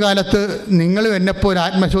 നോൻപ് കാലത്ത് നിങ്ങളും എന്നെപ്പോൾ ഒരു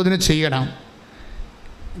ആത്മശോധന ചെയ്യണം.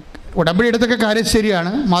 ഉടമ്പടി എടുത്തൊക്കെ കാര്യം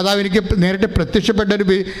ശരിയാണ്. മാതാവ് എനിക്ക് നേരിട്ട് പ്രത്യക്ഷപ്പെട്ട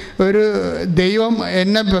ഒരു ദൈവം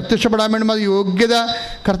എന്നെ പ്രത്യക്ഷപ്പെടാൻ വേണ്ടി അത് യോഗ്യത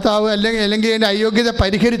കർത്താവ് അല്ലെങ്കിൽ എൻ്റെ അയോഗ്യത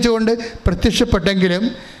പരിഹരിച്ചുകൊണ്ട് പ്രത്യക്ഷപ്പെട്ടെങ്കിലും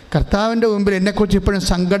കർത്താവിൻ്റെ മുമ്പിൽ എന്നെക്കുറിച്ച് ഇപ്പോഴും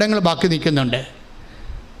സങ്കടങ്ങൾ ബാക്കി നിൽക്കുന്നുണ്ട്.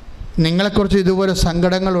 നിങ്ങളെക്കുറിച്ച് ഇതുപോലെ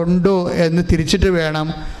സങ്കടങ്ങളുണ്ടോ എന്ന് തിരിച്ചിട്ട് വേണം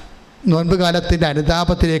നോൻപ് കാലത്തിൻ്റെ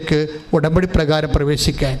അനുതാപത്തിലേക്ക് ഉടമ്പടി പ്രകാരം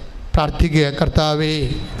പ്രവേശിക്കാൻ. പ്രാർത്ഥിക്കുക. കർത്താവേ,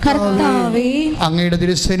 അങ്ങയുടെ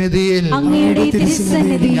തിരുസന്നിധിയിൽ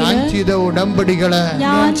ഞാൻ ചെയ്ത ഉടമ്പടികള്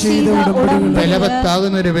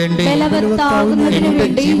ബലവത്താകുന്നതിന് വേണ്ടി എൻ്റെ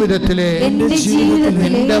ജീവിതത്തിലെ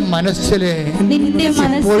നിന്റെ മനസ്സിലെ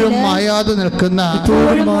ഇപ്പോഴും മായാതെ നിൽക്കുന്ന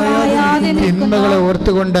തിന്മകളെ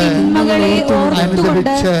ഓർത്തുകൊണ്ട്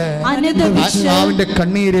അനുദപിച്ച് ആത്മാവിന്റെ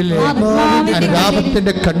കണ്ണീരില്,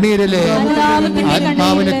 അനുതാപത്തിന്റെ കണ്ണീരില്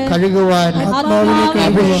ആത്മാവിനെ കഴുകുവാൻ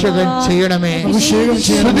അഭിഷേകം ചെയ്യണമേ.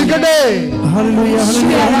 ശ്രദ്ധിക്കട്ടെ.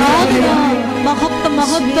 മഹത്വം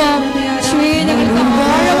മഹത്വം ഞങ്ങൾക്ക്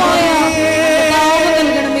ആഴമായ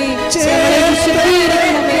നൽകണമേ,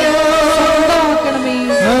 ശുദ്ധീകരിക്കണമേ, സ്വന്തമാക്കണമേ.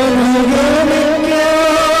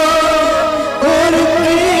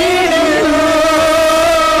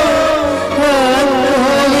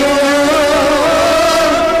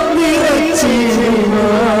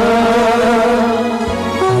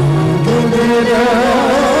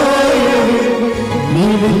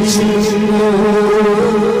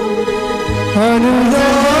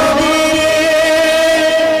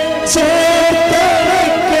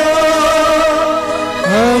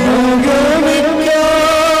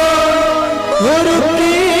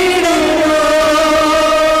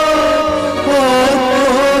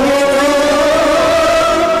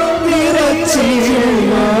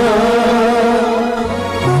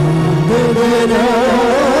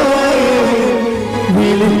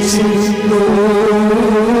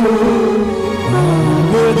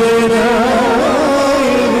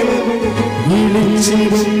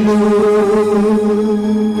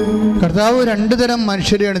 കർത്താവ് 2 തരം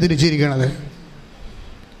മനുഷ്യരെയാണ് തിരിച്ചിരിക്കുന്നത്.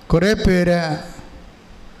 കുറേ പേര്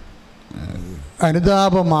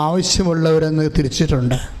അനുതാപം ആവശ്യമുള്ളവരെന്ന്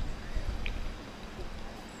തിരിച്ചിട്ടുണ്ട്.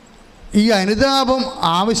 ഈ അനുതാപം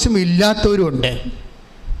ആവശ്യമില്ലാത്തവരുമുണ്ട്.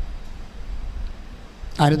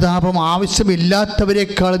 അനുതാപം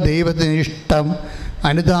ആവശ്യമില്ലാത്തവരെക്കാൾ ദൈവത്തിന് ഇഷ്ടം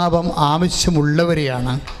അനുതാപം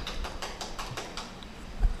ആവശ്യമുള്ളവരെയാണ്.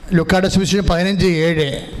 ലൂക്കായുടെ സുവിശേഷം 15:7.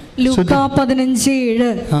 ലൂക്കാ 15:7.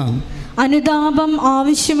 അനുതാപം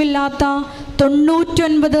ആവശ്യമില്ലാത്ത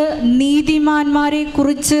 99 നീതിമാന്മാരെ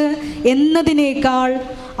കുറിച്ച് എന്നതിനേക്കാൾ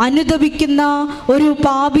അനുതപിക്കുന്ന ഒരു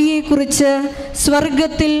പാപിയെ കുറിച്ച്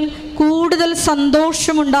സ്വർഗത്തിൽ കൂടുതൽ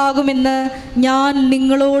സന്തോഷമുണ്ടാകുമെന്ന് ഞാൻ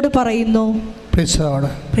നിങ്ങളോട് പറയുന്നു.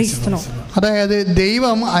 അതായത്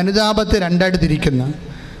ദൈവം അനുതാപത്തെ 2ആയിട്ട് തിരിക്കുന്നു.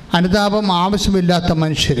 അനുതാപം ആവശ്യമില്ലാത്ത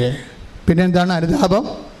മനുഷ്യര്, പിന്നെന്താണ് അനുതാപം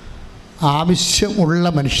ആവശ്യമുള്ള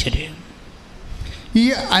മനുഷ്യര്. ഈ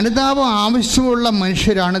അനുതാപം ആവശ്യമുള്ള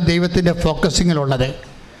മനുഷ്യരാണ് ദൈവത്തിൻ്റെ ഫോക്കസിങ്ങിലുള്ളത്.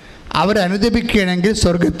 അവരനുദപിക്കുകയാണെങ്കിൽ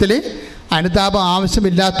സ്വർഗത്തിൽ അനുതാപം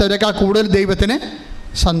ആവശ്യമില്ലാത്തവരെക്കാൾ കൂടുതൽ ദൈവത്തിന്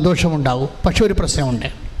സന്തോഷമുണ്ടാവും. പക്ഷെ ഒരു പ്രശ്നമുണ്ട്.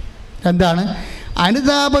 എന്താണ്?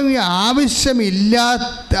 അനുതാപം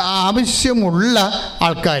ആവശ്യമുള്ള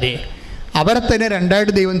ആൾക്കാർ അവരെ തന്നെ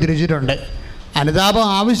രണ്ടായിട്ട് ദൈവം തിരിച്ചിട്ടുണ്ട്. അനുതാപം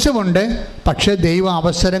ആവശ്യമുണ്ട്, പക്ഷേ ദൈവം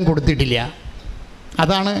അവസരം കൊടുത്തിട്ടില്ല.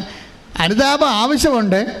 അതാണ്, അനുതാപം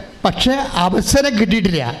ആവശ്യമുണ്ട്, പക്ഷേ അവസരം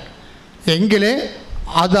കിട്ടിയിട്ടില്ല എങ്കിൽ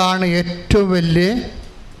അതാണ് ഏറ്റവും വലിയ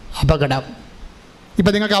അപകടം.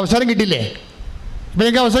 ഇപ്പം നിങ്ങൾക്ക് അവസരം കിട്ടില്ലേ?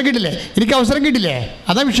 എനിക്ക് അവസരം കിട്ടില്ലേ?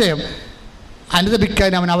 അതാ വിഷയം.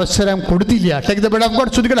 അനുദപിക്കാൻ അവൻ അവസരം കൊടുത്തില്ല. Take the blood of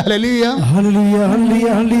God. ശ്രദ്ധിക്കണം. ഹല്ലേലൂയ, ഹല്ലേലൂയ,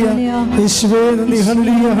 ഹല്ലേലൂയ, യേശുവേ നന്ദി.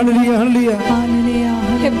 ഹല്ലേലൂയ, ഹല്ലേലൂയ, ഹല്ലേലൂയ.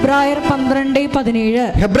 ഹെബ്രായർ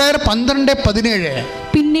 12:17.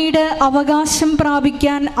 പിന്നീട് അവകാശം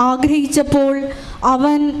പ്രാപിക്കാൻ ആഗ്രഹിച്ചപ്പോൾ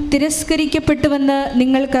അവൻ തിരസ്കരിക്കപ്പെട്ടുവെന്ന്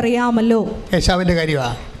നിങ്ങൾക്കറിയാമല്ലോ. യേശുവിന്റെ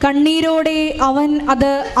കാര്യമാണ്. കണ്ണീരോടെ അവൻ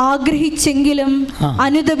അത് ആഗ്രഹിച്ചെങ്കിലും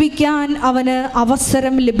അനുദപിക്കാൻ അവന്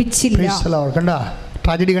അവസരം ലഭിച്ചില്ല.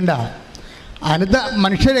 ട്രാജഡി കണ്ട.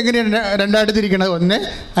 മനുഷ്യരെങ്ങനെയാണ് രണ്ടായിട്ട് തിരിക്കുന്നത്? ഒന്ന്,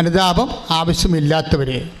 അനുതാപം ആവശ്യമില്ലാത്തവർ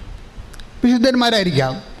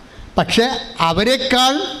വിശുദ്ധന്മാരായിരിക്കാം, പക്ഷേ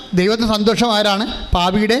അവരെക്കാൾ ദൈവത്തിന് സന്തോഷം ആരാണ്?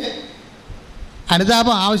 പാപിയുടെ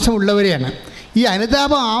അനുതാപം ആവശ്യമുള്ളവരെയാണ്. ഈ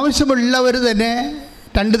അനുതാപം ആവശ്യമുള്ളവർ തന്നെ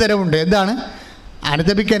രണ്ട് തരമുണ്ട്. എന്താണ്?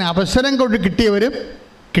 അനുദപിക്കാൻ അവസരം കൊണ്ട് കിട്ടിയവരും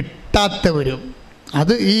കിട്ടാത്തവരും.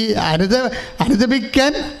 അത് ഈ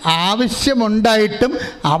അനുദപിക്കാൻ ആവശ്യമുണ്ടായിട്ടും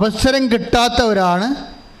അവസരം കിട്ടാത്തവരാണ്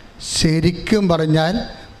ശരിക്കും പറഞ്ഞാൽ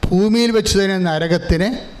ഭൂമിയിൽ വെച്ച് തന്നെ നരകത്തിന്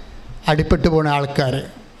അടിപ്പെട്ടു പോകുന്ന ആൾക്കാർ.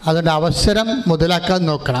 അതുകൊണ്ട് അവസരം മുതലാക്കാൻ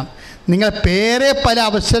നോക്കണം. നിങ്ങൾ പല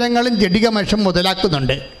അവസരങ്ങളും ജഡിക മനുഷ്യൻ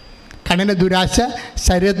മുതലാക്കുന്നുണ്ട്. കണ്ണിന് ദുരാശ,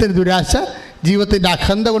 ശരീരത്തിന് ദുരാശ, ജീവിതത്തിൻ്റെ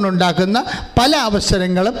അഖണ്ഡ കൊണ്ടുണ്ടാക്കുന്ന പല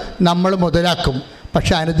അവസരങ്ങളും നമ്മൾ മുതലാക്കും.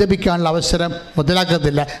 പക്ഷെ അനുദപിക്കാനുള്ള അവസരം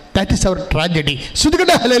മുതലാക്കത്തില്ല. That is our tragedy.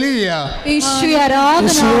 ശ്രുതികട്ടെ. Hallelujah, യേശുവേ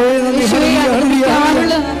ആരാധന.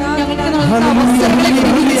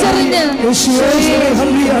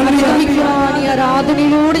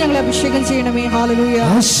 ആരാധനയിലൂടെ ഞങ്ങളെ അഭിഷേകം ചെയ്യണമേ. ഹല്ലേലൂയ.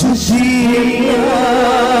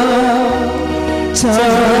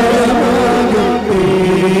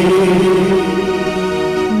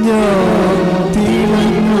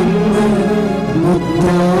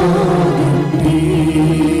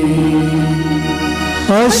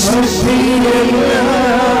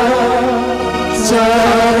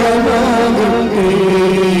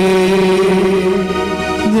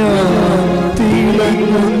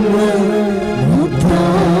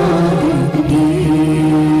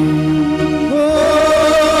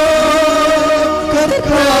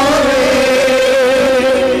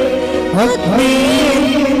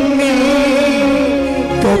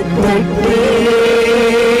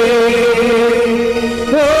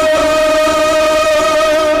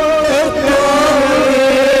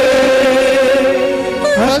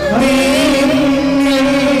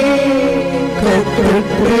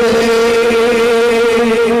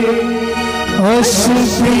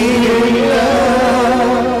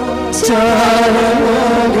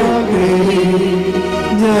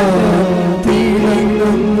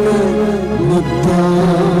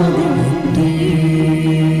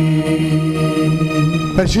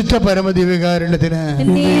 പരിശുദ്ധ പരമദിവ്യകാരുണ്യത്തിന്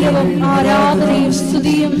ആരാധനയും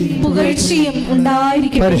സ്തുതിയും പുകഴ്ചയും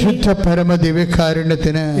ഉണ്ടായിരിക്കട്ടെ. പരിശുദ്ധ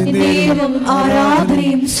പരമദിവ്യകാരുണ്യത്തിന്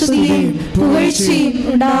ആരാധനയും സ്തുതിയും പുകഴ്ചയും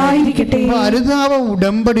ഉണ്ടായിരിക്കട്ടെ. അനുതാപ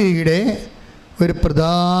ഉടമ്പടിയുടെ ഒരു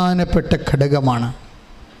പ്രധാനപ്പെട്ട ഘടകമാണ്.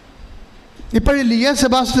 ഇപ്പോഴും ലിയ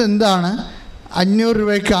സെബാസ്റ്റ്യൻ എന്താണ് 500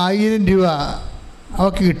 രൂപയ്ക്ക് 1000 രൂപ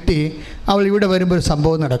അവൾക്ക് കിട്ടി. അവൾ ഇവിടെ വരുമ്പോൾ ഒരു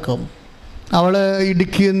സംഭവം നടക്കും. അവൾ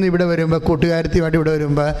ഇടുക്കിയിൽ നിന്ന് ഇവിടെ വരുമ്പോൾ, കൂട്ടുകാരത്തിയുമായിട്ട് ഇവിടെ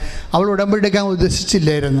വരുമ്പോൾ അവൾ ഉടമ്പടി എടുക്കാൻ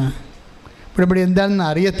ഉദ്ദേശിച്ചില്ലായിരുന്നു. ഉടമ്പടി എന്താണെന്ന്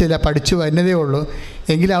അറിയത്തില്ല, പഠിച്ചു വരുന്നതേ ഉള്ളൂ.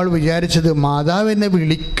 എങ്കിലും അവൾ വിചാരിച്ചത് മാതാവ് എന്നെ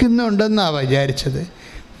വിളിക്കുന്നുണ്ടെന്നാണ് വിചാരിച്ചത്.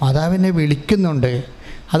 മാതാവ് എന്നെ വിളിക്കുന്നുണ്ട്.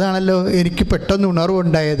 അതാണല്ലോ എനിക്ക് പെട്ടെന്ന്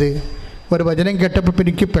ഉണർവുണ്ടായത്. ഒരു വചനം കേട്ടപ്പോൾ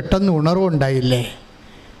എനിക്ക് പെട്ടെന്ന് ഉണർവുണ്ടായില്ലേ.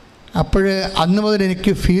 അപ്പോൾ അന്ന് മുതൽ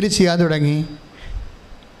എനിക്ക് ഫീൽ ചെയ്യാൻ തുടങ്ങി.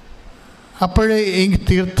 അപ്പോൾ എനിക്ക്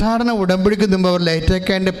തീർത്ഥാടന ഉടമ്പടിക്ക് മുമ്പ് അവർ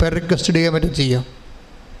ലൈറ്റേക്കാൻ്റെ പേർ റിക്വസ്റ്റ് ചെയ്യാൻ പറ്റും ചെയ്യാം.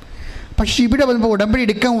 പക്ഷേ ഇവിടെ വന്നപ്പോൾ ഉടമ്പടി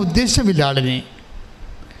എടുക്കാൻ ഉദ്ദേശമില്ല ആളിനെ.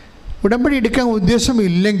 ഉടമ്പടി എടുക്കാൻ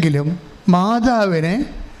ഉദ്ദേശമില്ലെങ്കിലും മാതാവിന്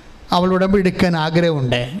അവൾ ഉടമ്പടി എടുക്കാൻ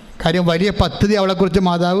ആഗ്രഹമുണ്ട്. കാര്യം വലിയ പദ്ധതി അവളെക്കുറിച്ച്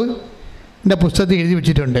മാതാവ് എൻ്റെ പുസ്തകത്തിൽ എഴുതി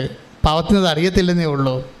വെച്ചിട്ടുണ്ട്. പാവത്തിനത് അറിയത്തില്ലെന്നേ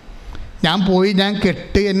ഉള്ളൂ. ഞാൻ പോയി, ഞാൻ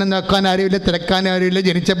കെട്ട്, എന്നെ നോക്കാൻ ആരുമില്ല, തിരക്കാൻ ആരുമില്ല,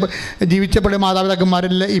 ജീവിച്ചപ്പോഴേ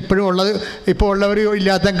മാതാപിതാക്കന്മാരില്ല, ഇപ്പോൾ ഉള്ളവർ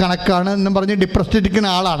ഇല്ലാത്ത കണക്കാണ് എന്നും പറഞ്ഞ് ഡിപ്രസ്ഡ് ഇരിക്കുന്ന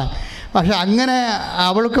ആളാണ്. പക്ഷെ അങ്ങനെ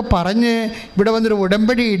അവൾക്ക് പറഞ്ഞ് ഇവിടെ വന്നൊരു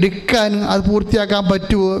ഉടമ്പടി എടുക്കാൻ അത് പൂർത്തിയാക്കാൻ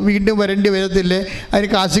പറ്റുമോ, വീണ്ടും വരേണ്ടി വരത്തില്ലേ, അതിന്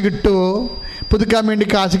കാശ് കിട്ടുമോ, പുതുക്കാൻ വേണ്ടി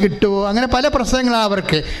കാശ് കിട്ടുമോ, അങ്ങനെ പല പ്രശ്നങ്ങളാണ്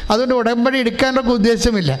അവർക്ക്. അതുകൊണ്ട് ഉടമ്പടി എടുക്കാനൊക്കെ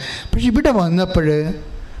ഉദ്ദേശമില്ല. പക്ഷെ ഇവിടെ വന്നപ്പോൾ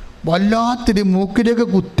വല്ലാത്തൊരു മൂക്കിലേക്ക്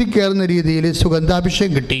കുത്തിക്കയറുന്ന രീതിയിൽ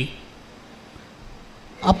സുഗന്ധാഭിഷേകം കിട്ടി.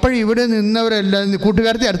 അപ്പോഴിവിടെ നിന്നവരെല്ലാം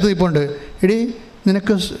കൂട്ടുകാരത്തെ അടുത്ത് നിൽപ്പുണ്ട്. എടി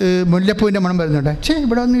നിനക്ക് മുല്ലപ്പൂവിൻ്റെ മണം വരുന്നുണ്ട്.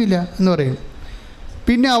 ഇവിടെ ഒന്നുമില്ല എന്ന് പറയും.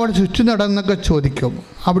 പിന്നെ അവിടെ ചുറ്റും നടന്നൊക്കെ ചോദിക്കും.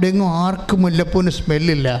 അവിടെ എങ്ങും ആർക്കും മുല്ലപ്പൂവിന്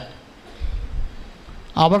സ്മെല്ലില്ല.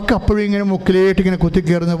 അവർക്ക് അപ്പോഴും ഇങ്ങനെ മുക്കിലേട്ട് ഇങ്ങനെ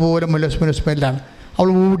കുത്തിക്കയറുന്ന പോലെ മുല്ലപ്പൂവിന് സ്മെല്ലാണ്. അവൾ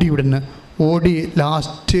ഓടി ഇവിടുന്ന് ഓടി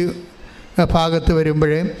ലാസ്റ്റ് ഭാഗത്ത്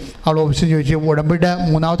വരുമ്പോഴേ അവൾ ഓഫീസിൽ ചോദിച്ചു, ഉടമ്പടിയുടെ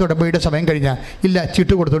മൂന്നാമത്തെ ഉടമ്പടിയുടെ സമയം കഴിഞ്ഞാൽ ഇല്ല,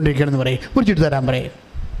 ചീട്ട് കൊടുത്തുകൊണ്ടിരിക്കണമെന്ന് പറയും. ഒരു ചീട്ട് തരാൻ പറയും.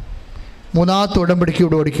 മൂന്നാമത്തെ ഉടമ്പടിക്ക്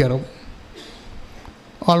ഇവിടെ ഓടിക്കയറും.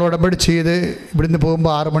 അവൾ ഉടമ്പടി ചെയ്ത് ഇവിടുന്ന്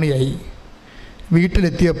പോകുമ്പോൾ 6 മണിയായി.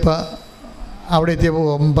 വീട്ടിലെത്തിയപ്പോൾ അവിടെ എത്തിയപ്പോൾ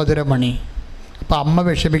 9:30 മണി. അപ്പോൾ അമ്മ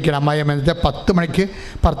വിഷമിക്കണം. അമ്മായിയമ്മ എന്ന് വെച്ചാൽ 10 മണിക്ക്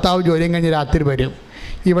ഭർത്താവ് ജോലിയും കഴിഞ്ഞ് രാത്രി വരും.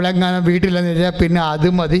 ഇവളെങ്ങനെ വീട്ടിലെന്ന് വെച്ചാൽ പിന്നെ അത്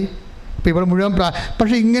മതി. അപ്പോൾ ഇവിടെ മുഴുവൻ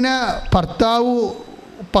പക്ഷേ ഇങ്ങനെ ഭർത്താവ്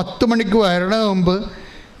 10 മണിക്ക് വരണ മുമ്പ്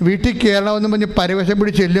വീട്ടിൽ കയറണമെന്ന് പറഞ്ഞ് പരവശം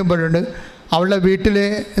പിടിച്ച് ചെല്ലുമ്പോഴുണ്ട് അവളുടെ വീട്ടിൽ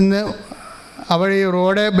നിന്ന് അവൾ ഈ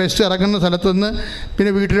റോഡ് ബസ് ഇറങ്ങുന്ന സ്ഥലത്തുനിന്ന്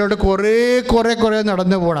പിന്നെ വീട്ടിലോട്ട് കുറേ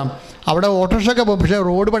നടന്നു പോകണം. അവിടെ ഓട്ടോറിക്ഷയൊക്കെ പോകും. പക്ഷേ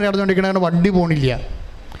റോഡ് പണി നടന്നുകൊണ്ടിരിക്കണ വണ്ടി പോകണില്ല.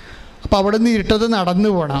 അപ്പോൾ അവിടെ നിന്ന് ഇരുട്ടത്ത് നടന്നു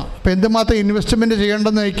പോകണം. അപ്പോൾ എന്തുമാത്രം ഇൻവെസ്റ്റ്മെൻറ്റ്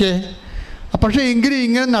ചെയ്യേണ്ടെന്ന് നോക്കിയേ. പക്ഷേ എങ്കിലും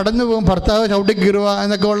ഇങ്ങനെ നടന്നു പോകും. ഭർത്താവ് ചവിട്ടി കീറുക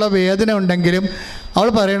എന്നൊക്കെ ഉള്ള വേദന ഉണ്ടെങ്കിലും അവൾ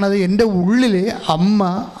പറയണത് എൻ്റെ ഉള്ളിൽ അമ്മ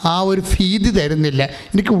ആ ഒരു ഭീതി തരുന്നില്ല,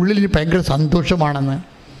 എനിക്ക് ഉള്ളിൽ ഭയങ്കര സന്തോഷമാണെന്ന്.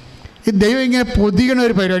 ഈ ദൈവം ഇങ്ങനെ പൊതിയണ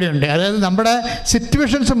ഒരു പരിപാടിയുണ്ട്. അതായത് നമ്മുടെ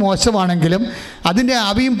സിറ്റുവേഷൻസ് മോശമാണെങ്കിലും അതിൻ്റെ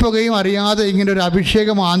ആവിയും പുകയും അറിയാതെ ഇങ്ങനെ ഒരു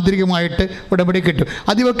അഭിഷേകം ആന്തരികമായിട്ട് ഉടമ്പടി കിട്ടും.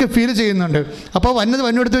 അത് ഇവർക്ക് ഫീൽ ചെയ്യുന്നുണ്ട്. അപ്പോൾ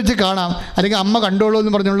വന്നെടുത്ത് വെച്ച് കാണാം, അല്ലെങ്കിൽ അമ്മ കണ്ടോളൂ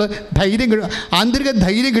എന്ന് പറഞ്ഞുള്ള ധൈര്യം കിട്ടും, ആന്തരിക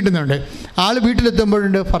ധൈര്യം കിട്ടുന്നുണ്ട്. ആൾ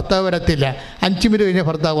വീട്ടിലെത്തുമ്പോഴുണ്ട് ഭർത്താവ് വരത്തില്ല. 5 മിനിറ്റ് കഴിഞ്ഞ്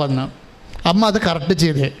ഭർത്താവ് വന്നു. അമ്മ അത് കറക്റ്റ്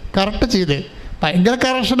ചെയ്ത് ഭയങ്കര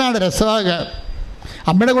കറക്ഷനാണ്. രസമാണ്.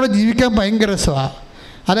 അമ്മയുടെ കൂടെ ജീവിക്കാൻ ഭയങ്കര രസമാണ്.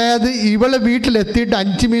 അതായത് ഇവളെ വീട്ടിലെത്തിയിട്ട്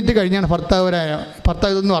 5 മിനിറ്റ് കഴിഞ്ഞാണ് ഭർത്താവ്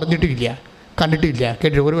ഇതൊന്നും അറിഞ്ഞിട്ടില്ല, കണ്ടിട്ടില്ല,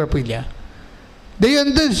 കേട്ടിട്ട് ഒരു കുഴപ്പമില്ല. ദൈവം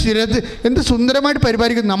എന്ത് സുന്ദരമായിട്ട്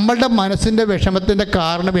പരിപാലിക്കും. നമ്മളുടെ മനസ്സിൻ്റെ വിഷമത്തിൻ്റെ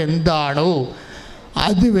കാരണം എന്താണോ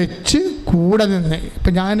അത് വെച്ച് കൂടെ നിന്ന്.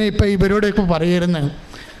 ഇപ്പം ഞാനിപ്പോൾ ഇവരോടൊക്കെ പറയുന്നത്,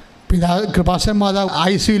 കൃപാസന മാതാവ്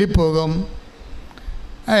ICUയിൽ പോകും,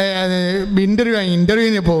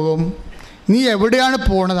 ഇൻ്റർവ്യൂവിന് പോകും. നീ എവിടെയാണ്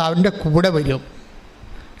പോണത് അവൻ്റെ കൂടെ വരും.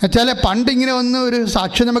 എന്നുവെച്ചാൽ പണ്ടിങ്ങനെ ഒന്നും ഒരു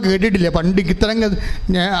സാക്ഷ്യം നമുക്ക് കേട്ടിട്ടില്ല. പണ്ട് ഇത്തരം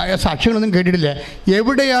സാക്ഷ്യങ്ങളൊന്നും കേട്ടിട്ടില്ല.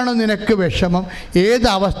 എവിടെയാണോ നിനക്ക് വിഷമം, ഏത്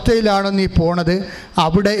അവസ്ഥയിലാണോ നീ പോണത്,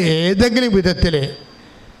 അവിടെ ഏതെങ്കിലും വിധത്തിൽ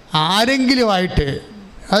ആരെങ്കിലുമായിട്ട്,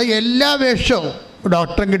 അത് എല്ലാ വേഷവും,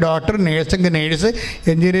 ഡോക്ടറെങ്കിൽ ഡോക്ടർ, നേഴ്സെങ്കിൽ നേഴ്സ്,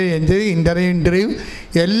 എഞ്ചിനീയർ ഇൻ്റർവ്യൂ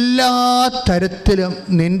എല്ലാ തരത്തിലും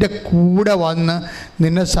നിൻ്റെ കൂടെ വന്ന്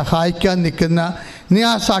നിന്നെ സഹായിക്കാൻ നിൽക്കുന്ന, നീ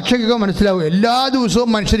ആ സാക്ഷിയൊക്കെ മനസ്സിലാവും. എല്ലാ ദിവസവും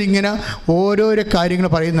മനുഷ്യരിങ്ങനെ ഓരോരോ കാര്യങ്ങൾ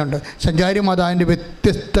പറയുന്നുണ്ട്. സഞ്ചാരി മാതാവിൻ്റെ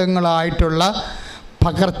വ്യത്യസ്തങ്ങളായിട്ടുള്ള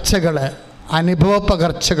പകർച്ചകൾ, അനുഭവ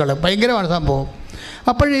പകർച്ചകൾ, ഭയങ്കരമാണ് സംഭവം.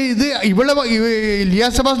 അപ്പോഴിത്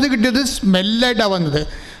ലിയാസഭാസിന് കിട്ടിയത് സ്മെല്ലായിട്ടാണ് വന്നത്.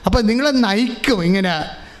 അപ്പോൾ നിങ്ങളെ നയിക്കും ഇങ്ങനെ.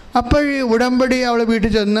 അപ്പോൾ ഉടമ്പടി അവൾ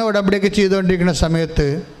വീട്ടിൽ ചെന്ന് ഉടമ്പടിയൊക്കെ ചെയ്തുകൊണ്ടിരിക്കുന്ന സമയത്ത്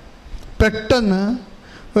പെട്ടെന്ന്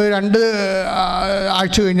 2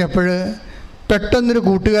 ആഴ്ച കഴിഞ്ഞപ്പോൾ പെട്ടെന്നൊരു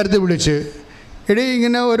കൂട്ടുകാരത്തെ വിളിച്ച്, എടീ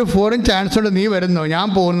ഇങ്ങനെ ഒരു ഫോറിൻ ചാൻസ് ഉണ്ട്, നീ വരുന്നോ, ഞാൻ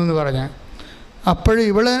പോകുന്നെന്ന് പറഞ്ഞ്. അപ്പോൾ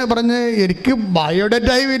ഇവള് പറഞ്ഞ് എനിക്ക്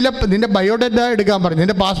ബയോഡേറ്റയും ഇല്ല, നിൻ്റെ ബയോഡേറ്റ എടുക്കാൻ പറഞ്ഞു,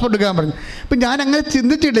 നിൻ്റെ പാസ്പോർട്ട് എടുക്കാൻ പറഞ്ഞു. അപ്പം ഞാൻ അങ്ങനെ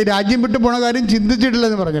ചിന്തിച്ചിട്ടില്ല, രാജ്യം വിട്ടു പോണ കാര്യം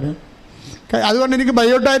ചിന്തിച്ചിട്ടില്ലെന്ന് പറഞ്ഞത്. അതുകൊണ്ട് എനിക്ക്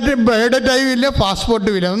ബയോഡേറ്റയും ഇല്ല,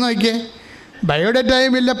 പാസ്പോർട്ടും ഇല്ല. ഒന്ന് നോക്കിയേ,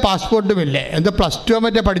 ബയോഡേറ്റയും ഇല്ല, പാസ്പോർട്ടും ഇല്ല. എന്തോ +2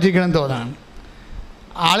 മറ്റേ പഠിച്ചിരിക്കണമെന്ന് തോന്നാണ്.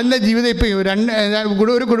 ആളിൻ്റെ ജീവിതം ഇപ്പോൾ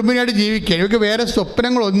ഒരു കുടുംബിനായിട്ട് ജീവിക്കുക, ഇവർക്ക് വേറെ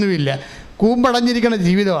സ്വപ്നങ്ങളൊന്നുമില്ല, കൂമ്പടഞ്ഞിരിക്കുന്ന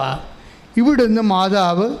ജീവിതമാണ്. ഇവിടെ നിന്ന്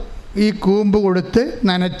മാതാവ് ഈ കൂമ്പ് കൊടുത്ത്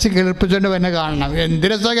നനച്ച് കിളിർപ്പിച്ചുകൊണ്ട് തന്നെ കാണണം. എന്ത്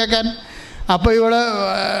രസമാണ് കേൾക്കാൻ. അപ്പോൾ ഇവിടെ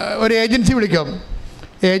ഒരു ഏജൻസി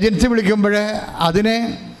വിളിക്കുമ്പോൾ അതിനെ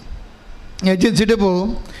ഏജൻസിയിട്ട് പോകും,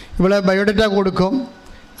 ഇവിടെ ബയോഡേറ്റ കൊടുക്കും.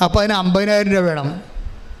 അപ്പോൾ അതിന് 50,000 രൂപ വേണം.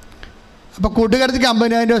 അപ്പോൾ കൂട്ടുകാരത്തേക്ക്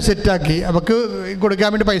 50,000 രൂപ സെറ്റാക്കി. അവൾക്ക് കൊടുക്കാൻ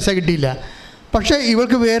വേണ്ടി പൈസ കിട്ടിയില്ല. പക്ഷേ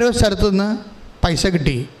ഇവൾക്ക് വേറെ സ്ഥലത്തുനിന്ന് പൈസ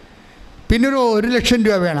കിട്ടി. പിന്നെ ഒരു 1,00,000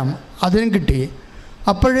 രൂപ വേണം, അതിനും കിട്ടി.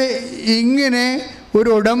 അപ്പോഴേ ഇങ്ങനെ ഒരു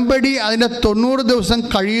ഉടമ്പടി അതിൻ്റെ 90 ദിവസം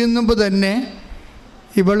കഴിയുമ്പോൾ തന്നെ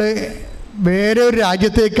ഇവൾ വേറെ ഒരു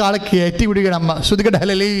രാജ്യത്തേക്ക് ആളെ കയറ്റി വിടുകയാണ്. അമ്മ ശ്രുതികട്ടെ,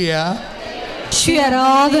 ഹല്ലേലൂയ.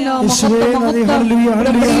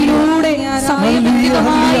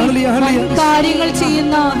 കാര്യങ്ങൾ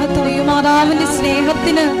ചെയ്യുന്ന മാതാവിന്റെ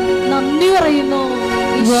സ്നേഹത്തിന് നന്ദി പറയുന്നു.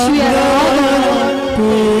 ഈശ്വരാ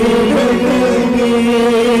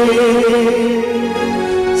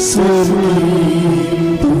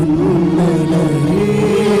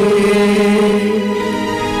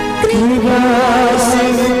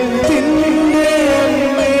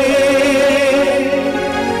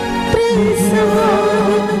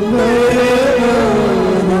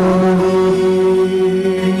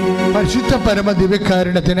പരിശുദ്ധ പരമ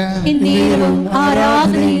ദിവ്യകാരുണ്യത്തിന്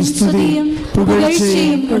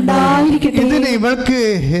ഇതിന് ഇവൾക്ക്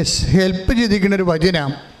ഹെൽപ്പ് ചെയ്തിരിക്കുന്ന ഒരു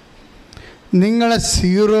വചനം, നിങ്ങളെ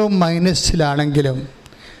 0-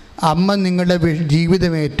 അമ്മ നിങ്ങളുടെ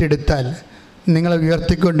ജീവിതം ഏറ്റെടുത്താൽ നിങ്ങളെ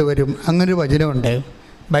ഉയർത്തിക്കൊണ്ടുവരും. അങ്ങനൊരു വചനമുണ്ട്.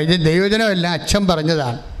 ദൈവവചനമല്ല, അച്ഛൻ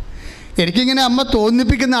പറഞ്ഞതാണ്. എനിക്കിങ്ങനെ അമ്മ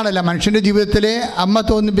തോന്നിപ്പിക്കുന്നതാണല്ല, മനുഷ്യൻ്റെ ജീവിതത്തിലെ അമ്മ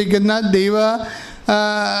തോന്നിപ്പിക്കുന്ന ദൈവ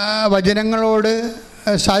വചനങ്ങളോട്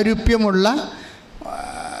സാരൂപ്യമുള്ള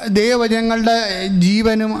ദൈവവചനങ്ങളുടെ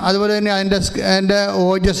ജീവനും അതുപോലെ തന്നെ അതിൻ്റെ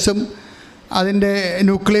ഓജസ്സും അതിൻ്റെ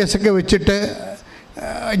ന്യൂക്ലിയസൊക്കെ വെച്ചിട്ട്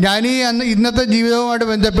ഞാൻ ഇന്നത്തെ ജീവിതവുമായിട്ട്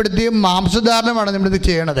ബന്ധപ്പെടുത്തി മാംസധാരണമാണ് നമ്മളിത്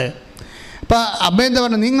ചെയ്യണത്. അപ്പോൾ അമ്മ എന്താ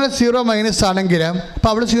പറഞ്ഞത്, നിങ്ങൾ 0- ആണെങ്കിലും അപ്പോൾ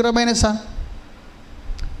അവൾ 0-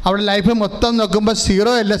 അവളുടെ ലൈഫ് മൊത്തം നോക്കുമ്പോൾ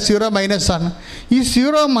 0 അല്ല, 0- ഈ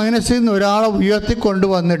 0- നിന്ന് ഒരാളെ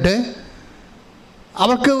ഉയർത്തിക്കൊണ്ടുവന്നിട്ട്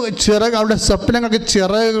അവൾക്ക് അവളുടെ സ്വപ്നങ്ങൾക്ക്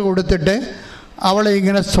ചിറക് കൊടുത്തിട്ട് അവളെ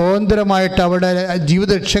ഇങ്ങനെ സ്വതന്ത്രമായിട്ട് അവളുടെ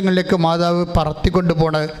ജീവിത ലക്ഷ്യങ്ങളിലേക്ക് മാതാവ് പറത്തിക്കൊണ്ട്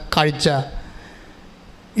പോണ കാഴ്ച,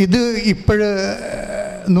 ഇത് ഇപ്പോഴ്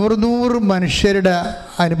 100 മനുഷ്യരുടെ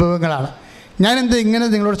അനുഭവങ്ങളാണ്. ഞാനെന്താ ഇങ്ങനെ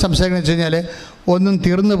നിങ്ങളോട് സംസാരിക്കുന്നത് വെച്ച് കഴിഞ്ഞാൽ, ഒന്നും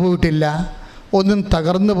തീർന്നു പോയിട്ടില്ല, ഒന്നും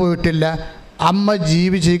തകർന്നു പോയിട്ടില്ല. അമ്മ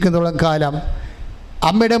ജീവിച്ചിരിക്കുന്നിടത്തോളം കാലം,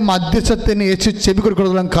 അമ്മയുടെ മധ്യസ്ഥത്തിന് യേശു ചെവി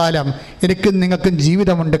കൊടുക്കുന്നിടത്തോളം കാലം എനിക്കും നിങ്ങൾക്കും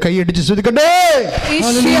ജീവിതമുണ്ട്. കൈയടിച്ച് സ്തുതിക്കട്ടെ.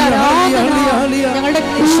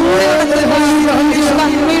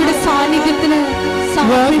 അമ്മയുടെ സാന്നിധ്യത്തിന്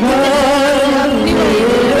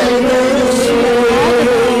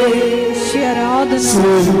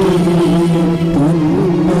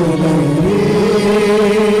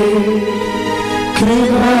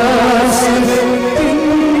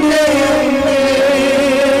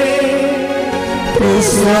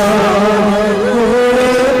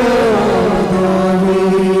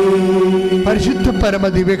പരിശുദ്ധ പരമ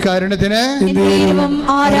ദിവ്യകാരുണ്യത്തിന്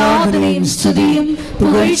ആരാധനയും സ്തുതിയും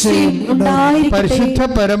പുകഴ്ചയും ഉണ്ടായിരിക്കട്ടെ. പരിശുദ്ധ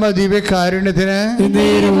പരമ ദിവ്യകാരുണ്യത്തിന്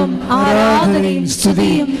ആരാധനയും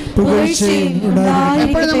സ്തുതിയും പുകഴ്ചയും ഉണ്ടായിരിക്കട്ടെ.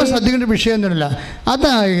 എപ്പോഴും നമ്മൾ ശ്രദ്ധിക്കേണ്ട വിഷയം ഒന്നുമില്ല.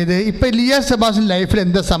 അതായത് ഇപ്പം എലിയ സെബാസ്റ്റ്യൻ ലൈഫിൽ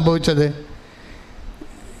എന്താ സംഭവിച്ചത്?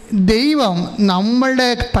 ദൈവം നമ്മളുടെ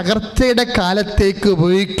തകർച്ചയുടെ കാലത്തേക്ക്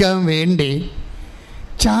ഉപയോഗിക്കാൻ വേണ്ടി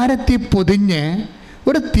ചാരത്തി പൊതിഞ്ഞ്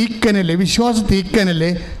ഒരു തീക്കനൽ, വിശ്വാസ തീക്കനൽ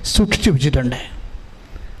സൂക്ഷിച്ചു വെച്ചിട്ടുണ്ട്.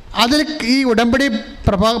 അതിൽ ഈ ഉടമ്പടി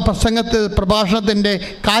പ്രഭാഷണത്തിൻ്റെ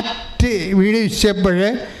കാറ്റ് വീഴ്ചപ്പോൾ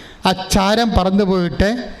ആ ചാരം പറന്നു പോയിട്ട്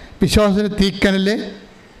വിശ്വാസത്തിൻ്റെ തീക്കനൽ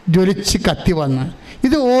ജ്വലിച്ച് കത്തി വന്ന്.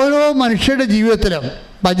 ഇത് ഓരോ മനുഷ്യരുടെ ജീവിതത്തിലും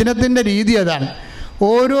വചനത്തിൻ്റെ രീതി അതാണ്.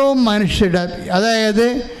 ഓരോ മനുഷ്യരുടെ, അതായത്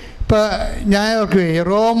ഇപ്പോൾ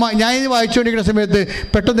ഞാൻ ഇത് വായിച്ചുകൊണ്ടിരിക്കുന്ന സമയത്ത്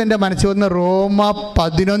പെട്ടെന്ന് എൻ്റെ മനസ്സിൽ വന്ന് റോമ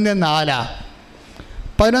 11:4.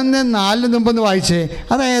 11:4 മുമ്പൊന്ന് വായിച്ചേ.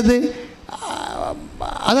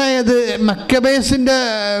 അതായത് മക്കബേസിൻ്റെ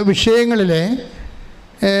വിഷയങ്ങളിൽ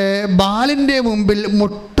ബാലിൻ്റെ മുമ്പിൽ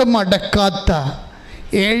മുട്ടുമടക്കാത്ത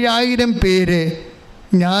 7000 പേര്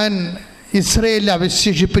ഞാൻ ഇസ്രയേലിൽ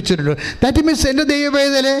അവശേഷിപ്പിച്ചിട്ടുണ്ട്. ദാറ്റ് മീൻസ് എൻ്റെ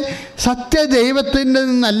ദൈവവേദന സത്യദൈവത്തിൻ്റെ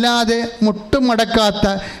നിന്നല്ലാതെ മുട്ടുമടക്കാത്ത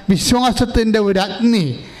വിശ്വാസത്തിൻ്റെ ഒരു അഗ്നി.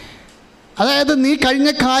 അതായത് നീ കഴിഞ്ഞ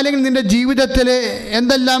കാലങ്ങളിൽ നിൻ്റെ ജീവിതത്തിൽ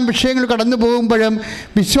എന്തെല്ലാം വിഷയങ്ങൾ കടന്നു പോകുമ്പോഴും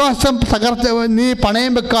വിശ്വാസം നീ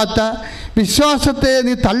പണയം വെക്കാത്ത, വിശ്വാസത്തെ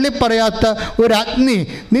നീ തള്ളിപ്പറയാത്ത ഒരു അഗ്നി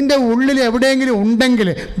നിൻ്റെ ഉള്ളിൽ എവിടെയെങ്കിലും ഉണ്ടെങ്കിൽ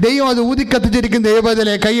ദൈവം അത് ഊതിക്കത്തിച്ചിരിക്കും.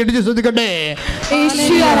 ദൈവത്തിലെ കൈയടിച്ച് ശ്രദ്ധിക്കട്ടെ.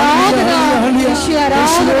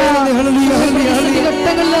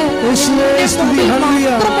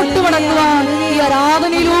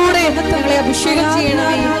 ആരാധനയിലൂടെ ഞങ്ങളെ അഭിഷേകം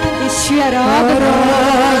ചെയ്യണമേ.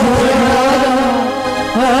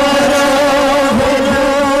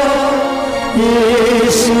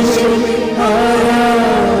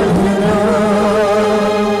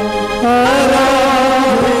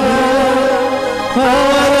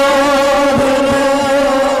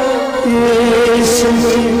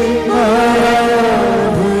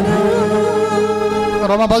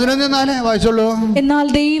 റോമ 11:4 വായിച്ചോളൂ. എന്നാൽ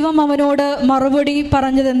ദൈവം അവനോട് മറുപടി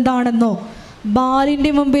പറഞ്ഞത് എന്താണെന്നോ,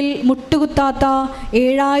 ബാലിന്റെ മുമ്പിൽ മുട്ടുകുത്താത്ത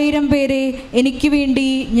 7000 പേരെ എനിക്ക് വേണ്ടി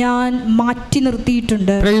ഞാൻ മാറ്റി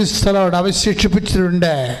നിർത്തിയിട്ടുണ്ട്.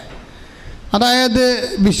 അവശേഷിപ്പിച്ചിട്ടുണ്ട്. അതായത്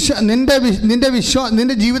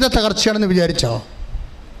നിന്റെ ജീവിത തകർച്ചയാണെന്ന് വിചാരിച്ചോ?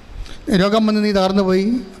 രോഗം വന്ന് നീ തകർന്നു പോയി,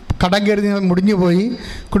 കടം കയറി നീ മുടിഞ്ഞു പോയി,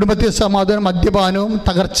 കുടുംബത്തിൽ സമാധാനം, മദ്യപാനവും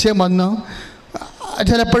തകർച്ചയും വന്നു,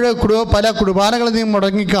 ചിലപ്പോൾ പല കുർബാനകൾ നീ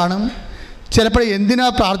മുടങ്ങിക്കാണും, ചിലപ്പോൾ എന്തിനാ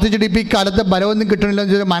പ്രാർത്ഥിച്ചിട്ട് ഇപ്പോൾ ഈ കാലത്ത് ബലമൊന്നും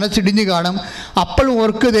കിട്ടണില്ലെന്ന് വെച്ചാൽ മനസ്സിടിഞ്ഞ് കാണും. അപ്പോഴും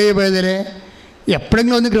ഓർക്ക് ദൈവവേദനെ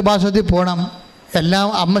എപ്പോഴെങ്കിലും ഒന്ന് കൃപാസനത്തിൽ പോകണം, എല്ലാം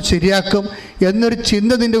അമ്മ ശരിയാക്കും എന്നൊരു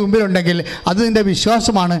ചിന്ത നിൻ്റെ മുമ്പിലുണ്ടെങ്കിൽ അത് നിൻ്റെ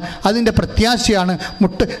വിശ്വാസമാണ്, അതിൻ്റെ പ്രത്യാശയാണ്.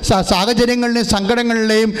 സാഹചര്യങ്ങളുടെയും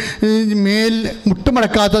സങ്കടങ്ങളുടെയും മേൽ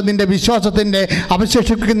മുട്ടുമടക്കാത്ത നിൻ്റെ വിശ്വാസത്തിൻ്റെ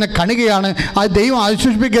അവശേഷിപ്പിക്കുന്ന കണികയാണ്. അത് ദൈവം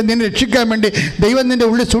അവശേഷിപ്പിക്കാൻ നിന്നെ രക്ഷിക്കാൻ വേണ്ടി ദൈവം നിൻ്റെ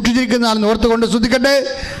ഉള്ളിൽ സൂക്ഷിച്ചിരിക്കുന്നതാണെന്ന് ഓർത്തുകൊണ്ട് ശ്രദ്ധിക്കട്ടെ.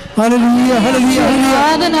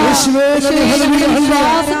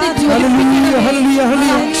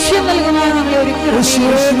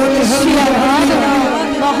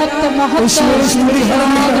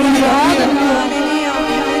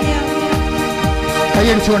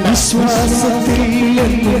 കൈയടിച്ചുകൊണ്ട്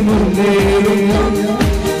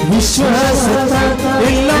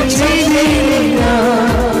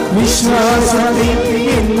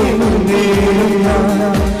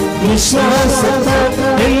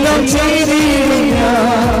എല്ലാം ചെയ്തില്ല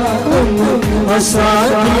ഒന്നും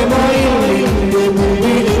അസാധ്യമായി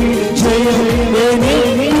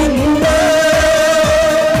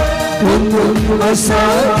ഒന്നും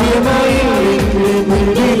അസാധ്യമായി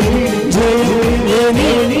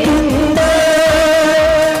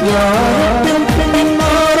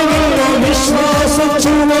വിശ്വാസിച്ചു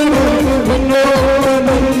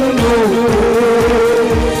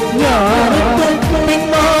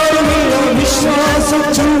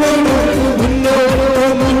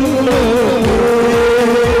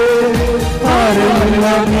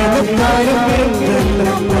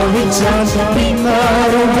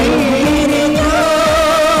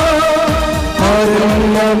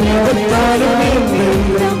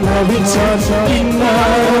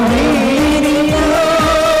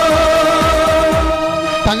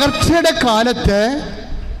തകർച്ചയുടെ കാലത്ത്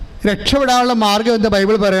രക്ഷപ്പെടാനുള്ള മാർഗം എന്താ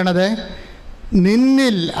ബൈബിൾ പറയണത്?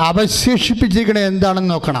 നിന്നിൽ അവശേഷിപ്പിച്ചിരിക്കണത്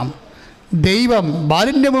എന്താണെന്ന് നോക്കണം. ദൈവം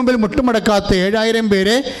ബാലിൻ്റെ മുമ്പിൽ മുട്ടുമടക്കാത്ത 7000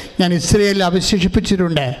 പേരെ ഞാൻ ഇസ്രയേലിൽ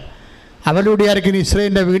അവശേഷിപ്പിച്ചിട്ടുണ്ട്. അവരിലൂടെയായിരിക്കും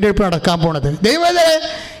ഇസ്രയേലിൻ്റെ വീണ്ടെടുപ്പ് നടക്കാൻ പോണത്. ദൈവമേ,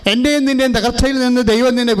 എൻ്റെയും നിൻ്റെയും തകർച്ചയിൽ നിന്ന്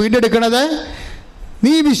ദൈവം നിന്നെ വീണ്ടെടുക്കണത്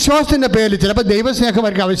നീ വിശ്വാസത്തിൻ്റെ പേരിൽ. ചിലപ്പോൾ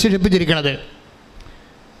ദൈവസ്നേഹമായിരിക്കും അവശേഷിപ്പിച്ചിരിക്കണത്.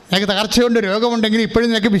 നിനക്ക് തകർച്ചയുണ്ട്, രോഗമുണ്ടെങ്കിൽ ഇപ്പോഴും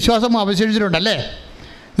നിനക്ക് വിശ്വാസം അവശേഷിച്ചിട്ടുണ്ടല്ലേ?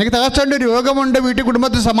 നിനക്ക് തകർച്ചയുണ്ട്, രോഗമുണ്ട്, വീട്ടിൽ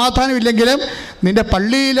കുടുംബത്തിൽ സമാധാനം ഇല്ലെങ്കിലും നിൻ്റെ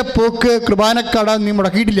പള്ളിയിലെ പോക്ക്, കുർബാനക്കട നീ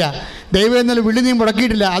മുടക്കിയിട്ടില്ല, ദൈവം എന്നുള്ള വിളി നീ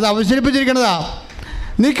മുടക്കിയിട്ടില്ല, അത് അവശേഷിപ്പിച്ചിരിക്കണതാ.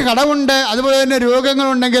 നീക്ക് കടമുണ്ട്, അതുപോലെ തന്നെ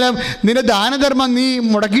രോഗങ്ങളുണ്ടെങ്കിലും നിന്റെ ദാനധർമ്മം നീ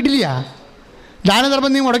മുടക്കിയിട്ടില്ല.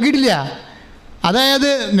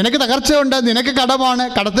 അതായത് നിനക്ക് തകർച്ചയുണ്ട്, നിനക്ക് കടമാണ്,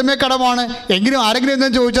 കടത്തുമേ കടമാണ്, എങ്കിലും ആരെങ്കിലും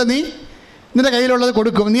എന്തെന്ന് ചോദിച്ചാൽ നീ നിൻ്റെ കയ്യിലുള്ളത്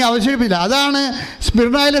കൊടുക്കും, നീ അവശേഷിപ്പില്ല. അതാണ്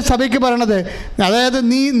സ്മിർനായിലെ സഭയ്ക്ക് പറയണത്. അതായത്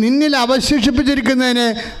നീ നിന്നിൽ അവശേഷിപ്പിച്ചിരിക്കുന്നതിന്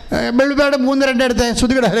വെളിപാട് 3:2 എടുത്ത്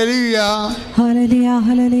ശ്രുതികട.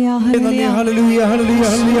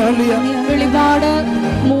 വെളിപാട്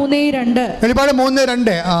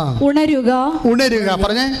 3:2. ഉണരുക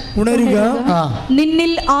പറഞ്ഞേ.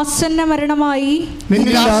 നിന്നിൽ ആസന്ന മരണമായി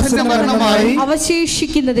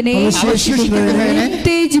അവശേഷിക്കുന്നതിനെ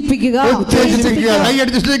ഉത്തേജിപ്പിക്കുക.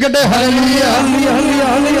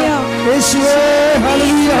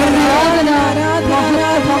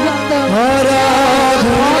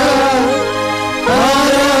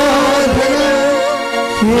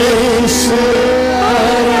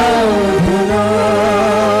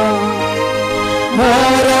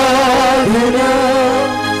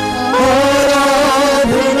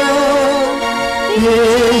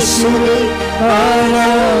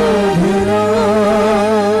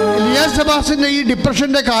 സെബാസ്റ്റിൻ്റെ ഈ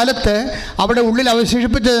ഡിപ്രഷൻ്റെ കാലത്ത് അവിടെ ഉള്ളിൽ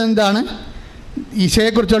അവശേഷിപ്പിച്ചത് എന്താണ്?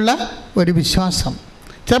 ഈശോയെക്കുറിച്ചുള്ള ഒരു വിശ്വാസം.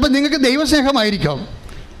 ചിലപ്പോൾ നിങ്ങൾക്ക് ദൈവസ്നേഹമായിരിക്കും,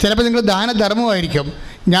 ചിലപ്പോൾ നിങ്ങൾ ദാനധർമ്മമായിരിക്കും.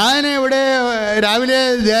 ഞാൻ ഇവിടെ രാവിലെ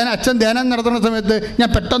അച്ഛൻ ധ്യാനം നടത്തുന്ന സമയത്ത് ഞാൻ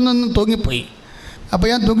പെട്ടെന്നൊന്ന് തൂങ്ങിപ്പോയി. അപ്പോൾ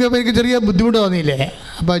ഞാൻ തൂങ്ങിയപ്പോൾ എനിക്ക് ചെറിയ ബുദ്ധിമുട്ട് തോന്നിയില്ലേ?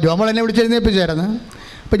 അപ്പോൾ ജോമോൾ എന്നെ വിളിച്ചെഴുന്നേപ്പിച്ചായിരുന്നു.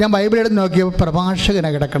 അപ്പോൾ ഞാൻ ബൈബിൾ എടുത്ത് നോക്കിയപ്പോൾ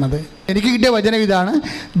പ്രഭാഷകനാണ് കിടക്കണത്. എനിക്ക് കിട്ടിയ വചനം ഇതാണ്: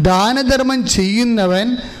 ദാനധർമ്മം ചെയ്യുന്നവൻ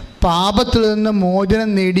പാപത്തിൽ നിന്ന് മോചനം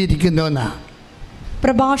നേടിയിരിക്കുന്നുവെന്നാണ്.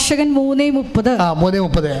 പ്രഭാഷകൻ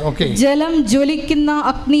 3:30. ഓക്കെ. ജലം ജ്വലിക്കുന്ന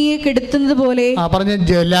അഗ്നിയെ കെടുത്തുന്നത് പോലെ. പറഞ്ഞ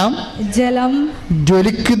ജലം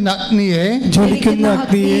ജ്വലിക്കുന്ന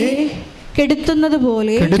അഗ്നിയെ കെടുത്തുന്നത്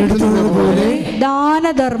പോലെ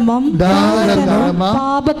ദാനധർമ്മം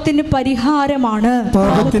പാപത്തിന് പരിഹാരമാണ്.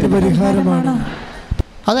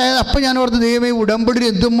 അതായത് അപ്പം ഞാൻ ഓർത്ത്, ദൈവമേ, ഉടമ്പടിയിൽ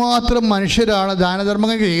എന്തുമാത്രം മനുഷ്യരാണ്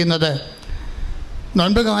ദാനധർമ്മങ്ങൾ ചെയ്യുന്നത്.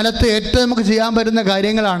 നോൻപ് കാലത്ത് ഏറ്റവും നമുക്ക് ചെയ്യാൻ പറ്റുന്ന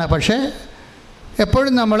കാര്യങ്ങളാണ്. പക്ഷേ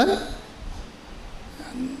എപ്പോഴും നമ്മൾ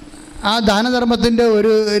ആ ദാനധർമ്മത്തിൻ്റെ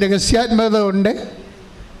ഒരു രഹസ്യാത്മകത ഉണ്ട്.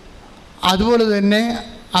 അതുപോലെ തന്നെ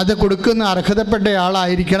അത് കൊടുക്കുന്ന അർഹതപ്പെട്ട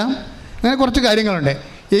ആളായിരിക്കണം. അങ്ങനെ കുറച്ച് കാര്യങ്ങളുണ്ട്.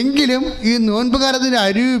 എങ്കിലും ഈ നോൻപ് കാലത്തിൻ്റെ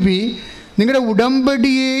അരൂപി നിങ്ങളുടെ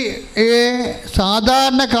ഉടമ്പടിയെ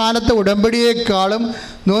സാധാരണ കാലത്തെ ഉടമ്പടിയേക്കാളും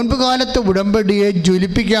നോൻപ് കാലത്തെ ഉടമ്പടിയെ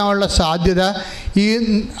ജ്വലിപ്പിക്കാനുള്ള സാധ്യത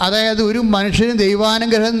അതായത് ഒരു മനുഷ്യന്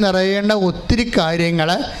ദൈവാനുഗ്രഹം നിറയേണ്ട ഒത്തിരി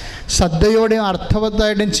കാര്യങ്ങൾ ശ്രദ്ധയോടെയും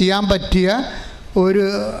അർത്ഥവത്തായിട്ടും ചെയ്യാൻ പറ്റിയ ഒരു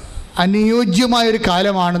അനുയോജ്യമായൊരു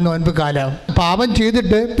കാലമാണ് നോൻപ് കാലം. പാപം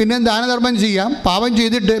ചെയ്തിട്ട് പിന്നെ ദാനധർമ്മം ചെയ്യാം, പാപം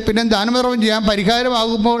ചെയ്തിട്ട് പിന്നെ ദാനധർമ്മം ചെയ്യാം,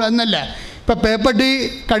 പരിഹാരമാകുമ്പോൾ എന്നല്ല. ഇപ്പം പേപ്പട്ടി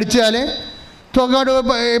കടിച്ചാൽ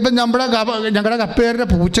ഇപ്പം ഞങ്ങളുടെ കപ്പേരുടെ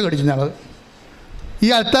പൂച്ച കടിച്ചത് ഈ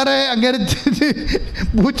അൽത്താറെ അങ്ങനെ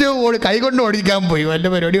പൂച്ച കൈകൊണ്ട് ഓടിക്കാൻ പോയി വല്ല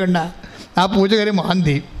പരിപാടി കൊണ്ടാ ആ പൂച്ച കയറി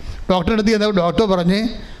മാന്തി ഡോക്ടറെ അടുത്ത് ചെന്നപ്പോൾ ഡോക്ടർ പറഞ്ഞ്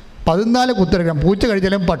 14 കുത്തെടുക്കണം, പൂച്ച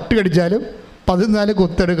കടിച്ചാലും പട്ടി കടിച്ചാലും 14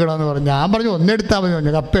 കുത്തെടുക്കണമെന്ന് പറഞ്ഞു. ഞാൻ പറഞ്ഞു ഒന്നെടുത്താൽ മതി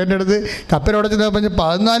പറഞ്ഞു. കപ്പേൻ്റെ അടുത്ത് കപ്പേരോടെ ചെന്ന് പറഞ്ഞ്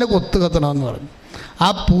 14 കുത്ത് കത്തണമെന്ന് പറഞ്ഞു. ആ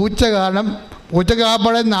പൂച്ച കാരണം പൂച്ചക്ക്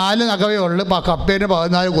ആപ്പാടെ 4 നഖവേ ഉള്ളു, കപ്പേൻ്റെ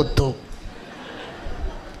 14 കുത്തു.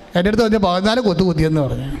 എൻ്റെ അടുത്ത് പറഞ്ഞ് 14 കുത്ത് കുത്തിയെന്ന്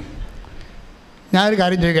പറഞ്ഞു. ഞാനൊരു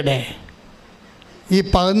കാര്യം ചോദിക്കട്ടെ, ഈ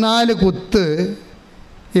 14 കുത്ത്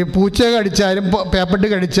ഈ പൂച്ച കടിച്ചാലും പേപ്പട്ടി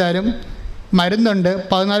കടിച്ചാലും മരുന്നുണ്ട്,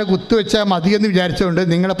 14 കുത്ത് വെച്ചാൽ മതിയെന്ന് വിചാരിച്ചുകൊണ്ട്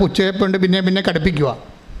നിങ്ങളെ പൂച്ചയെ കൊണ്ട് പിന്നെ കടുപ്പിക്കുക,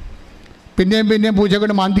 പിന്നെയും പൂച്ചയെ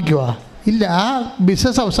കൊണ്ട് മാന്തിക്കുക? ഇല്ല, ആ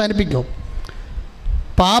ബിസിനസ് അവസാനിപ്പിക്കും.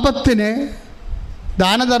 പാപത്തിന്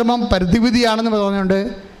ദാനധർമ്മം പ്രതിവിധിയാണെന്ന് പറഞ്ഞുകൊണ്ട്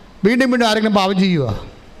വീണ്ടും ആരെങ്കിലും പാപം ചെയ്യുക?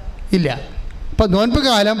 ഇല്ല. അപ്പോൾ നോൻപ്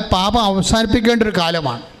കാലം പാപം അവസാനിപ്പിക്കേണ്ട ഒരു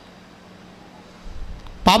കാലമാണ്.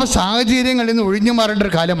 പാപ സാഹചര്യങ്ങളിൽ നിന്ന് ഒഴിഞ്ഞു മാറേണ്ട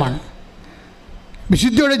ഒരു കാലമാണ്.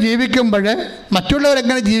 വിശുദ്ധിയോടെ ജീവിക്കുമ്പോൾ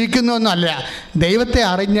മറ്റുള്ളവരെങ്ങനെ ജീവിക്കുന്നു എന്നല്ല, ദൈവത്തെ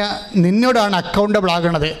അറിഞ്ഞ നിന്നോടാണ് അക്കൗണ്ടബിൾ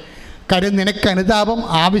ആകണത്. കാര്യം നിനക്ക് അനുതാപം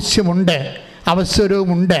ആവശ്യമുണ്ട്,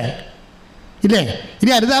 അവസരവുമുണ്ട്, ഇല്ലേ?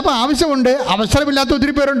 ഇനി അനുതാപം ആവശ്യമുണ്ട്, അവസരമില്ലാത്ത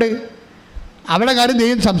ഒത്തിരി പേരുണ്ട്. അവരുടെ കാര്യം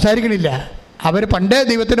ദൈവം സംസാരിക്കണില്ല. അവർ പണ്ടേ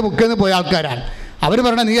ദൈവത്തിൻ്റെ മുക്കിൽ നിന്ന് പോയ ആൾക്കാരാണ്. അവർ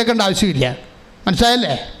പറഞ്ഞാൽ നീ കേൾക്കേണ്ട ആവശ്യമില്ല.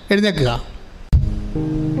 മനസ്സിലായല്ലേ? എഴുന്നേൽക്കുക.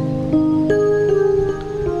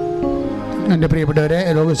 എൻ്റെ പ്രിയപ്പെട്ടവരെ,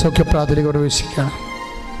 രോഗസൗഖ്യ പ്രാർത്ഥനയ്ക്ക് പ്രവേശിക്കുകയാണ്.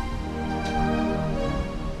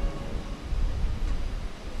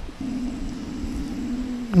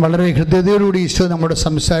 വളരെ ഹൃദയതയോടുകൂടി ഈശോ നമ്മോട്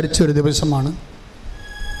സംസാരിച്ച ഒരു ദിവസമാണ്.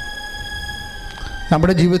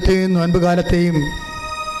 നമ്മുടെ ജീവിതത്തെയും നോൻപ് കാലത്തെയും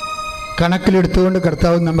കണക്കിലെടുത്തുകൊണ്ട്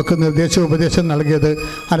കർത്താവ് നമുക്ക് ഉപദേശം നൽകിയത്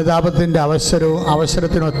അനുതാപത്തിൻ്റെ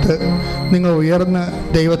അവസരത്തിനൊത്ത് നിങ്ങൾ ഉയർന്ന്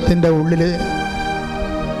ദൈവത്തിൻ്റെ ഉള്ളിൽ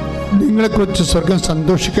നിങ്ങളെക്കുറിച്ച് സ്വർഗം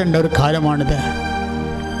സന്തോഷിക്കേണ്ട ഒരു കാലമാണിത്.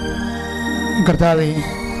 കർത്താവേ,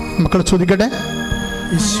 മക്കൾ സ്തുതിക്കട്ടെ.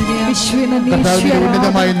 കർത്താവിൻ്റെ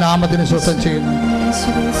ഉന്നതമായ നാമത്തിന് സ്വസ്ഥം ചെയ്യുന്നു.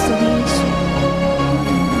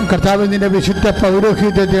 കർത്താവ് നിന്റെ വിശുദ്ധ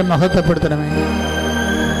പൗരോഹിത്യത്തെ മഹത്വപ്പെടുത്തണമേ.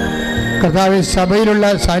 കർത്താവ് സഭയിലുള്ള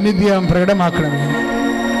സാന്നിധ്യം പ്രകടമാക്കണമേ.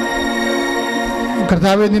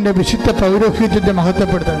 കർത്താവ് നിന്റെ വിശുദ്ധ പൗരോഹിത്യത്തെ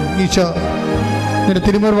മഹത്വപ്പെടുത്തണമേ. ഈശോ നിന്റെ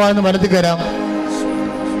തിരുമുറിവാകുന്ന വലത് കരം,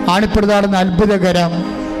 ആണിപ്പെടുത്താടുന്ന അത്ഭുത കരം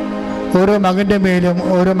ഓരോ മകൻ്റെ മേലും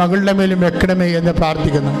ഓരോ മകളുടെ മേലും വെക്കണമേ എന്ന്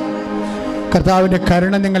പ്രാർത്ഥിക്കുന്നു. കർത്താവിൻ്റെ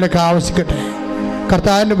കരുണ നിങ്ങൾക്ക് ആവശ്യിക്കട്ടെ.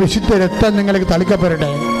 കർത്താവിൻ്റെ വിശുദ്ധ രക്തം നിങ്ങൾക്ക്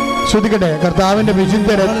തളിക്കപ്പെടട്ടെ. ശ്രദ്ധിക്കട്ടെ, കർത്താവിൻ്റെ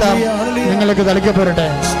വിശുദ്ധ രക്തം നിങ്ങൾക്ക് തളിക്കപ്പെടട്ടെ.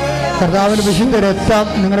 കർത്താവിൻ്റെ വിശുദ്ധ രക്തം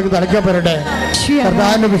നിങ്ങൾക്ക് തളിക്കപ്പെടട്ടെ.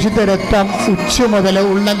 കർത്താവിൻ്റെ വിശുദ്ധ രക്തം ഉച്ച മുതൽ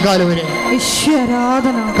ഉള്ളംകാല് വരെ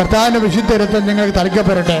കർത്താവിൻ്റെ വിശുദ്ധ രക്തം നിങ്ങൾക്ക്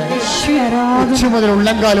തളിക്കപ്പെടട്ടെ. ഉച്ച മുതൽ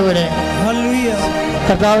ഉള്ളംകാല് വരെ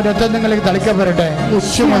കർത്താവിൻ്റെ രക്തം നിങ്ങൾക്ക് തളിക്കപ്പെടട്ടെ.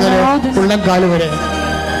 ഉച്ച മുതൽ ഉള്ളംകാല് വരെ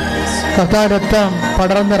കർത്താവിൻ്റെ രക്തം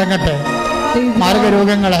പടർന്നിറങ്ങട്ടെ.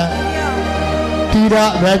 മാർഗരോഗങ്ങൾ,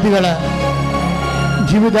 തീരാവ്യാധികൾ,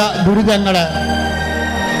 ജീവിത ദുരിതങ്ങൾ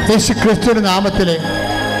യേശു ക്രിസ്തുവിന്റെ നാമത്തിൽ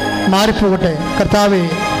മാറിപ്പോകട്ടെ. കർത്താവേ,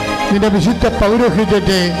 നിന്റെ വിശുദ്ധ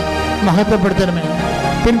പൗരോഹിത്യത്തെ മഹത്വപ്പെടുത്തണമേ.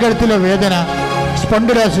 പിൻകഴുത്തിലെ വേദന,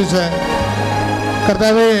 സ്പോണ്ടിലോസിസ്,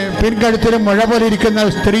 കർത്താവെ, പിൻകഴുത്തിൽ മുഴ പോലെ ഇരിക്കുന്ന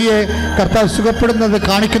സ്ത്രീയെ കർത്താവ് സുഖപ്പെടുന്നത്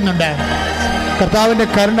കാണിക്കുന്നുണ്ട്. കർത്താവിൻ്റെ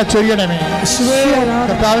കരുണ ചൊരിയണമേ.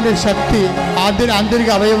 കർത്താവിൻ്റെ ശക്തി,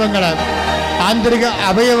 ആന്തരിക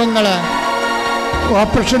അവയവങ്ങൾ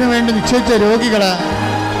ഓപ്പറേഷന് വേണ്ടി നിശ്ചയിച്ച രോഗികൾ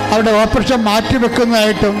അവരുടെ ഓപ്പറേഷൻ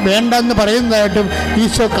മാറ്റിവെക്കുന്നതായിട്ടും വേണ്ടെന്ന് പറയുന്നതായിട്ടും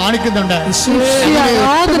ഈശോ കാണിക്കുന്നുണ്ട്.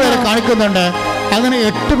 8 പേരെ കാണിക്കുന്നുണ്ട്. അങ്ങനെ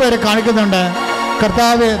 8 പേരെ കാണിക്കുന്നുണ്ട്.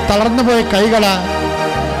 കർത്താവ്, തളർന്നുപോയ കൈകൾ,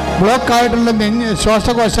 ബ്ലോക്കായിട്ടുള്ള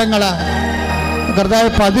ശ്വാസകോശങ്ങൾ, കർത്താവ്,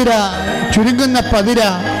 ചുരുങ്ങുന്ന പതിര,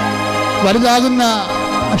 വലുതാകുന്ന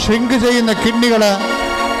ഷ്രിങ്ക് ചെയ്യുന്ന കിഡ്നികൾ,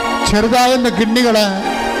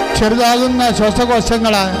 ചെറുതാകുന്ന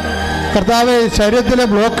ശ്വാസകോശങ്ങൾ, കർത്താവ്, ശരീരത്തിലെ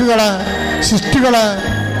ബ്ലോക്കുകൾ, സിസ്റ്റുകൾ,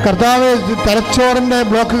 കർത്താവ്, തലച്ചോറിൻ്റെ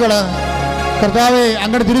ബ്ലോക്കുകൾ, കർത്താവ്,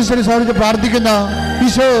 അങ്ങനെ തിരുസരി സാധിച്ച് പ്രാർത്ഥിക്കുന്ന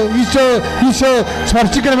ഈശോ ഈശോ ഈശോ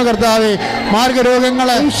സ്പർശിക്കണമേ. കർത്താവ്, മാർഗരോഗങ്ങൾ,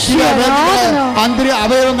 ആന്തരിക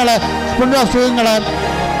അവയവങ്ങൾ, അസുഖങ്ങൾ,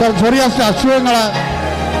 ചെറിയ അസുഖങ്ങൾ,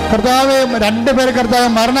 കർത്താവെ, 2 പേരെ കർത്താവ്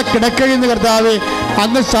മരണക്കിടക്കയിൽ നിന്ന് കർത്താവെ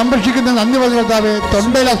അങ്ങ് സംരക്ഷിക്കുന്ന നന്ദി പറഞ്ഞ കർത്താവെ.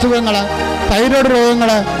 തൊണ്ടയിലെ അസുഖങ്ങൾ, തൈറോയ്ഡ് രോഗങ്ങൾ,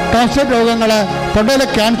 ടോൺസിൽ രോഗങ്ങൾ, തൊണ്ടയിലെ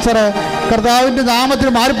ക്യാൻസർ കർത്താവിൻ്റെ നാമത്തിൽ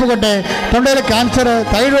മാറിപ്പോകട്ടെ. തൊണ്ടയിലെ ക്യാൻസർ,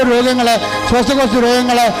 തൈറോയ്ഡ് രോഗങ്ങൾ, ശ്വാസകോശ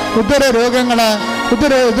രോഗങ്ങൾ, ഉദര രോഗങ്ങൾ,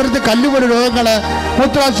 ഉദരത്തിൽ കല്ലുപോലെ രോഗങ്ങൾ,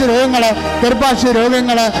 മൂത്രാശയ രോഗങ്ങൾ, ഗർഭാശയ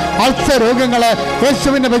രോഗങ്ങൾ, അൾസർ രോഗങ്ങൾ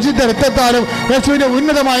യേശുവിൻ്റെ പരിശുദ്ധ രക്തത്താലും യേശുവിൻ്റെ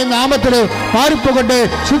ഉന്നതമായ നാമത്തിൽ മാറിപ്പോകട്ടെ.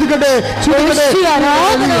 ശ്രുതിക്കട്ടെ, ശ്രുതിക്കട്ടെ.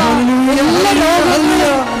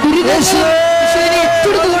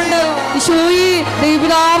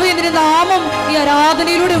 ദൈവപിതാവേ, നിന്റെ നാമം ഈ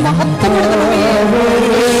ആരാധനയിലൂടെ മഹത്വപ്പെടുത്തണമേ.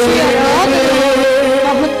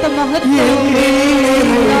 മഹത്വം മഹത്വം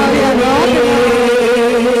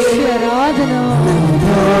ആരാധന.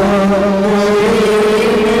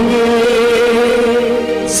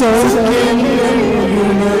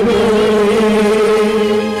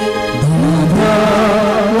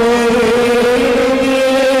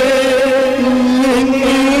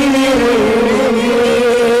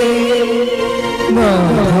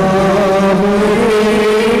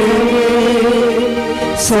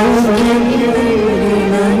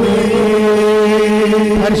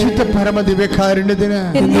 പരിശുദ്ധ പരമദിവ്യകാരുണ്യത്തിന്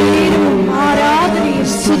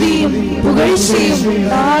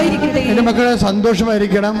എൻ്റെ മക്കളെ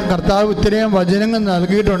സന്തോഷമായിരിക്കണം. കർത്താവ് ഇത്രയും വചനങ്ങൾ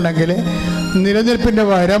നൽകിയിട്ടുണ്ടെങ്കിൽ നിലനിൽപ്പിൻ്റെ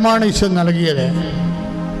വരമാണ് ഈശോ നൽകിയത്.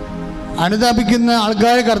 അനുതാപിക്കുന്ന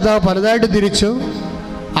ആൾക്കാരെ കർത്താവ് പലതായിട്ട് തിരിച്ചു.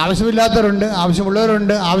 ആവശ്യമില്ലാത്തവരുണ്ട്,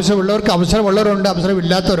 ആവശ്യമുള്ളവരുണ്ട്, ആവശ്യമുള്ളവർക്ക് അവസരമുള്ളവരുണ്ട്,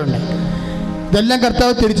 അവസരമില്ലാത്തവരുണ്ട്. ഇതെല്ലാം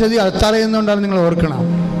കർത്താവ് തിരിച്ചത് അത്താറയുന്നുകൊണ്ടാണ് നിങ്ങൾ ഓർക്കണം.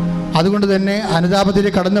 അതുകൊണ്ട് തന്നെ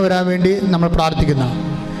അനുതാപത്തിലേക്ക് കടന്നു വരാൻ വേണ്ടി നമ്മൾ പ്രാർത്ഥിക്കുന്നു.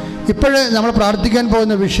 ഇപ്പോൾ നമ്മൾ പ്രാർത്ഥിക്കാൻ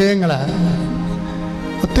പോകുന്ന വിഷയങ്ങൾ,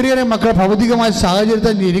 ഒത്തിരിയേറെ മക്കൾ ഭൗതികമായ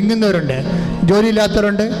സാഹചര്യത്തിൽ ഞെരുങ്ങുന്നവരുണ്ട്,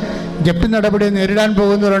 ജോലിയില്ലാത്തവരുണ്ട്, ജപ്തി നടപടി നേരിടാൻ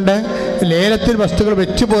പോകുന്നവരുണ്ട്, ലേലത്തിൽ വസ്തുക്കൾ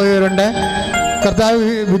വെച്ചു പോയവരുണ്ട്, കർത്താവ്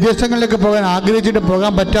വിദേശങ്ങളിലേക്ക് പോകാൻ ആഗ്രഹിച്ചിട്ട്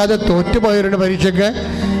പോകാൻ പറ്റാതെ തോറ്റുപോയവരുണ്ട്, പരീക്ഷയ്ക്ക്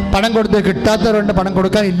പണം കൊടുത്ത് കിട്ടാത്തവരുണ്ട്, പണം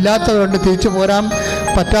കൊടുക്കാൻ ഇല്ലാത്തവരുണ്ട്, തിരിച്ചു പോരാൻ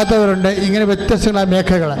പറ്റാത്തവരുണ്ട്. ഇങ്ങനെ വ്യത്യസ്തങ്ങളായ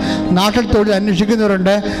മേഖലകൾ. നാട്ടിൽ തൊഴിൽ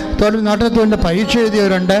അന്വേഷിക്കുന്നവരുണ്ട്, നാട്ടിൽ തൊഴിലിൻ്റെ പരീക്ഷ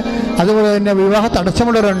എഴുതിയവരുണ്ട്, അതുപോലെ തന്നെ വിവാഹ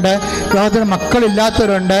തടസ്സമുള്ളവരുണ്ട്, വിവാഹത്തിന്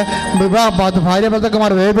മക്കളില്ലാത്തവരുണ്ട്, ഭാര്യ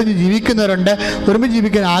ഭർത്താക്കന്മാർ വേർപിരിഞ്ഞ് ജീവിക്കുന്നവരുണ്ട്, ഒരുമിച്ച്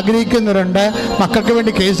ജീവിക്കാൻ ആഗ്രഹിക്കുന്നവരുണ്ട്, മക്കൾക്ക്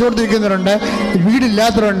വേണ്ടി കേസ് കൊടുത്തിരിക്കുന്നവരുണ്ട്,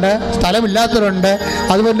 വീടില്ലാത്തവരുണ്ട്, സ്ഥലമില്ലാത്തവരുണ്ട്,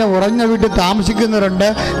 അതുപോലെ തന്നെ ഉറഞ്ഞ വീട്ടിൽ താമസിക്കുന്നവരുണ്ട്,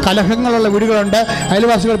 കലഹങ്ങളുള്ള വീടുകളുണ്ട്,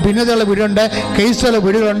 അയൽവാസികൾ ഭിന്നതയുള്ള വീടുണ്ട്, കേസുള്ള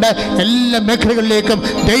വീടുകളുണ്ട്. എല്ലാ മേഖലകളിലേക്കും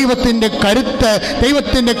ദൈവത്തിൻ്റെ കരുത്ത്,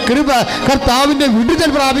 ദൈവത്തിൻ്റെ കൃപ, കർത്താവിൻ്റെ വിടുതൽ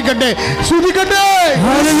പ്രാപിക്കട്ടെ. ശ്രുതിക്കട്ടെ.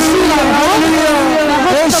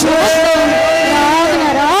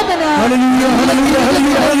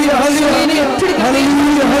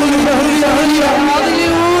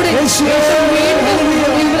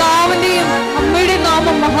 അമ്മയുടെ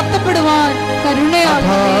നാമം മഹത്വപ്പെടുവാൻ കരുണയാണ്.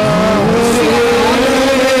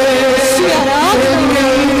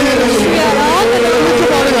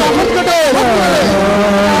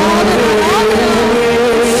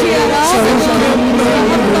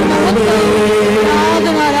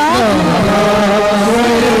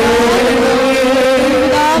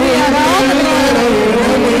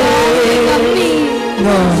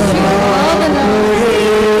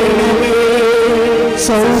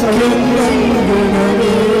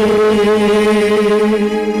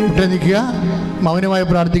 മൗനമായി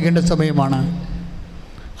പ്രാർത്ഥിക്കേണ്ട സമയമാണ്.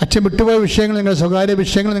 അച്ഛൻ വിട്ടുപോയ വിഷയങ്ങൾ, നിങ്ങളുടെ സ്വകാര്യ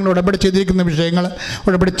വിഷയങ്ങൾ, നിങ്ങൾ ഉടമ്പടി ചെയ്തിരിക്കുന്ന വിഷയങ്ങൾ,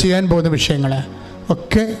 ഉടമ്പടി ചെയ്യാൻ പോകുന്ന വിഷയങ്ങൾ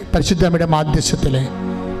ഒക്കെ പരിശുദ്ധ അമ്മയുടെ മാധ്യസ്ഥത്തിൽ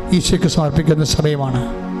ഈശോയ്ക്ക് സമർപ്പിക്കുന്ന സമയമാണ്.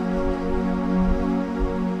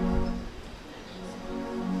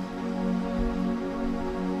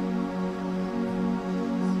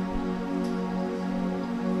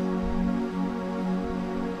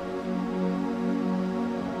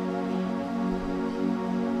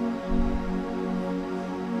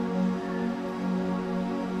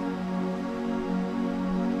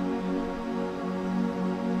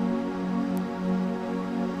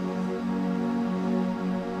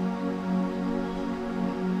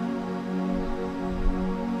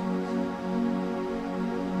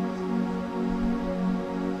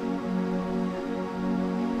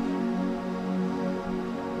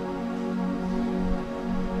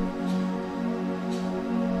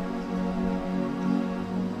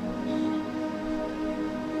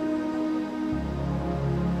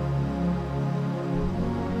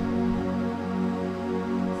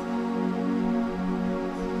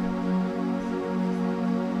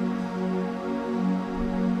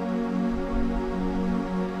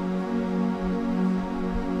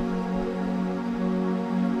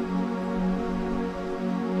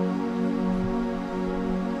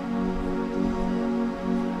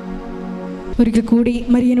 ഒരിക്കൽ കൂടി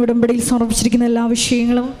മരിയൻ ഉടമ്പടിയിൽ സമർപ്പിച്ചിരിക്കുന്ന എല്ലാ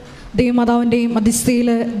വിഷയങ്ങളും ദൈവമാതാവിൻ്റെയും മധ്യസ്ഥയിൽ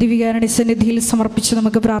ദിവ്യകാരുണ്യ സന്നിധിയിൽ സമർപ്പിച്ച്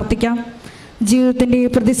നമുക്ക് പ്രാർത്ഥിക്കാം. ജീവിതത്തിൻ്റെ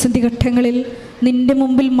പ്രതിസന്ധി ഘട്ടങ്ങളിൽ നിൻ്റെ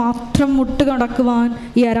മുമ്പിൽ മാത്രം മുട്ടുകടക്കുവാൻ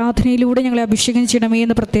ഈ ആരാധനയിലൂടെ ഞങ്ങളെ അഭിഷേകം ചെയ്യണമേ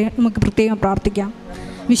എന്ന് നമുക്ക് പ്രത്യേകം പ്രാർത്ഥിക്കാം.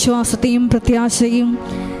 വിശ്വാസത്തെയും പ്രത്യാശയും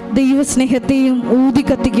ദൈവസ്നേഹത്തെയും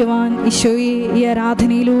ഊതിക്കത്തിക്കുവാൻ ഈശോയെ ഈ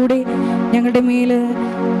ആരാധനയിലൂടെ ഞങ്ങളുടെ മേൽ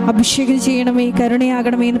അഭിഷേകം ചെയ്യണമേ,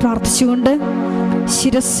 കരുണയാകണമേ എന്ന് പ്രാർത്ഥിച്ചുകൊണ്ട്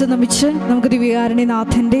ശിരസ് നമിച്ച് നമുക്ക്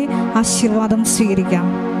ദിവ്യകാരുണ്യനാഥൻ്റെ ആശീർവാദം സ്വീകരിക്കാം.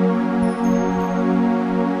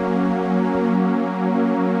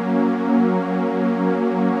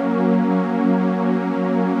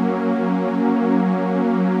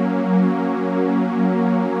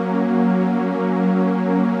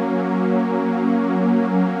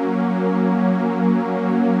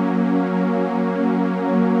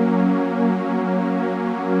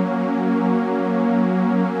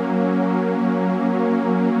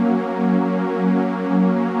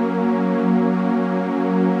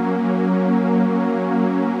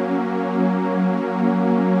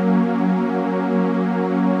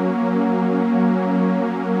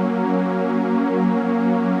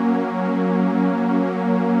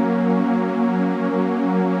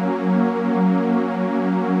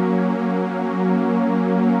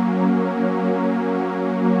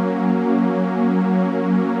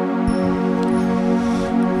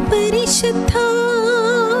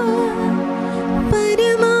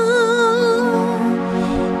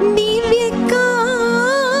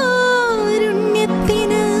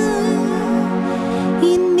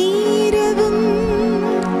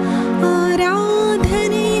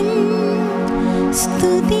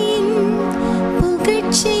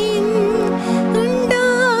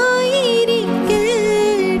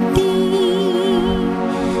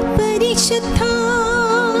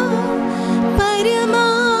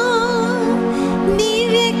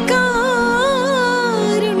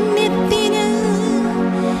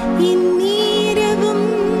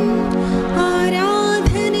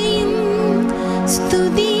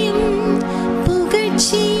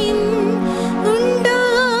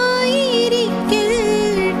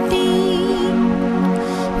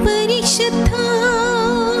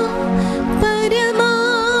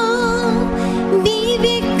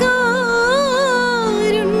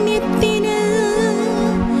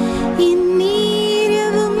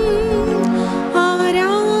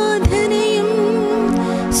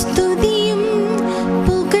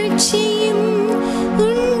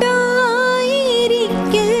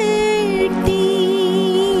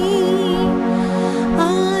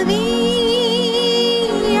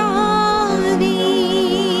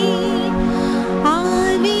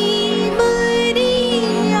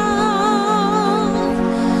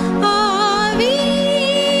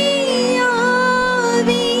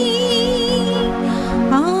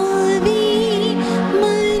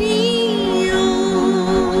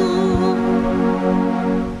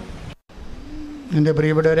 എൻ്റെ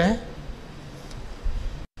പ്രിയപ്പെട്ടവരെ,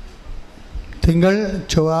 തിങ്കൾ,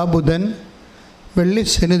 ചൊവ്വ, ബുധൻ, വെള്ളി,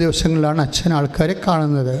 ശനി ദിവസങ്ങളിലാണ് അച്ഛൻ ആൾക്കാരെ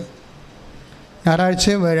കാണുന്നത്.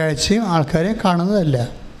 ഞായറാഴ്ചയും വ്യാഴാഴ്ചയും ആൾക്കാരെ കാണുന്നതല്ല.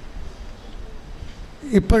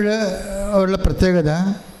 ഇപ്പോഴുള്ള പ്രത്യേകത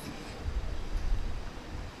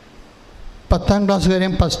 10ാം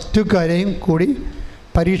ക്ലാസ്സുകാരെയും +2കാരെയും കൂടി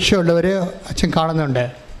പരീക്ഷയുള്ളവരെ അച്ഛൻ കാണുന്നുണ്ട്.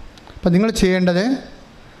 അപ്പം നിങ്ങൾ ചെയ്യേണ്ടത്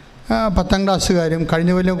 10ാം ക്ലാസ്സുകാരും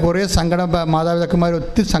കഴിഞ്ഞ കൊല്ലം കുറേ സങ്കടം മാതാപിതാക്കന്മാർ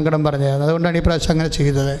ഒത്തിരി സങ്കടം പറഞ്ഞത്. അതുകൊണ്ടാണ് ഈ പ്രാവശ്യം അങ്ങനെ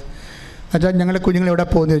ചെയ്തത്. അച്ഛാ ഞങ്ങളെ കുഞ്ഞുങ്ങൾ എവിടെ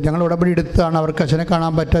പോകുന്നത്, ഞങ്ങൾ ഉടമ്പടി എടുത്താണ് അവർക്ക് അച്ഛനെ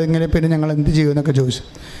കാണാൻ പറ്റാതെ ഇങ്ങനെ പിന്നെ ഞങ്ങൾ എന്ത് ചെയ്യുമെന്നൊക്കെ ചോദിച്ചു.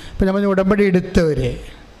 അപ്പോൾ നമ്മൾ ഉടമ്പടി എടുത്തവർ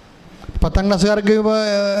 10ാം ക്ലാസ്സുകാർക്ക്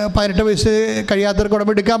 18 വയസ്സ് കഴിയാത്തവർക്ക്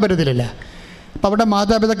ഉടമ്പടി എടുക്കാൻ പറ്റത്തില്ല. അപ്പോൾ അവിടെ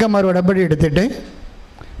മാതാപിതാക്കന്മാർ ഉടമ്പടി എടുത്തിട്ട്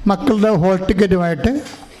മക്കളുടെ ഹോൾ ടിക്കറ്റുമായിട്ട്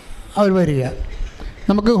അവർ വരിക.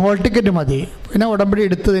 നമുക്ക് ഹോൾ ടിക്കറ്റ് മതി. പിന്നെ ഉടമ്പടി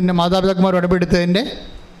എടുത്തതിൻ്റെ മാതാപിതാക്കന്മാർ ഉടമ്പടി എടുത്തതിൻ്റെ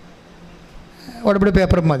ഉടമ്പടി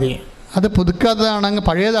പേപ്പറും മതി. അത് പുതുക്കാത്തതാണെങ്കിൽ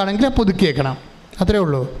പഴയതാണെങ്കിൽ പുതുക്കിയേക്കണം, അത്രയേ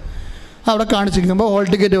ഉള്ളൂ. അവിടെ കാണിച്ചിരിക്കുമ്പോൾ ഹോൾ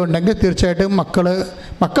ടിക്കറ്റ് ഉണ്ടെങ്കിൽ തീർച്ചയായിട്ടും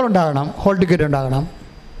മക്കളുണ്ടാകണം, ഹോൾ ടിക്കറ്റ് ഉണ്ടാകണം.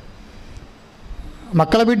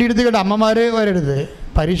 മക്കളെ വീട്ടിൽ ഇരുത്തിയിട്ട് അമ്മമാർ വരരുത്.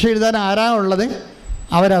 പരീക്ഷ എഴുതാൻ ആരാ ഉള്ളത്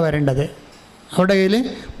അവരാ വരേണ്ടത്. അവരുടെ കയ്യിൽ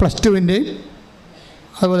 +2ൻ്റെയും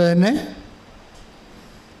അതുപോലെ തന്നെ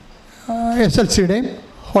SLCയുടെയും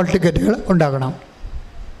ഹോൾ ടിക്കറ്റുകൾ ഉണ്ടാകണം.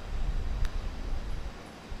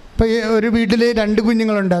 ഇപ്പോൾ ഒരു വീട്ടിൽ 2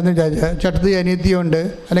 കുഞ്ഞുങ്ങളുണ്ടെന്ന് വിചാരിച്ചാൽ, ചേട്ടത്തി അനിയത്തിയുണ്ട്,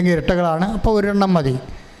 അല്ലെങ്കിൽ ഇരട്ടകളാണ്, അപ്പോൾ ഒരെണ്ണം മതി,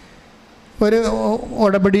 ഒരു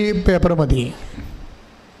ഉടമ്പടി പേപ്പർ മതി.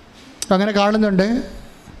 അങ്ങനെ കാണുന്നുണ്ട്.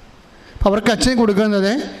 അവർക്ക് അച്ഛൻ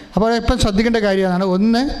കൊടുക്കുന്നത്. അപ്പോൾ ഇപ്പം ശ്രദ്ധിക്കേണ്ട കാര്യമാണ്,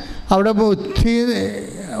 ഒന്ന് അവിടെ ബുദ്ധി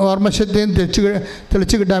ഓർമ്മശക്തിയും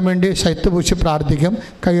തെളിച്ച് കിട്ടാൻ വേണ്ടി ശൈത്യപൂശി പ്രാർത്ഥിക്കും,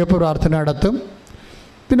 കയ്യൊപ്പ് പ്രാർത്ഥന നടത്തും.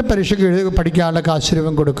 പിന്നെ പരീക്ഷയ്ക്ക് പഠിക്കാനുള്ള കാശ്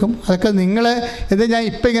രൂപം കൊടുക്കും. അതൊക്കെ നിങ്ങളെ ഇത് ഞാൻ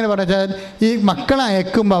ഇപ്പം ഇങ്ങനെ പറഞ്ഞാൽ ഈ മക്കളെ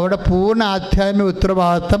അയക്കുമ്പോൾ അവിടെ പൂർണ്ണ ആധ്യാത്മിക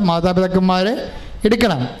ഉത്തരവാദിത്തം മാതാപിതാക്കന്മാരെ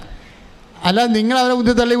എടുക്കണം. അല്ലാതെ നിങ്ങളവരെ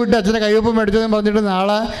മുന്നിൽ തള്ളി വിട്ട് അച്ഛനെ കൈവപ്പം മേടിച്ചതെന്ന് പറഞ്ഞിട്ട്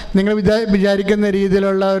നാളെ നിങ്ങൾ വിചാരിക്കുന്ന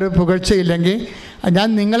രീതിയിലുള്ള ഒരു പുകഴ്ചയില്ലെങ്കിൽ ഞാൻ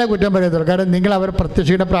നിങ്ങളെ കുറ്റം പറയത്തുള്ളൂ. കാരണം നിങ്ങൾ അവർ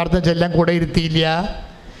പ്രത്യക്ഷയുടെ പ്രാർത്ഥന ചെല്ലാൻ കൂടെ ഇരുത്തിയില്ല.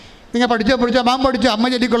 നിങ്ങൾ പഠിച്ചോ അമ്മ പഠിച്ചോ, അമ്മ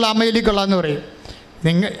ചൊല്ലിക്കൊള്ളാം എന്ന് പറയും.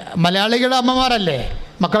 നിങ്ങൾ മലയാളികളുടെ അമ്മമാരല്ലേ,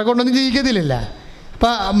 മക്കളെ കൊണ്ടൊന്നും ചെയ്യിക്കത്തില്ല.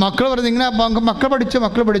 അപ്പം മക്കൾ പറയും നിങ്ങൾ മക്കൾ പഠിച്ചോ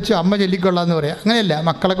അമ്മ ചൊല്ലിക്കൊള്ളാം എന്ന് പറയാം. അങ്ങനെയല്ല,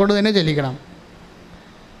 മക്കളെ കൊണ്ട് തന്നെ ചൊല്ലിക്കണം.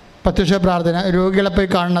 പ്രത്യക്ഷ പ്രാർത്ഥന, രോഗികളെ പോയി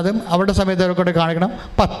കാണുന്നതും അവരുടെ സമയത്ത് അവരെ കൊണ്ട് കാണിക്കണം.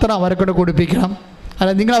 പത്രം അവരെ കൊണ്ട് കൊടുപ്പിക്കണം. അല്ല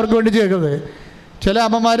നിങ്ങൾ അവർക്ക് വേണ്ടി ചെയ്യരുത്. ചില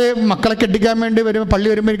അമ്മമാർ മക്കളെ കെട്ടിക്കാൻ വേണ്ടി വരുമ്പോൾ പള്ളി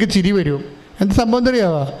വരുമ്പോൾ എനിക്ക് ചിരി വരും. എന്ത് സംഭവം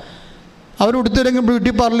അറിയാമോ? അവർ ഉടുത്തില്ലെങ്കിൽ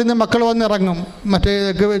ബ്യൂട്ടി പാർലറിൽ നിന്ന് മക്കൾ വന്ന് ഇറങ്ങും മറ്റേ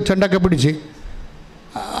ചെണ്ടൊക്കെ പിടിച്ച്.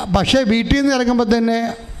 പക്ഷേ വീട്ടിൽ നിന്ന് ഇറങ്ങുമ്പോൾ തന്നെ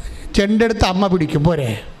ചെണ്ടെടുത്ത് അമ്മ പിടിക്കും. പോരെ,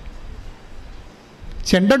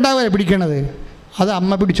 ചെണ്ടുണ്ടാവുക പിടിക്കണത്, അത്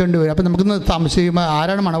അമ്മ പിടിച്ചുകൊണ്ട് വരും. അപ്പം നമുക്കൊന്ന് സംശയിക്കുമ്പോൾ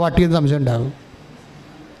ആരാണ് മണവാട്ടിയെന്ന് സംശയം ഉണ്ടാകും.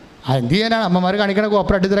 എന്ത് ചെയ്യാനാണ്? അമ്മമാർ കാണിക്കുന്ന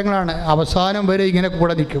കോപ്പറേറ്റീവരങ്ങളാണ്. അവസാനം വരെ ഇങ്ങനെ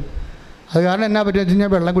കൂടെ നിൽക്കും. അത് കാരണം എന്നാ പറ്റുക വെച്ച്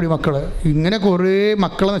കഴിഞ്ഞാൽ വെള്ളം കുടി മക്കൾ, ഇങ്ങനെ കുറേ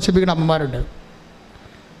മക്കളെ നശിപ്പിക്കുന്ന അമ്മമാരുണ്ട്.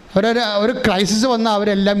 ഒരു ക്രൈസിസ് വന്നാൽ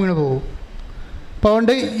അവരെല്ലാം വീണ് പോകും. അപ്പോൾ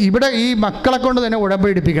അതുകൊണ്ട് ഇവിടെ ഈ മക്കളെ കൊണ്ട് തന്നെ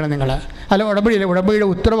ഉടമ്പടി എടുപ്പിക്കണം നിങ്ങൾ. അല്ല, ഉടമ്പടിയുടെ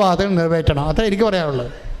ഉത്തരവാദിത്തം നിറവേറ്റണം. അത്ര എനിക്ക്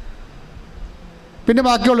പറയാനുള്ളത്. പിന്നെ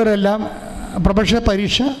ബാക്കിയുള്ളവരെല്ലാം പ്രൊഫഷണൽ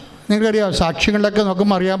പരീക്ഷ നിങ്ങൾക്കറിയാം. സാക്ഷ്യങ്ങളിലൊക്കെ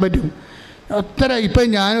നോക്കുമ്പോൾ അറിയാൻ പറ്റും. ഇപ്പം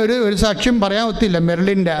ഞാൻ ഒരു സാക്ഷ്യം പറയാൻ ഒത്തില്ല.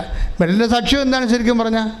 മെറിലിൻ്റെ സാക്ഷ്യം എന്താണ് ശരിക്കും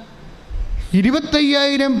പറഞ്ഞാൽ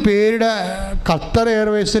 25,000 പേരുടെ ഖത്തർ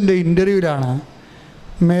എയർവേസിൻ്റെ ഇൻ്റർവ്യൂവിലാണ്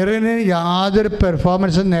മെറിലിന് യാതൊരു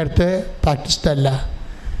പെർഫോമൻസും നേരത്തെ പ്രാക്ടീസ്ഡ് അല്ല.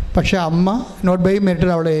 പക്ഷേ അമ്മ നോട്ട് ബൈ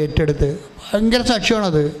മെറിറ്റ് അവളെ ഏറ്റെടുത്ത്. ഭയങ്കര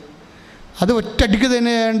സാക്ഷ്യമാണത്. അത് ഒറ്റയടിക്ക്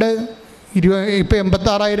തന്നെ ഏതാണ്ട് ഇപ്പം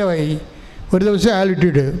 86,000 ഒരു ദിവസം അയാൾ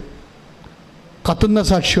ഇട്ടിട്ട് കത്തുന്ന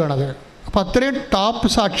സാക്ഷ്യമാണത്. അപ്പോൾ അത്രയും ടോപ്പ്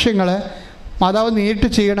സാക്ഷ്യങ്ങൾ മാതാവ് നേരിട്ട്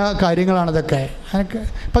ചെയ്യണ കാര്യങ്ങളാണതൊക്കെ.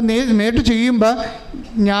 ഇപ്പം നേരിട്ട് ചെയ്യുമ്പോൾ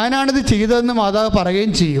ഞാനാണിത് ചെയ്തതെന്ന് മാതാവ്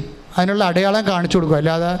പറയുകയും ചെയ്യും. അതിനുള്ള അടയാളം കാണിച്ചു കൊടുക്കും.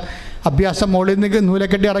 അല്ലാതെ അഭ്യാസം മുകളിൽ നിന്ന്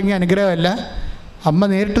നൂലക്കെട്ടി ഇറങ്ങിയ അനുഗ്രഹമല്ല. അമ്മ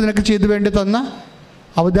നേരിട്ട് നിനക്ക് ചെയ്തു വേണ്ടി തന്ന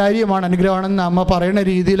ഔദാര്യമാണ്, അനുഗ്രഹമാണെന്ന് അമ്മ പറയുന്ന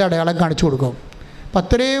രീതിയിൽ അടയാളം കാണിച്ചു കൊടുക്കും. അപ്പം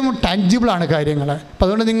അത്രയും ടാഞ്ചിബിളാണ് കാര്യങ്ങൾ. അപ്പം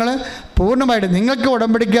അതുകൊണ്ട് നിങ്ങൾ പൂർണ്ണമായിട്ട് നിങ്ങൾക്ക്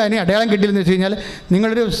ഉടമ്പടിക്കാൻ അടയാളം കിട്ടിയില്ലെന്ന് വെച്ച് കഴിഞ്ഞാൽ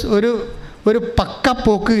നിങ്ങളൊരു ഒരു പക്ക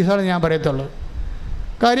പോക്ക് കേസാണ് ഞാൻ പറയത്തുള്ളൂ.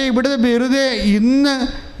 കാര്യം ഇവിടുത്തെ വെറുതെ ഇന്ന്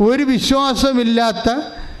ഒരു വിശ്വാസമില്ലാത്ത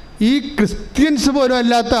ഈ ക്രിസ്ത്യൻസ് പോലും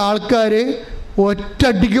അല്ലാത്ത ആൾക്കാർ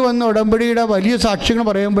ഒറ്റയടിക്ക് വന്ന ഉടമ്പടിയുടെ വലിയ സാക്ഷ്യങ്ങൾ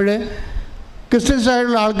പറയുമ്പോൾ ക്രിസ്ത്യൻസ്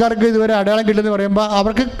ആയിട്ടുള്ള ആൾക്കാർക്ക് ഇതുവരെ അടയാളം കിട്ടുമെന്ന് പറയുമ്പോൾ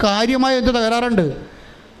അവർക്ക് കാര്യമായ എന്ത് തകരാറുണ്ട്.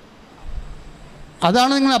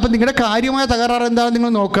 അതാണ് നിങ്ങൾ. അപ്പം നിങ്ങളുടെ കാര്യമായ തകരാറ് എന്താണെന്ന്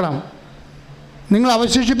നിങ്ങൾ നോക്കണം. നിങ്ങൾ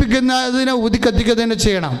അവശേഷിപ്പിക്കുന്നതിനെ ഊതിക്കത്തിക്കുക തന്നെ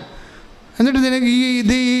ചെയ്യണം. എന്നിട്ട്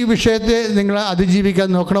ഈ വിഷയത്തെ നിങ്ങൾ അതിജീവിക്കാൻ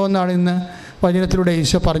നോക്കണമെന്നാണ് ഇന്ന് വചനത്തിലൂടെ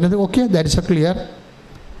ഈശോ പറഞ്ഞത്. Okay, that's A clear.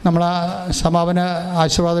 നമ്മൾ ആ സമാപന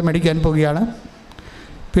ആശീർവാദം മേടിക്കാൻ പോവുകയാണ്.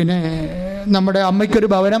 പിന്നെ നമ്മുടെ അമ്മയ്ക്കൊരു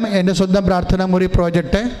ഭവനം, എൻ്റെ സ്വന്തം പ്രാർത്ഥനാ മുറി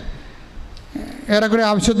പ്രോജക്റ്റ് ഏറെക്കുറെ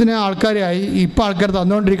ആവശ്യത്തിന് ആൾക്കാരായി. ഇപ്പോൾ ആൾക്കാർ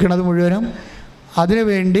തന്നുകൊണ്ടിരിക്കുന്നത് മുഴുവനും അതിനു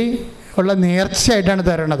വേണ്ടി ഉള്ള നേർച്ചയായിട്ടാണ്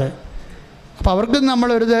തരണത്. അപ്പോൾ അവർക്ക്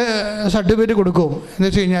നമ്മളൊരു സർട്ടിഫിക്കറ്റ് കൊടുക്കും. എന്ന്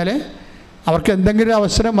വെച്ച് കഴിഞ്ഞാൽ അവർക്ക് എന്തെങ്കിലും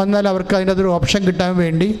അവസരം വന്നാൽ അവർക്ക് അതിൻ്റെ അതൊരു ഓപ്ഷൻ കിട്ടാൻ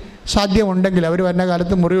വേണ്ടി സാധ്യമുണ്ടെങ്കിൽ അവർ വരുന്ന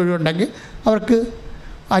കാലത്ത് മുറി ഒഴിവുണ്ടെങ്കിൽ അവർക്ക്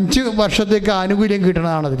 5 വർഷത്തേക്ക് ആനുകൂല്യം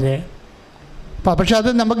കിട്ടണതാണതിൻ്റെ. പക്ഷെ അത്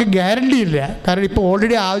നമുക്ക് ഗ്യാരണ്ടി ഇല്ല. കാരണം ഇപ്പോൾ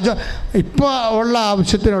ഓൾറെഡി ഇപ്പോൾ ഉള്ള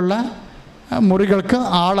ആവശ്യത്തിനുള്ള മുറികൾക്ക്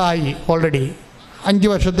ആളായി, ഓൾറെഡി 5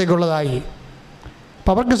 വർഷത്തേക്കുള്ളതായി.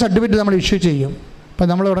 അപ്പോൾ അവർക്ക് സർട്ടിഫിക്കറ്റ് നമ്മൾ ഇഷ്യൂ ചെയ്യും. അപ്പോൾ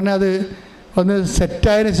നമ്മൾ ഉടനെ അത് ഒന്ന്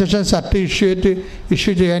സെറ്റായതിനു ശേഷം സർട്ടിഫിക്കറ്റ്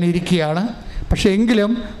ഇഷ്യൂ ചെയ്യാനിരിക്കുകയാണ്. പക്ഷേ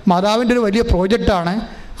എങ്കിലും മാതാവിൻ്റെ ഒരു വലിയ പ്രോജക്റ്റാണ്.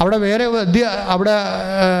 അവിടെ വേറെ അവിടെ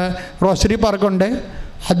റോസറി പാർക്കുണ്ട്.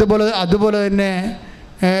 അതുപോലെ തന്നെ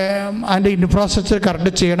അതിൻ്റെ ഇൻഫ്രാസ്ട്രക്ചർ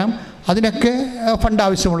കറക്റ്റ് ചെയ്യണം. അതിനൊക്കെ ഫണ്ട്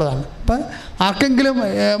ആവശ്യമുള്ളതാണ്. അപ്പം ആർക്കെങ്കിലും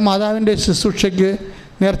മാതാവിൻ്റെ ശുശ്രൂഷയ്ക്ക്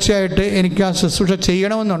നേർച്ചയായിട്ട് എനിക്ക് ആ ശുശ്രൂഷ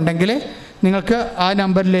ചെയ്യണമെന്നുണ്ടെങ്കിൽ നിങ്ങൾക്ക് ആ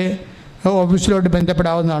നമ്പറിൽ ഓഫീസിലോട്ട്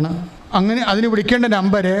ബന്ധപ്പെടാവുന്നതാണ്. അങ്ങനെ അതിന് വിളിക്കേണ്ട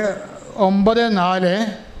നമ്പർ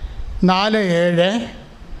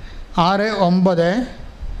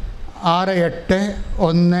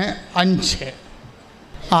 9447696815.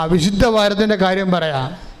 വിശുദ്ധ വാരത്തിൻ്റെ കാര്യം പറയാം.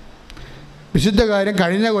 വിശുദ്ധ കാര്യം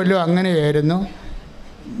കഴിഞ്ഞ കൊല്ലം അങ്ങനെയായിരുന്നു.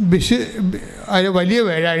 വലിയ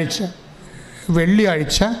വ്യാഴാഴ്ച,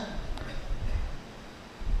 വെള്ളിയാഴ്ച,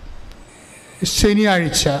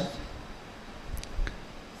 ശനിയാഴ്ച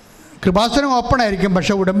കൃപാസനം ഓപ്പൺ ആയിരിക്കും.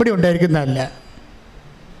 പക്ഷേ ഉടമ്പടി ഉണ്ടായിരിക്കുന്നതല്ല.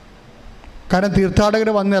 കാരണം തീർത്ഥാടകർ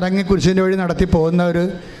വന്നിറങ്ങി കുരിശിൻ്റെ വഴി നടത്തി പോകുന്ന ഒരു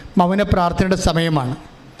മൗന പ്രാർത്ഥനയുടെ സമയമാണ്.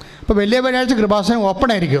 അപ്പോൾ വലിയ വ്യാഴാഴ്ച കൃപാസനം ഓപ്പൺ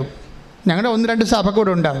ആയിരിക്കും. ഞങ്ങളുടെ 1-2 സഭ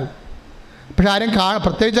കൂടെ ഉണ്ടാകും. പക്ഷെ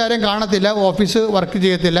പ്രത്യേകിച്ച് ആരും കാണത്തില്ല, ഓഫീസ് വർക്ക്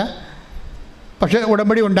ചെയ്യത്തില്ല, പക്ഷേ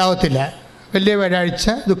ഉടമ്പടി ഉണ്ടാകത്തില്ല. വലിയ വ്യാഴാഴ്ച,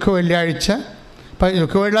 ദുഃഖ വെള്ളിയാഴ്ച. അപ്പം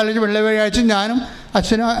ദുഃഖ വെള്ളിയാഴ്ച ഞാനും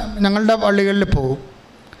അച്ഛനും ഞങ്ങളുടെ പള്ളികളിൽ പോകും.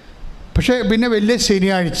 പക്ഷേ പിന്നെ വലിയ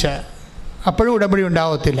ശനിയാഴ്ച അപ്പോഴും ഉടമ്പടി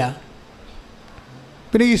ഉണ്ടാകത്തില്ല.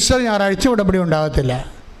 പിന്നെ ഈസ്റ്റർ ഞായറാഴ്ച ഉടമ്പടി ഉണ്ടാകത്തില്ല.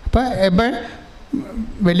 അപ്പം എപ്പോൾ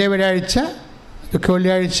വലിയ വ്യാഴാഴ്ച, ദുഃഖ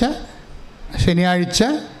വെള്ളിയാഴ്ച, ശനിയാഴ്ച,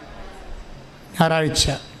 ഞായറാഴ്ച.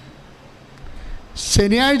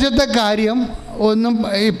 ശനിയാഴ്ചത്തെ കാര്യം ഒന്നും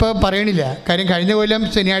ഇപ്പോൾ പറയണില്ല. കാര്യം കഴിഞ്ഞ കൊല്ലം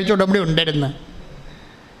ശനിയാഴ്ച ഉടമ്പടി ഉണ്ടായിരുന്നു.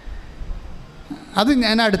 അത്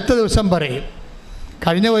ഞാൻ അടുത്ത ദിവസം പറയും.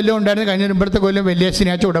 കഴിഞ്ഞ കൊല്ലം ഉണ്ടായിരുന്നു, കഴിഞ്ഞ മുമ്പത്തെ കൊല്ലം വലിയ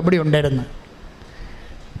ശനിയാഴ്ച ഉടമ്പടി ഉണ്ടായിരുന്നു.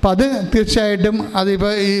 അപ്പം അത് തീർച്ചയായിട്ടും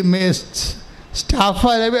അതിപ്പോൾ ഈ സ്റ്റാഫ്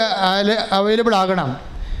അവൈലബിൾ ആകണം.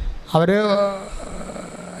 അവർ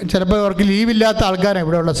ചിലപ്പോൾ അവർക്ക് ലീവില്ലാത്ത ആൾക്കാരാണ്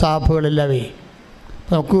ഇവിടെയുള്ള സ്റ്റാഫുകളെല്ലാവേ.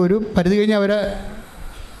 അപ്പോൾ നമുക്ക് ഒരു പരിധി കഴിഞ്ഞ് അവരുടെ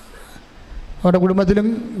കുടുംബത്തിലും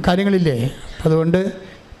കാര്യങ്ങളില്ലേ. അതുകൊണ്ട്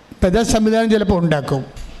പെദ സംവിധാനം ചിലപ്പോൾ ഉണ്ടാക്കും.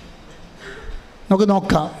 നമുക്ക്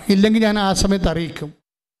നോക്കാം. ഇല്ലെങ്കിൽ ഞാൻ ആ സമയത്ത് അറിയിക്കും.